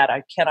for that.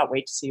 I cannot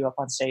wait to see you up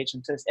on stage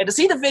and to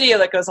see the video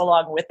that goes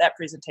along with that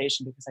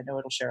presentation, because I know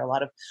it'll share a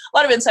lot of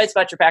insights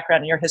about your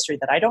background and your history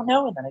that I don't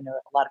know, and that I know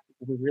a lot of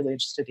people will be really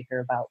interested to hear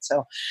about.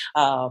 So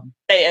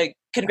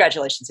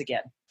congratulations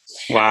again.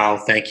 Wow,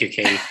 thank you,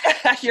 Katie.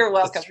 You're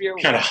welcome. You're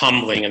kind of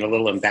humbling and a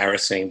little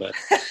embarrassing, but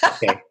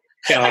okay.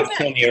 Yeah, I was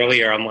telling you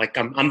earlier, I'm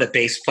the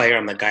bass player.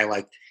 I'm the guy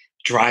like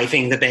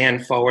driving the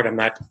band forward. I'm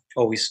not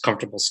always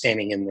comfortable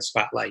standing in the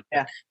spotlight.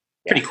 Yeah.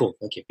 Pretty cool.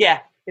 Thank you.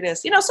 Yeah, it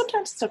is. You know,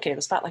 sometimes it's okay.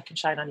 The spotlight can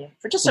shine on you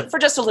for just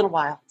a little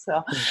while.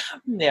 So,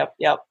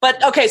 yeah.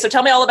 But okay, so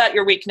tell me all about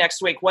your week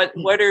next week. What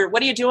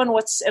are you doing?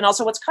 What's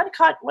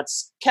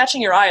what's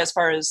catching your eye as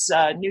far as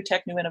new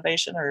tech, new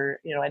innovation, or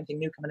anything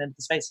new coming into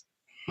the space?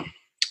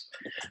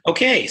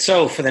 Okay,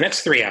 so for the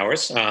next 3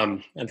 hours,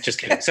 I'm just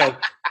kidding. So.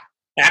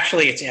 I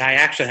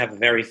actually have a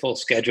very full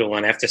schedule,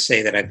 and I have to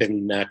say that I've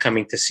been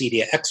coming to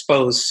CEDIA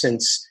Expos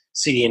since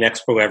CEDIA and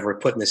Expo ever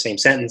put in the same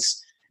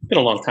sentence. It's been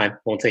a long time.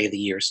 Won't tell you the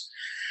years.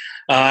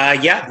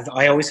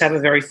 I always have a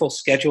very full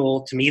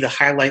schedule. To me, the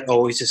highlight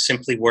always is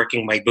simply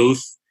working my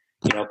booth,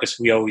 because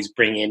we always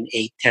bring in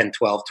 8, 10,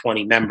 12,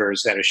 20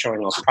 members that are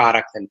showing us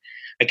product, and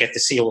I get to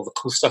see all the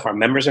cool stuff our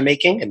members are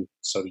making, and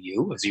so do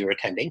you as you're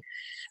attending,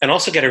 and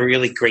also get a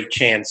really great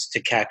chance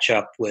to catch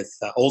up with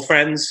old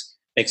friends,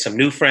 make some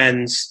new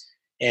friends,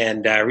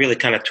 and really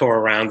kind of tour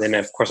around. And,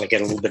 of course, I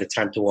get a little bit of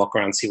time to walk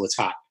around and see what's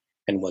hot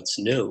and what's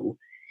new.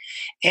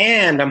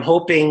 And I'm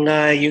hoping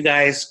you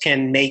guys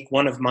can make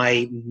one of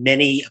my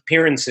many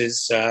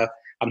appearances.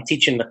 I'm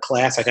teaching the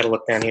class. I got to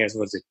look down here.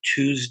 Was it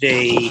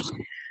Tuesday,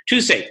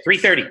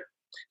 3:30.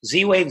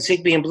 Z-Wave,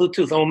 Zigbee, and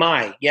Bluetooth. Oh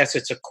my. Yes,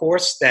 it's a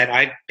course that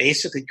I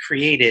basically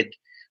created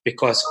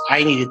because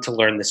I needed to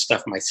learn this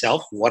stuff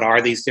myself. What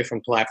are these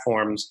different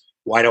platforms?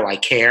 Why do I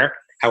care?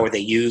 How are they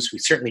used? We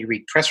certainly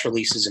read press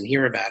releases and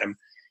hear about them.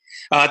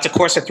 It's a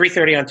course at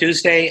 3:30 on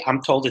Tuesday.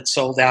 I'm told it's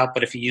sold out,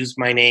 but if you use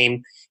my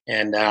name,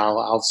 and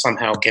I'll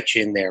somehow get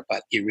you in there.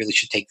 But you really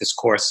should take this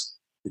course.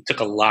 It took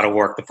a lot of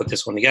work to put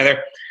this one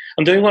together.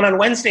 I'm doing one on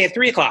Wednesday at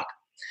 3 o'clock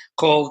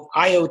called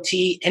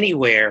IoT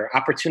Anywhere,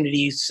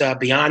 Opportunities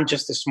Beyond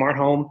Just the Smart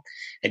Home.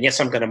 And yes,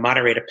 I'm going to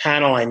moderate a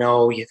panel. I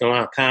know you can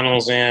have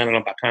panels in. I don't know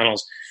about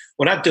panels.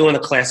 We're not doing the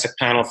classic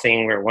panel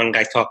thing where one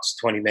guy talks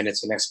 20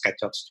 minutes, the next guy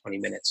talks 20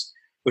 minutes.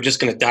 We're just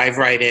going to dive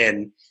right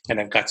in.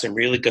 And I've got some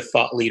really good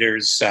thought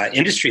leaders,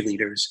 industry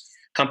leaders,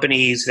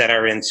 companies that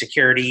are in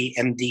security,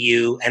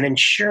 MDU, and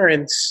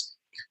insurance.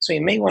 So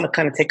you may want to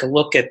kind of take a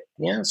look at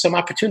some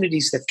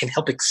opportunities that can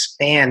help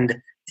expand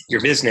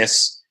your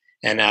business.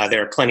 And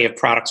there are plenty of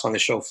products on the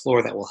show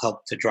floor that will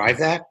help to drive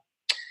that.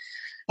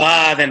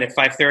 Then at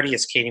 5:30,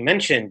 as Katie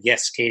mentioned,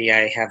 yes, Katie,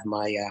 I have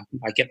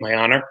I get my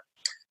honor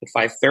at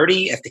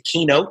 5:30 at the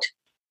keynote.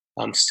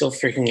 I'm still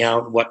figuring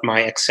out what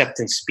my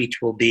acceptance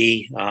speech will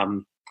be.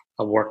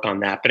 I'll work on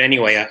that. But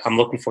anyway, I'm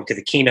looking forward to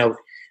the keynote,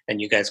 and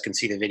you guys can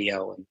see the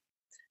video. And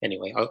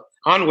anyway,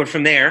 onward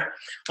from there.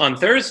 On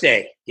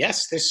Thursday,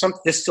 yes, there's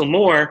still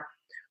more.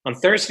 On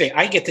Thursday,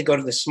 I get to go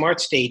to the Smart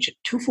Stage at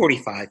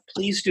 2:45.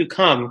 Please do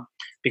come,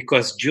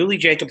 because Julie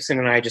Jacobson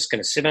and I are just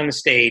going to sit on the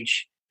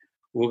stage.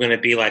 We're going to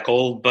be like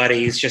old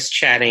buddies, just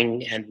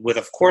chatting, and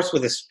of course,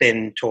 with a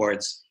spin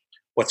towards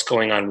what's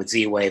going on with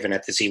Z-Wave and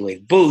at the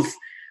Z-Wave booth.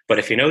 But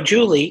if you know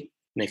Julie,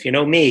 and if you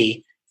know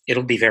me,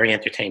 it'll be very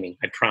entertaining.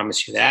 I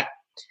promise you that.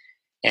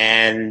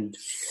 And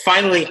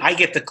finally, I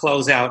get to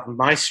close out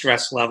my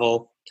stress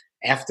level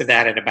after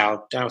that at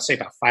about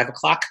 5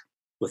 o'clock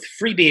with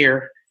free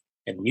beer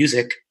and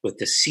music with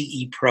the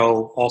CE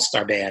Pro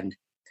All-Star Band.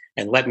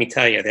 And let me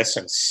tell you, there's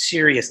some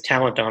serious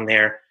talent on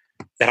there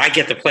that I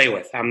get to play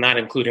with. I'm not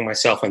including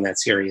myself in that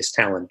serious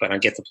talent, but I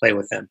get to play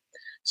with them.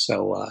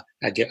 So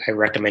I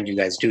recommend you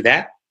guys do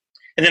that.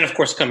 And then, of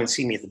course, come and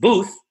see me at the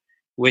booth,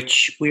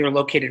 which we are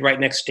located right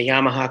next to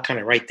Yamaha, kind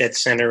of right dead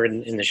center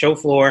in the show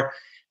floor,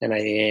 and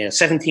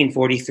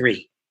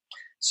 1743.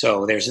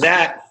 So there's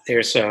that.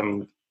 There's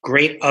some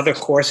great other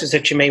courses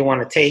that you may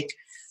want to take.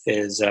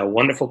 There's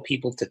wonderful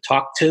people to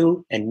talk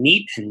to and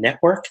meet and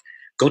network.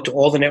 Go to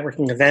all the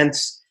networking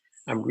events.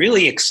 I'm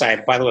really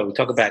excited. By the way, we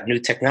talk about new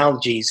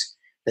technologies.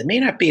 There may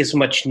not be as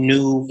much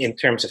new in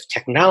terms of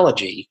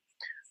technology,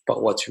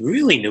 but what's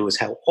really new is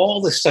how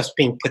all this stuff's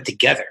being put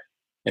together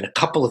in a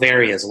couple of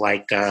areas.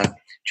 Like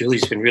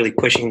Julie's been really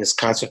pushing this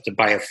concept of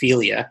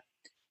biophilia,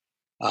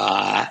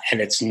 and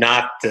it's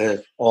not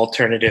the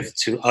alternative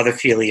to other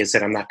philias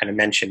that I'm not going to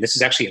mention. This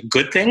is actually a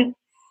good thing.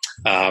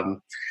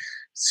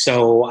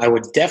 So I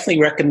would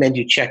definitely recommend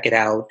you check it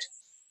out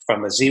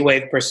from a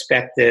Z-Wave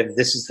perspective.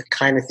 This is the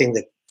kind of thing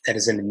that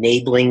is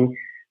enabling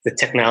the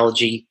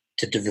technology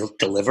to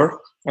deliver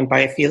on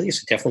biophilia.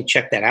 So definitely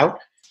check that out.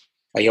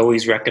 I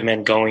always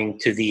recommend going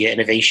to the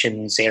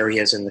innovations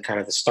areas and the kind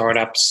of the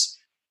startups.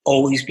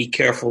 Always be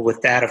careful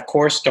with that. Of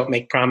course, don't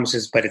make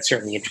promises, but it's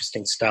certainly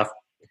interesting stuff.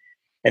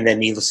 And then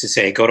needless to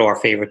say, go to our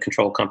favorite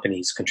control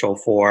companies, Control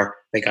 4.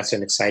 They got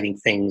some exciting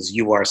things.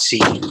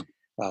 URC,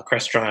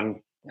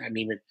 Crestron. I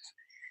mean,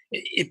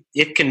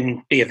 it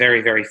can be a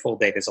very, very full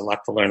day. There's a lot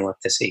to learn, a lot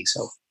to see.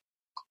 So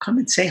come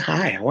and say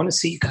hi. I want to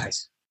see you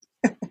guys.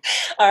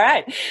 All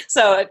right.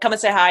 So come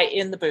and say hi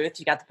in the booth.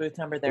 You got the booth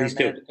number there a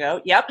minute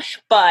ago. Yep.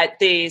 But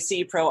the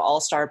CE Pro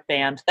All-Star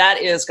Band,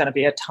 that is going to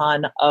be a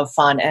ton of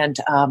fun. And,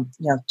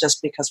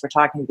 just because we're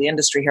talking to the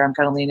industry here, I'm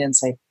going to lean in and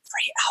say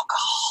free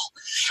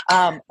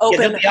alcohol.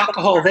 There'll be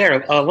alcohol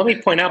there. Let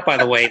me point out, by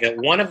the way,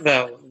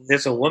 that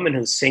there's a woman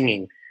who's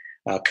singing,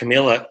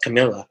 Camilla.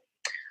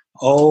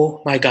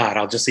 Oh my God,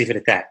 I'll just leave it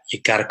at that.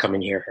 You got to come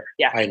and hear her.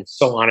 Yeah. I'm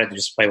so honored to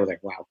just play with her.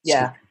 Wow.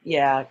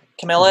 Yeah.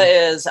 Camilla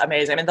is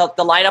amazing. I mean, the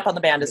lineup on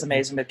the band is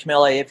amazing, but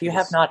Camilla, if you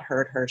have not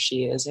heard her,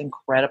 she is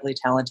incredibly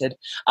talented.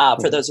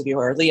 For those of you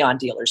who are Leon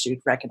dealers,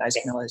 you'd recognize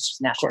Camilla as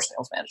national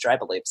sales manager, I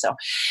believe. So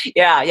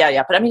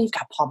yeah. But I mean, you've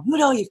got Paul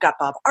Muto, you've got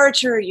Bob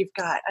Archer, you've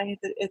got,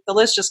 the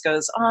list just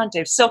goes on.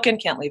 Dave Silkin,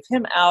 can't leave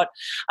him out.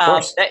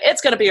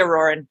 It's going to be a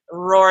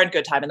roaring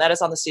good time. And that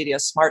is on the CEDIA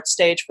Smart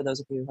Stage. For those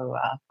of you who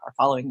are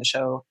following the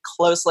show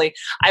closely,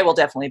 I will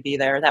definitely be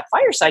there. That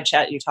fireside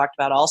chat you talked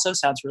about also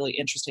sounds really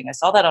interesting. I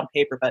saw that on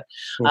paper, but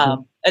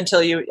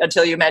until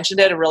you mentioned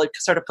it and really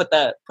sort of put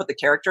the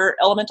character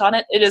element on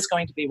it, it is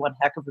going to be one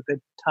heck of a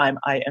good time,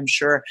 I am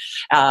sure.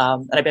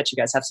 And I bet you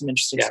guys have some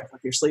interesting stuff up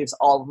your sleeves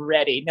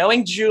already.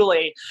 Knowing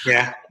Julie,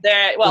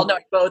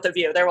 knowing both of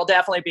you, there will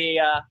definitely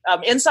be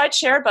insights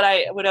shared, but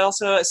I would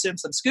also assume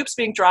some scoops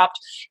being dropped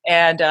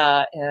and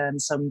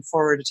some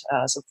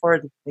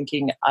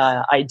forward-thinking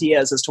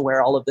ideas as to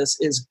where all of this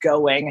is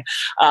going.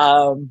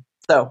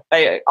 So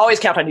I always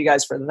count on you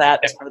guys for that.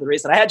 That's part of the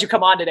reason I had you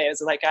come on today.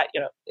 Is like,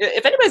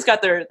 if anybody's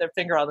got their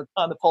finger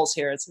on the pulse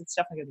here, it's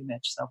definitely going to be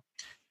Mitch. So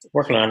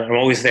working on it. I'm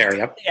always there.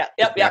 Yep.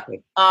 Yep.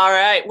 All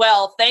right.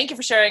 Well, thank you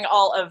for sharing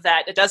all of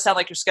that. It does sound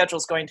like your schedule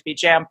is going to be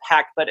jam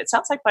packed, but it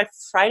sounds like by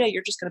Friday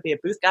you're just going to be a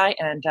booth guy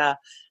and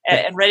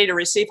ready to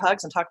receive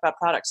hugs and talk about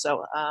products.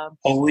 So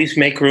always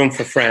make room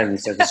for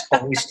friends. There's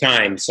always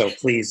time. So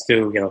please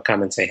do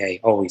come and say hey.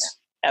 Always.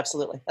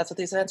 Absolutely. That's what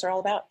these events are all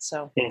about.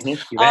 So,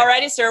 mm-hmm, all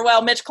righty, sir.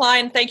 Well, Mitch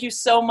Klein, thank you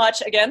so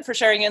much again for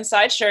sharing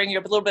insights, sharing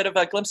a little bit of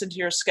a glimpse into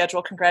your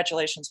schedule.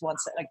 Congratulations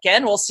once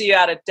again. We'll see you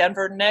out at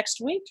Denver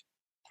next week.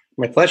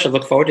 My pleasure.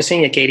 Look forward to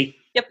seeing you, Katie.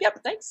 Yep.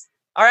 Thanks.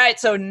 All right.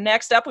 So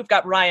next up, we've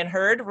got Ryan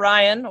Hurd.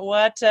 Ryan,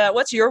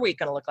 what's your week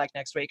going to look like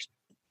next week?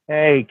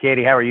 Hey,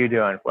 Katie. How are you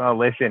doing? Well,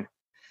 listen,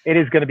 it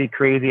is going to be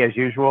crazy as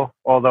usual,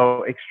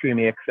 although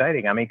extremely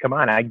exciting. I mean, come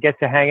on. I get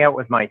to hang out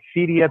with my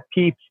CEDIA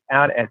peeps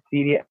out at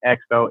CEDIA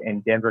Expo in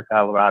Denver,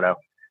 Colorado.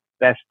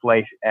 Best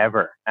place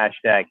ever.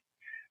 Hashtag.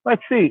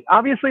 Let's see.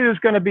 Obviously, there's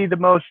going to be the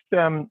most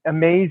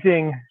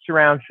amazing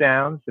surround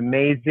sounds,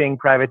 amazing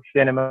private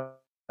cinemas.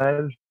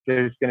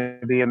 There's going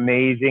to be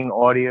amazing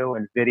audio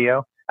and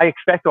video. I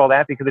expect all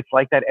that because it's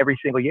like that every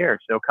single year.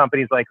 So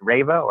companies like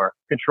Reva or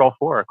Control4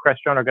 or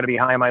Crestron are going to be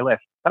high on my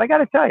list. But I got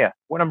to tell you,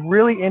 what I'm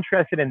really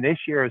interested in this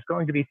year is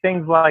going to be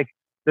things like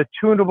the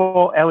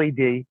tunable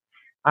LED.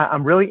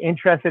 I'm really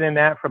interested in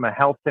that from a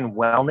health and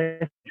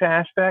wellness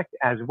aspect,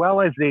 as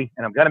well as and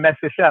I'm going to mess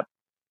this up,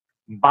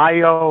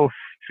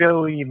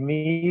 biophilia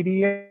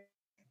media.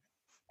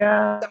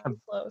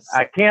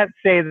 I can't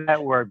say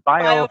that word,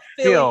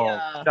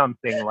 biophilia,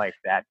 something like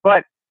that.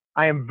 But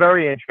I am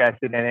very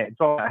interested in it. It's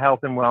all about health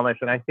and wellness,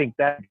 and I think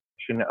that's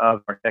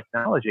of our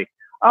technology.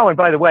 Oh, and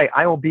by the way,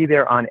 I will be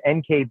there on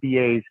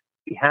NKBA's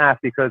behalf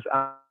because...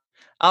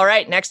 All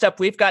right, next up,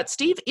 we've got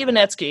Steve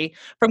Ivanetsky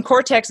from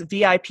Cortex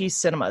VIP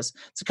Cinemas.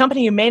 It's a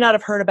company you may not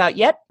have heard about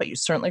yet, but you're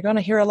certainly going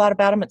to hear a lot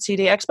about them at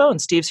CEDIA Expo,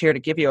 and Steve's here to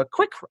give you a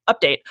quick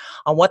update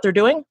on what they're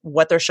doing,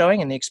 what they're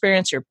showing, and the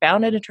experience you're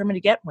bound and determined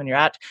to get when you're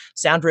at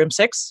Sound Room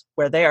 6,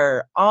 where they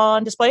are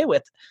on display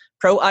with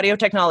Pro Audio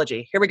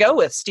Technology. Here we go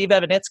with Steve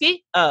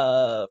Ivanetsky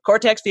of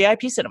Cortex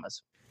VIP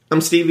Cinemas.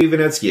 I'm Steve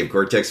Ivanetsky of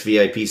Cortex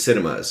VIP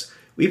Cinemas.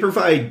 We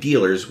provide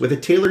dealers with a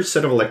tailored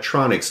set of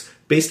electronics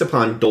based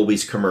upon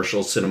Dolby's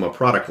commercial cinema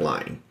product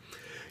line.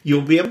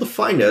 You'll be able to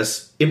find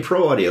us in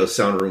Pro Audio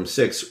Sound Room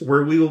 6,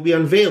 where we will be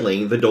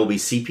unveiling the Dolby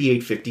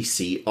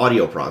CP850C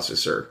audio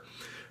processor.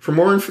 For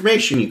more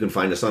information, you can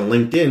find us on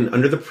LinkedIn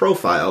under the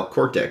profile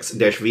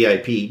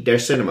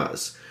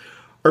Cortex-VIP-Cinemas.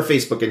 Our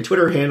Facebook and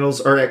Twitter handles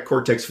are at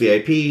Cortex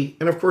VIP,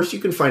 and of course you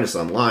can find us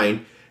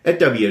online at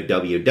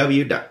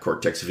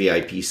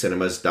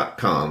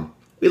www.cortexvipcinemas.com.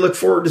 We look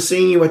forward to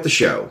seeing you at the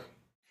show.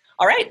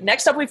 All right,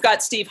 next up we've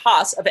got Steve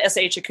Haas of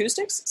SH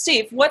Acoustics.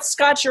 Steve, what's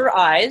got your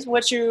eyes?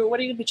 What are you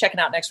going to be checking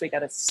out next week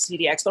at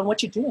CEDIA Expo, and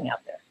what you doing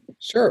out there?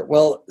 Sure.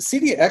 Well,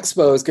 CEDIA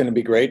Expo is going to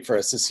be great for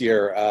us this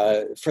year.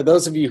 For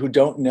those of you who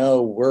don't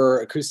know,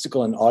 we're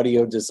acoustical and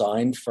audio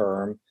design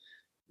firm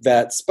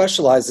that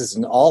specializes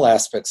in all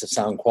aspects of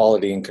sound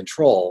quality and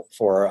control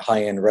for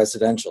high-end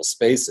residential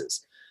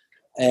spaces.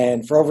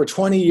 And for over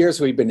 20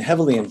 years, we've been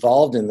heavily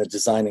involved in the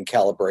design and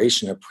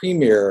calibration of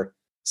premier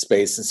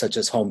spaces such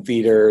as home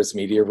theaters,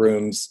 media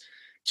rooms,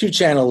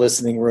 two-channel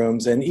listening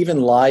rooms, and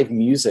even live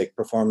music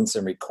performance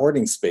and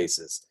recording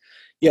spaces.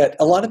 Yet,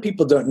 a lot of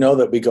people don't know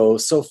that we go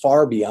so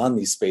far beyond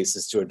these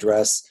spaces to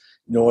address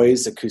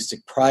noise,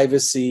 acoustic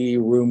privacy,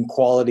 room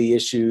quality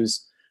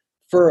issues,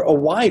 for a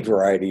wide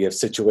variety of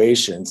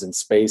situations and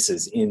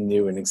spaces in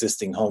new and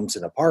existing homes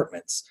and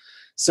apartments.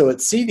 So at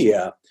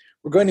CEDIA,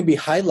 we're going to be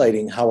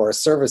highlighting how our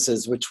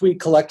services, which we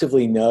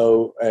collectively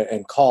know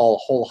and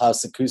call whole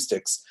house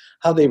acoustics,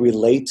 how they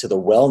relate to the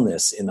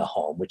wellness in the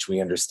home, which we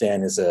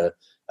understand is a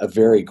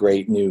very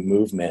great new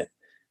movement.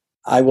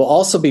 I will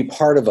also be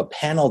part of a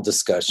panel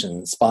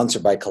discussion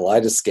sponsored by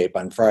Kaleidoscape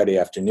on Friday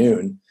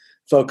afternoon,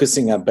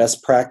 focusing on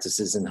best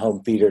practices in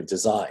home theater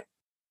design.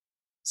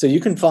 So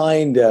you can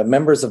find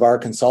members of our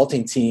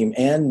consulting team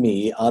and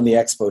me on the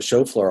expo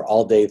show floor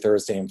all day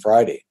Thursday and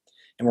Friday.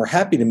 And we're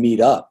happy to meet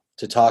up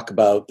to talk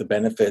about the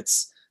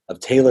benefits of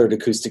tailored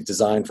acoustic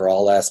design for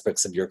all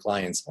aspects of your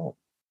client's home.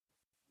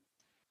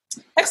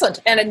 Excellent.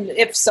 And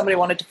if somebody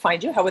wanted to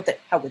find you, how would they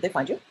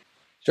find you?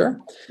 Sure.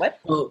 What?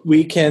 Well,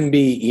 we can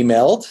be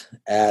emailed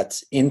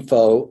at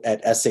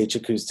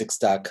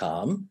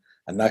info@shacoustics.com.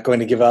 I'm not going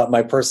to give out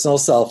my personal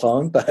cell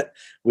phone, but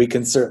we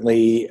can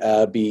certainly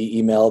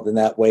be emailed in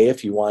that way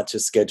if you want to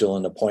schedule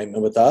an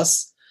appointment with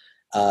us.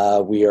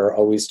 We are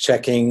always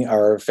checking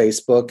our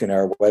Facebook and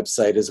our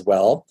website as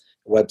well.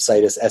 The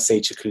website is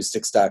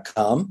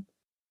shacoustics.com.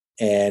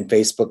 And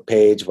Facebook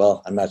page,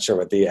 well, I'm not sure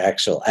what the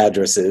actual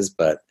address is,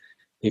 but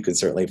you can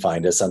certainly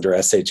find us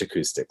under SH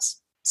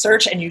Acoustics.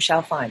 Search and you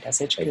shall find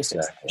SH Acoustics.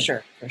 Exactly.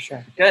 For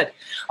sure. Good.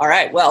 All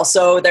right. Well,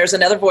 so there's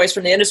another voice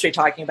from the industry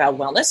talking about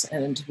wellness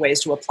and ways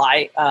to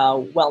apply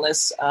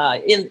wellness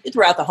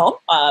throughout the home.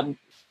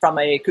 from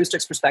a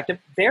acoustics perspective,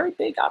 very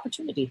big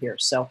opportunity here.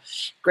 So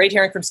great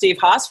hearing from Steve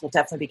Haas. We'll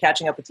definitely be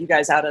catching up with you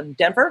guys out in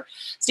Denver.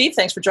 Steve,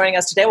 thanks for joining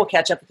us today. We'll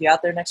catch up with you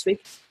out there next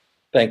week.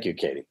 Thank you,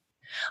 Katie.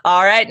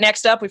 All right,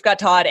 next up, we've got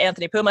Todd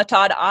Anthony Puma.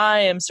 Todd, I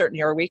am certain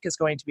your week is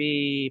going to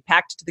be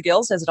packed to the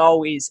gills, as it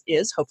always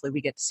is. Hopefully we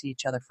get to see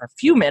each other for a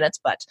few minutes,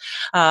 but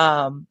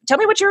tell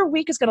me what your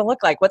week is going to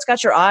look like. What's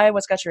got your eye?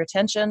 What's got your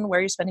attention? Where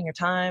are you spending your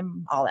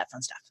time? All that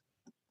fun stuff.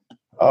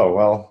 Oh,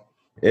 well,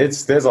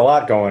 there's a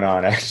lot going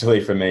on,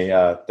 actually, for me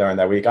during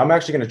that week. I'm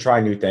actually going to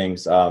try new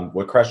things.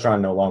 With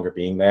Crestron no longer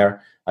being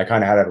there, I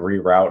kind of had to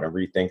reroute and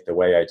rethink the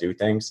way I do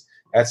things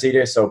at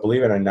CEDIA. So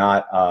believe it or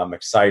not, I'm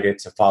excited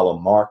to follow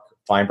Mark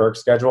Feinberg's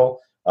schedule.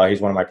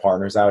 He's one of my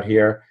partners out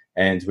here,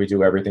 and we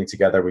do everything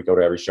together. We go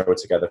to every show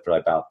together for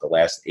about the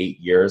last 8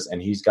 years,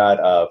 and he's got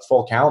a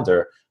full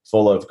calendar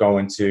full of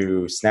going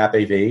to Snap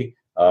AV,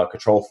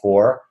 Control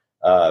 4.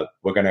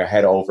 We're going to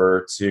head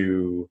over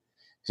to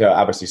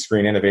obviously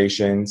Screen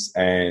Innovations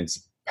and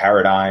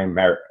Paradigm.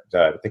 I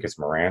think it's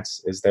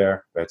Marantz is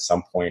there at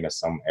some point in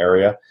some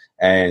area.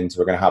 And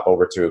we're going to hop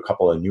over to a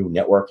couple of new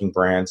networking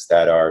brands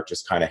that are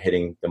just kind of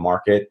hitting the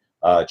market.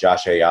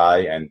 Josh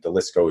AI, and the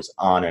list goes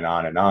on and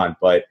on and on.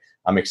 But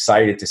I'm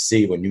excited to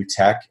see what new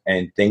tech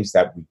and things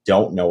that we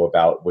don't know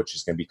about, which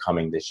is going to be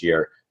coming this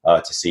year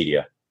to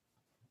CEDIA.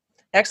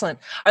 Excellent.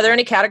 Are there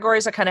any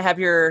categories that kind of have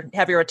your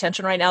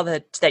attention right now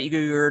that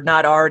you're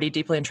not already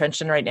deeply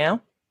entrenched in right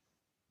now?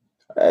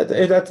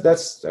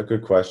 That's a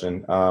good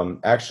question.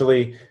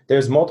 Actually,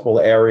 there's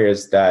multiple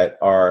areas that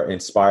are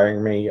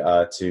inspiring me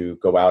to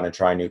go out and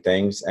try new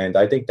things. And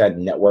I think that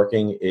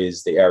networking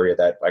is the area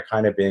that I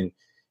kind of been,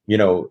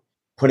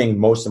 putting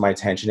most of my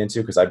attention into,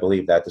 because I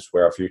believe that this is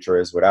where our future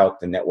is. Without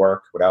the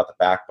network, without the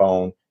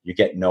backbone, you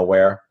get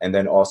nowhere. And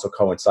then also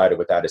coincided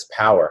with that is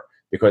power,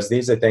 because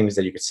these are things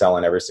that you could sell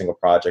on every single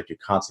project. You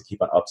constantly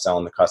keep on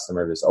upselling the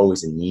customer. There's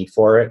always a need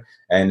for it,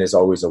 and there's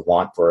always a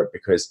want for it,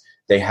 because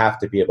they have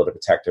to be able to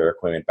protect their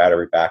equipment.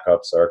 Battery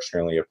backups are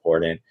extremely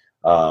important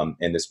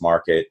in this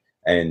market.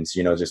 And,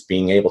 just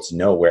being able to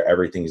know where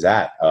everything's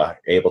at,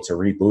 able to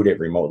reboot it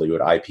remotely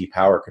with IP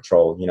power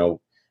control.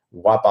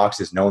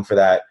 Wattbox is known for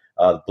that.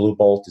 Blue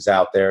Bolt is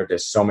out there.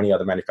 There's so many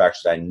other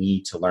manufacturers that I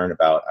need to learn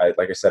about.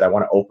 Like I said, I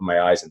want to open my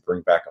eyes and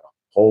bring back a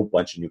whole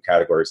bunch of new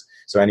categories.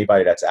 So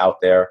anybody that's out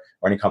there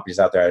or any companies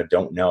out there I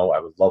don't know, I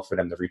would love for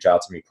them to reach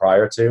out to me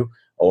prior to,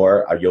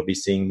 or you'll be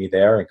seeing me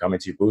there and coming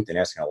to your booth and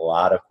asking a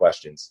lot of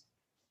questions.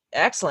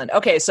 Excellent.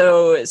 Okay,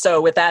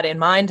 so with that in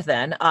mind,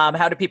 then,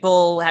 how do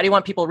you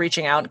want people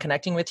reaching out and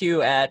connecting with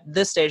you at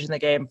this stage in the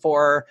game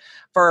for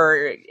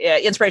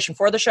inspiration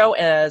for the show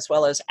as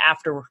well as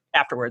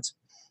afterwards?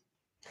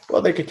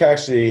 Well, they could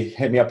actually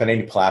hit me up on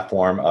any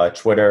platform.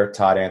 Twitter,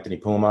 Todd Anthony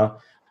Puma.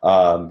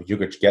 You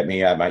could get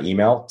me at my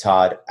email,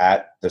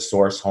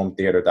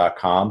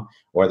 todd@thesourcehometheater.com,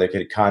 or they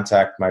could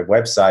contact my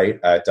website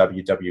at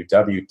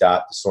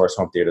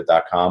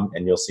www.thesourcehometheater.com,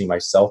 and you'll see my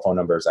cell phone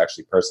number is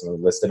actually personally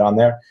listed on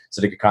there,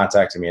 so they could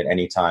contact me at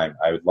any time.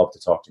 I would love to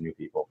talk to new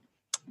people.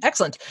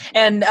 Excellent.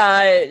 And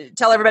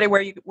tell everybody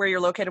where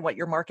you're located, what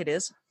your market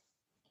is.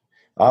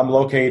 I'm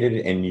located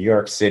in New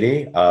York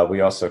City.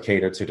 We also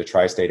cater to the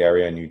tri-state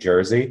area in New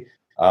Jersey.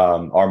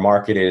 Our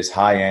market is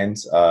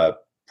high-end,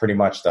 pretty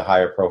much the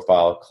higher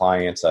profile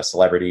clients,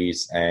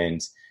 celebrities, and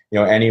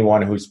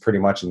anyone who's pretty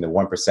much in the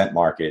 1%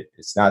 market.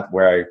 It's not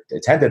where I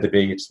intended to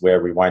be. It's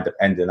where we wind up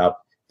ending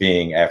up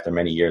being after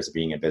many years of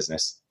being in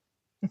business.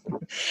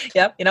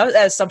 Yeah,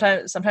 as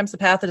sometimes the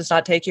path does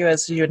not take you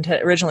as you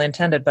originally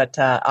intended, but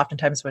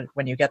oftentimes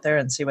when you get there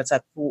and see what's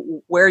at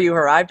where you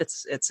arrived,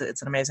 it's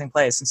an amazing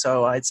place. And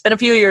so it's been a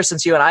few years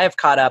since you and I have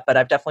caught up, but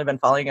I've definitely been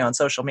following you on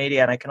social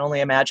media, and I can only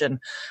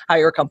imagine how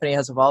your company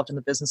has evolved in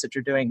the business that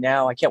you're doing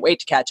now. I can't wait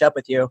to catch up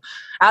with you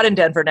out in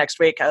Denver next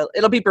week.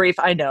 It'll be brief,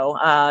 I know.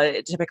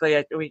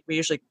 Typically, we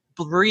usually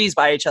breeze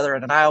by each other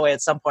in an aisleway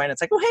at some point.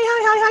 It's like, oh, hey,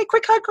 hi,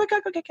 quick hug,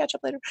 okay, catch up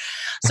later.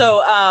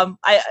 So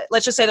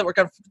let's just say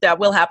that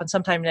will happen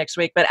sometime next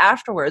week. But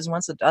afterwards,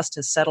 once the dust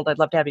has settled, I'd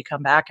love to have you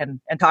come back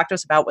and talk to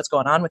us about what's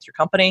going on with your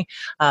company.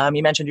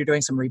 You mentioned you're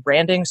doing some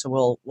rebranding,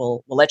 so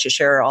we'll let you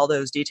share all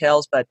those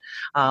details. But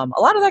a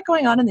lot of that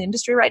going on in the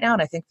industry right now,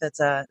 and I think it's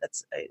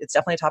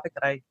definitely a topic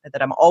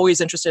that I'm always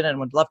interested in and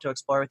would love to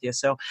explore with you.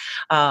 So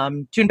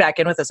tune back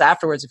in with us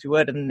afterwards if you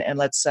would, and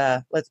let's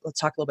talk a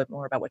little bit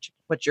more about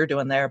what you're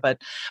doing there. But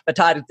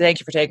Todd, thank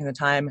you for taking the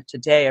time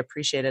today. I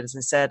appreciate it, as I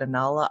said, and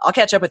I'll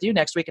catch up with you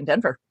next week in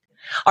Denver.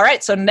 All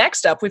right, so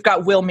next up, we've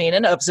got Will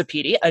Meenan of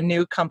Zapiti, a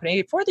new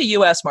company for the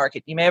U.S.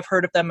 market. You may have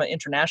heard of them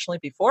internationally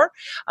before,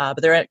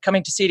 but they're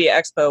coming to CEDIA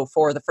Expo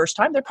for the first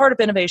time. They're part of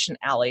Innovation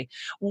Alley.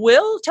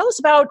 Will, tell us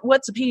about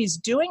what Zapiti's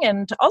doing,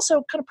 and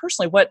also kind of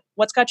personally,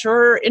 what's got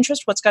your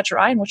interest, what's got your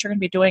eye, and what you're going to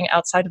be doing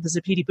outside of the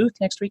Zapiti booth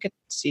next week at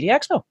CEDIA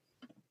Expo.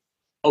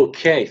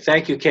 Okay,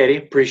 thank you, Katie.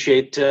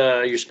 Appreciate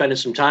you spending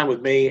some time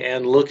with me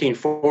and looking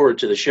forward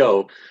to the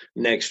show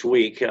next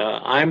week.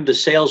 I'm the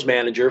sales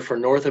manager for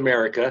North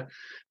America.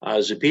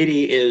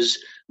 Zapiti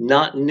is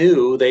not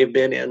new. They've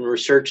been in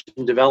research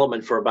and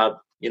development for about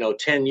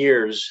 10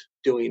 years,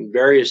 doing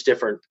various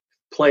different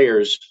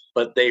players,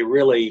 but they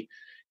really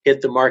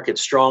hit the market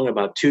strong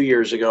about 2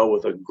 years ago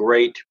with a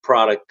great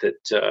product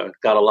that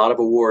got a lot of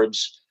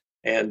awards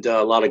and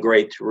a lot of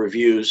great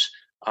reviews.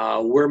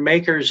 We're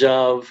makers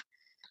of,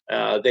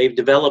 they've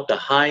developed a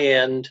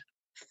high-end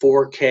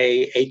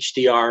 4K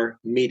HDR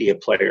media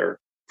player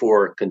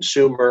for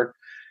consumer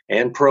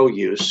and pro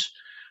use.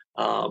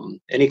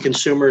 Any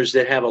consumers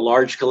that have a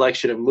large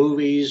collection of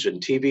movies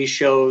and TV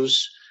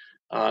shows,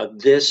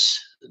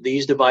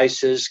 these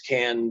devices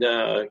can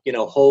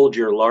hold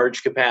your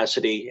large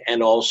capacity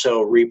and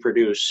also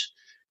reproduce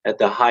at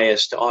the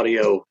highest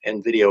audio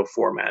and video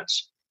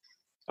formats.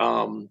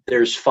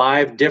 There's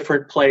 5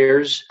 different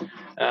players.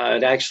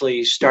 It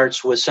actually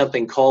starts with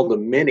something called the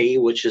Mini,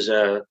 which is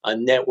a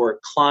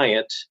network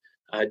client.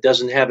 It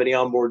doesn't have any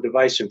onboard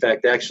device. In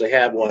fact, I actually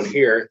have one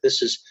here.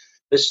 This is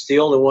the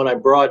only one I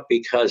brought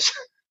because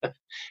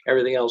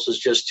everything else is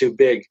just too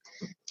big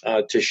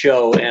to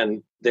show,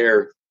 and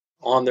they're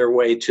on their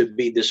way to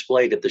be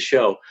displayed at the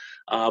show.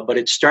 But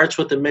it starts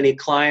with the Mini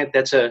client.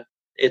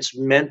 It's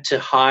meant to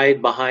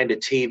hide behind a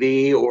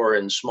TV or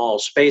in small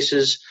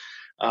spaces.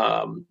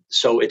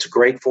 So it's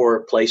great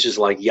for places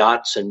like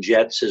yachts and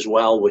jets as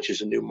well, which is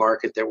a new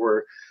market that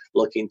we're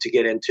looking to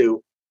get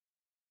into.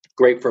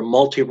 Great for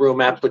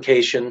multi-room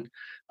application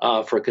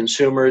for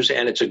consumers,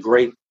 and it's a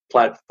great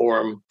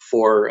platform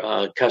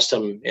for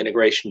custom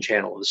integration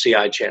channel, the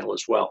CI channel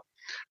as well.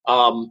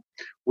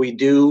 We're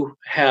going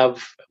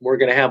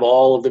to have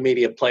all of the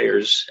media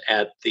players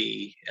at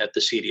the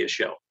CEDIA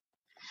show.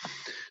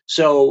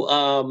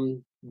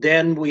 So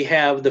then we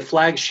have the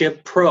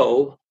Flagship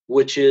Pro,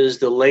 which is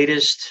the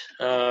latest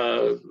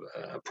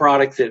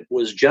product that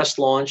was just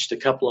launched a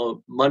couple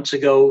of months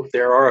ago.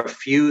 There are a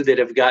few that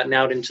have gotten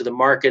out into the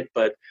market,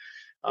 but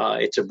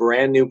it's a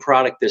brand new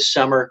product this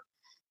summer.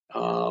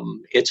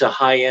 It's a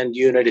high-end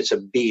unit. It's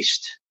a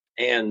beast.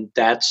 And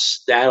that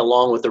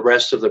along with the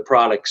rest of the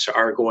products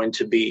are going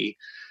to be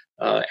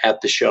at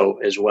the show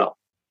as well.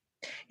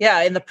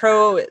 Yeah, in the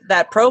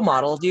Pro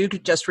model, you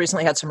just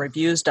recently had some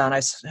reviews done.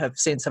 I have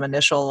seen some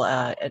initial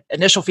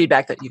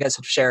feedback that you guys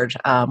have shared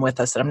with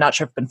us that I'm not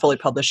sure have been fully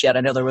published yet.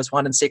 I know there was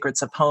one in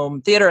Secrets of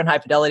Home Theater and High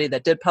Fidelity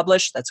that did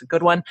publish. That's a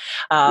good one.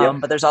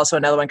 But there's also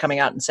another one coming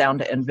out in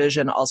Sound and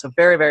Vision. Also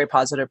very, very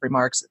positive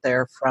remarks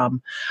there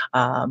from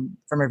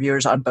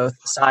reviewers on both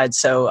sides.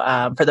 So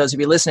for those of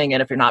you listening,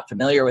 and if you're not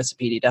familiar with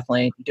Zappiti,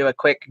 definitely do a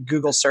quick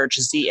Google search,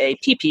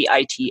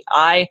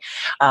 ZAPPITI,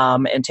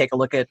 and take a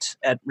look at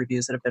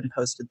reviews that have been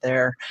posted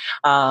there.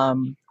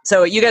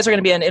 So you guys are going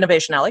to be in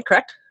Innovation Alley,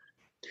 correct?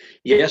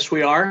 Yes,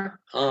 we are.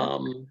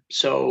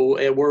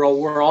 So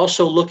we're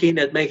also looking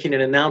at making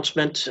an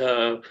announcement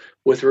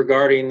with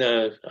regarding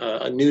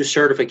a new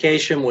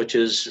certification, which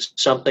is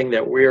something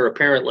that we're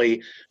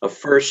apparently a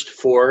first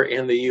for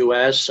in the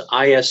U.S.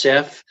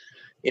 ISF,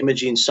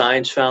 Imaging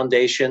Science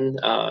Foundation,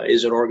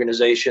 is an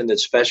organization that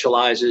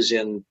specializes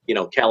in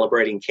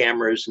calibrating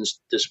cameras and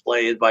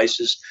display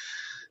devices.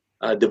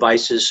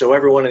 So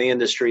everyone in the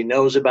industry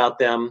knows about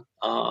them.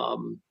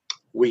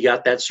 We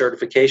got that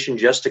certification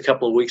just a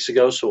couple of weeks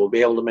ago, so we'll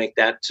be able to make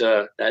that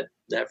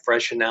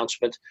fresh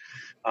announcement.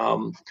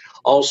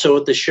 Also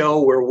at the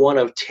show, we're one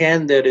of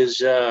 10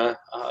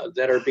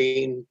 that are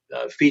being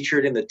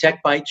featured in the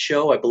Tech Bytes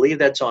show. I believe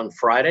that's on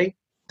Friday.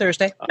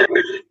 Thursday.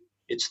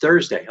 It's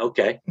Thursday.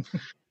 Okay.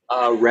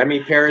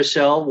 Remy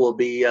Paracel will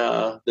be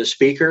the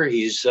speaker.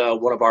 He's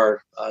one of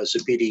our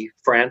Zappiti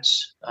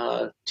France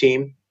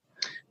team.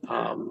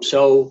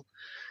 So,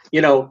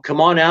 come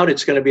on out.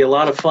 It's going to be a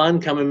lot of fun.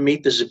 Come and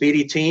meet the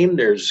Zappiti team.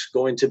 There's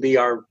going to be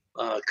our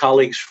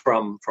colleagues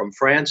from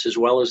France as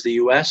well as the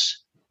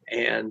U.S.,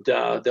 and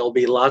there'll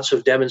be lots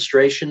of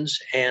demonstrations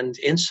and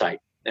insight.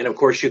 And, of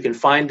course, you can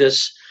find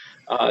us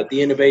at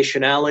the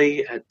Innovation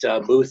Alley at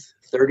booth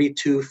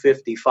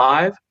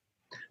 3255.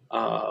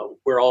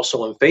 We're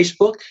also on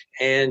Facebook,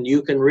 and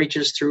you can reach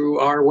us through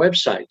our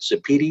website,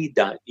 zappiti.us.com.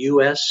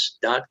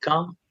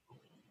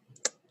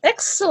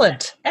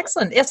 Excellent.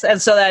 Yes,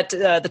 and so that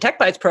the Tech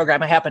Bytes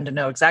program, I happen to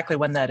know exactly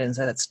when that is.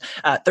 That's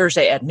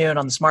Thursday at noon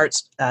on the Smart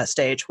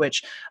stage,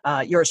 which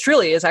yours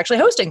truly is actually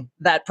hosting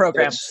that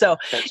program. That's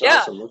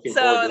awesome.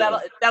 So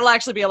that'll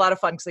actually be a lot of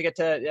fun because I get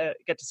to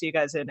see you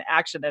guys in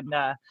action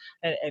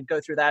and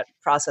go through that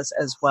process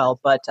as well.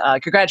 But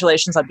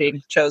congratulations on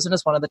being chosen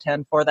as one of the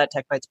 10 for that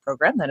Tech Bytes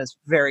program. That is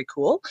very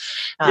cool.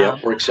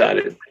 We're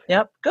excited.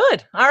 Yep.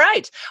 Good. All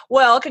right.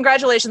 Well,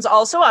 congratulations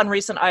also on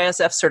recent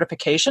ISF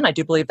certification. I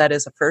do believe that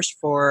is a first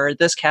for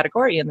this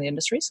category in the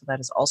industry. So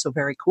that is also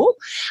very cool.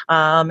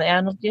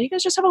 And you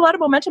guys just have a lot of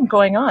momentum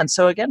going on.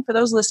 So again, for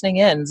those listening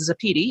in,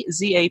 Zappiti,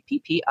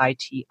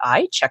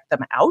 ZAPPITI, check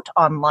them out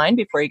online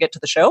before you get to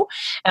the show.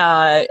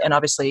 And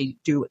obviously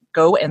do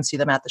go and see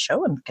them at the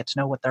show and get to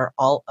know what they're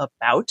all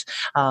about.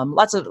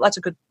 Lots of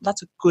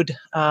good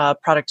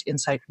product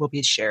insight will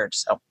be shared.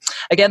 So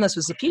again, this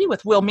was Zappiti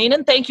with Will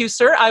Meenan. Thank you,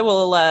 sir. I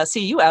will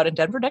see you out in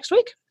Denver next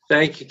week.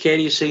 Thank you,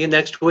 Katie. See you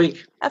next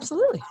week.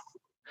 Absolutely.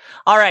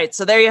 All right.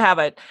 So there you have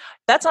it.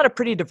 that's not a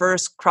pretty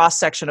diverse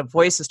cross-section of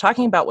voices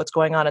talking about what's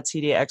going on at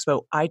CEDIA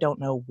Expo, I don't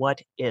know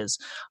what is.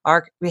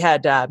 We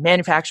had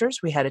manufacturers,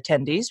 we had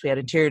attendees, we had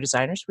interior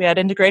designers, we had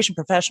integration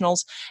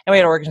professionals, and we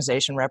had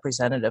organization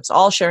representatives,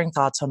 all sharing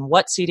thoughts on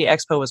what CEDIA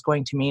Expo was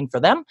going to mean for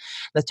them,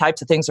 the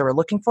types of things they were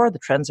looking for, the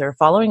trends they were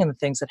following, and the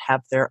things that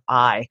have their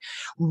eye.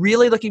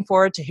 Really looking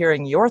forward to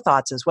hearing your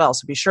thoughts as well.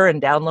 So be sure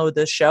and download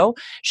this show,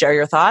 share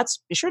your thoughts,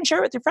 be sure and share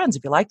it with your friends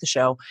if you like the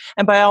show.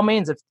 And by all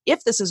means,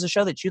 if this is a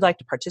show that you'd like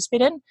to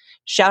participate in,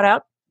 shout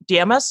out,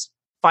 DM us,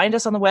 find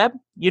us on the web.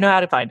 You know how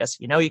to find us.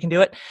 You know you can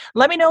do it.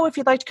 Let me know if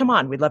you'd like to come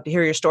on. We'd love to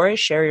hear your story,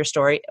 share your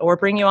story, or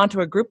bring you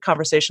onto a group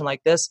conversation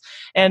like this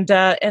and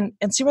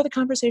see where the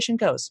conversation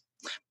goes.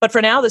 But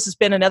for now, this has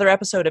been another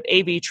episode of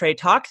AV Trade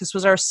Talk. This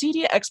was our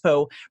CEDIA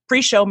Expo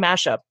pre-show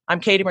mashup.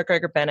 I'm Katie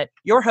McGregor Bennett,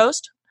 your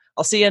host.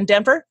 I'll see you in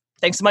Denver.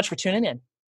 Thanks so much for tuning in.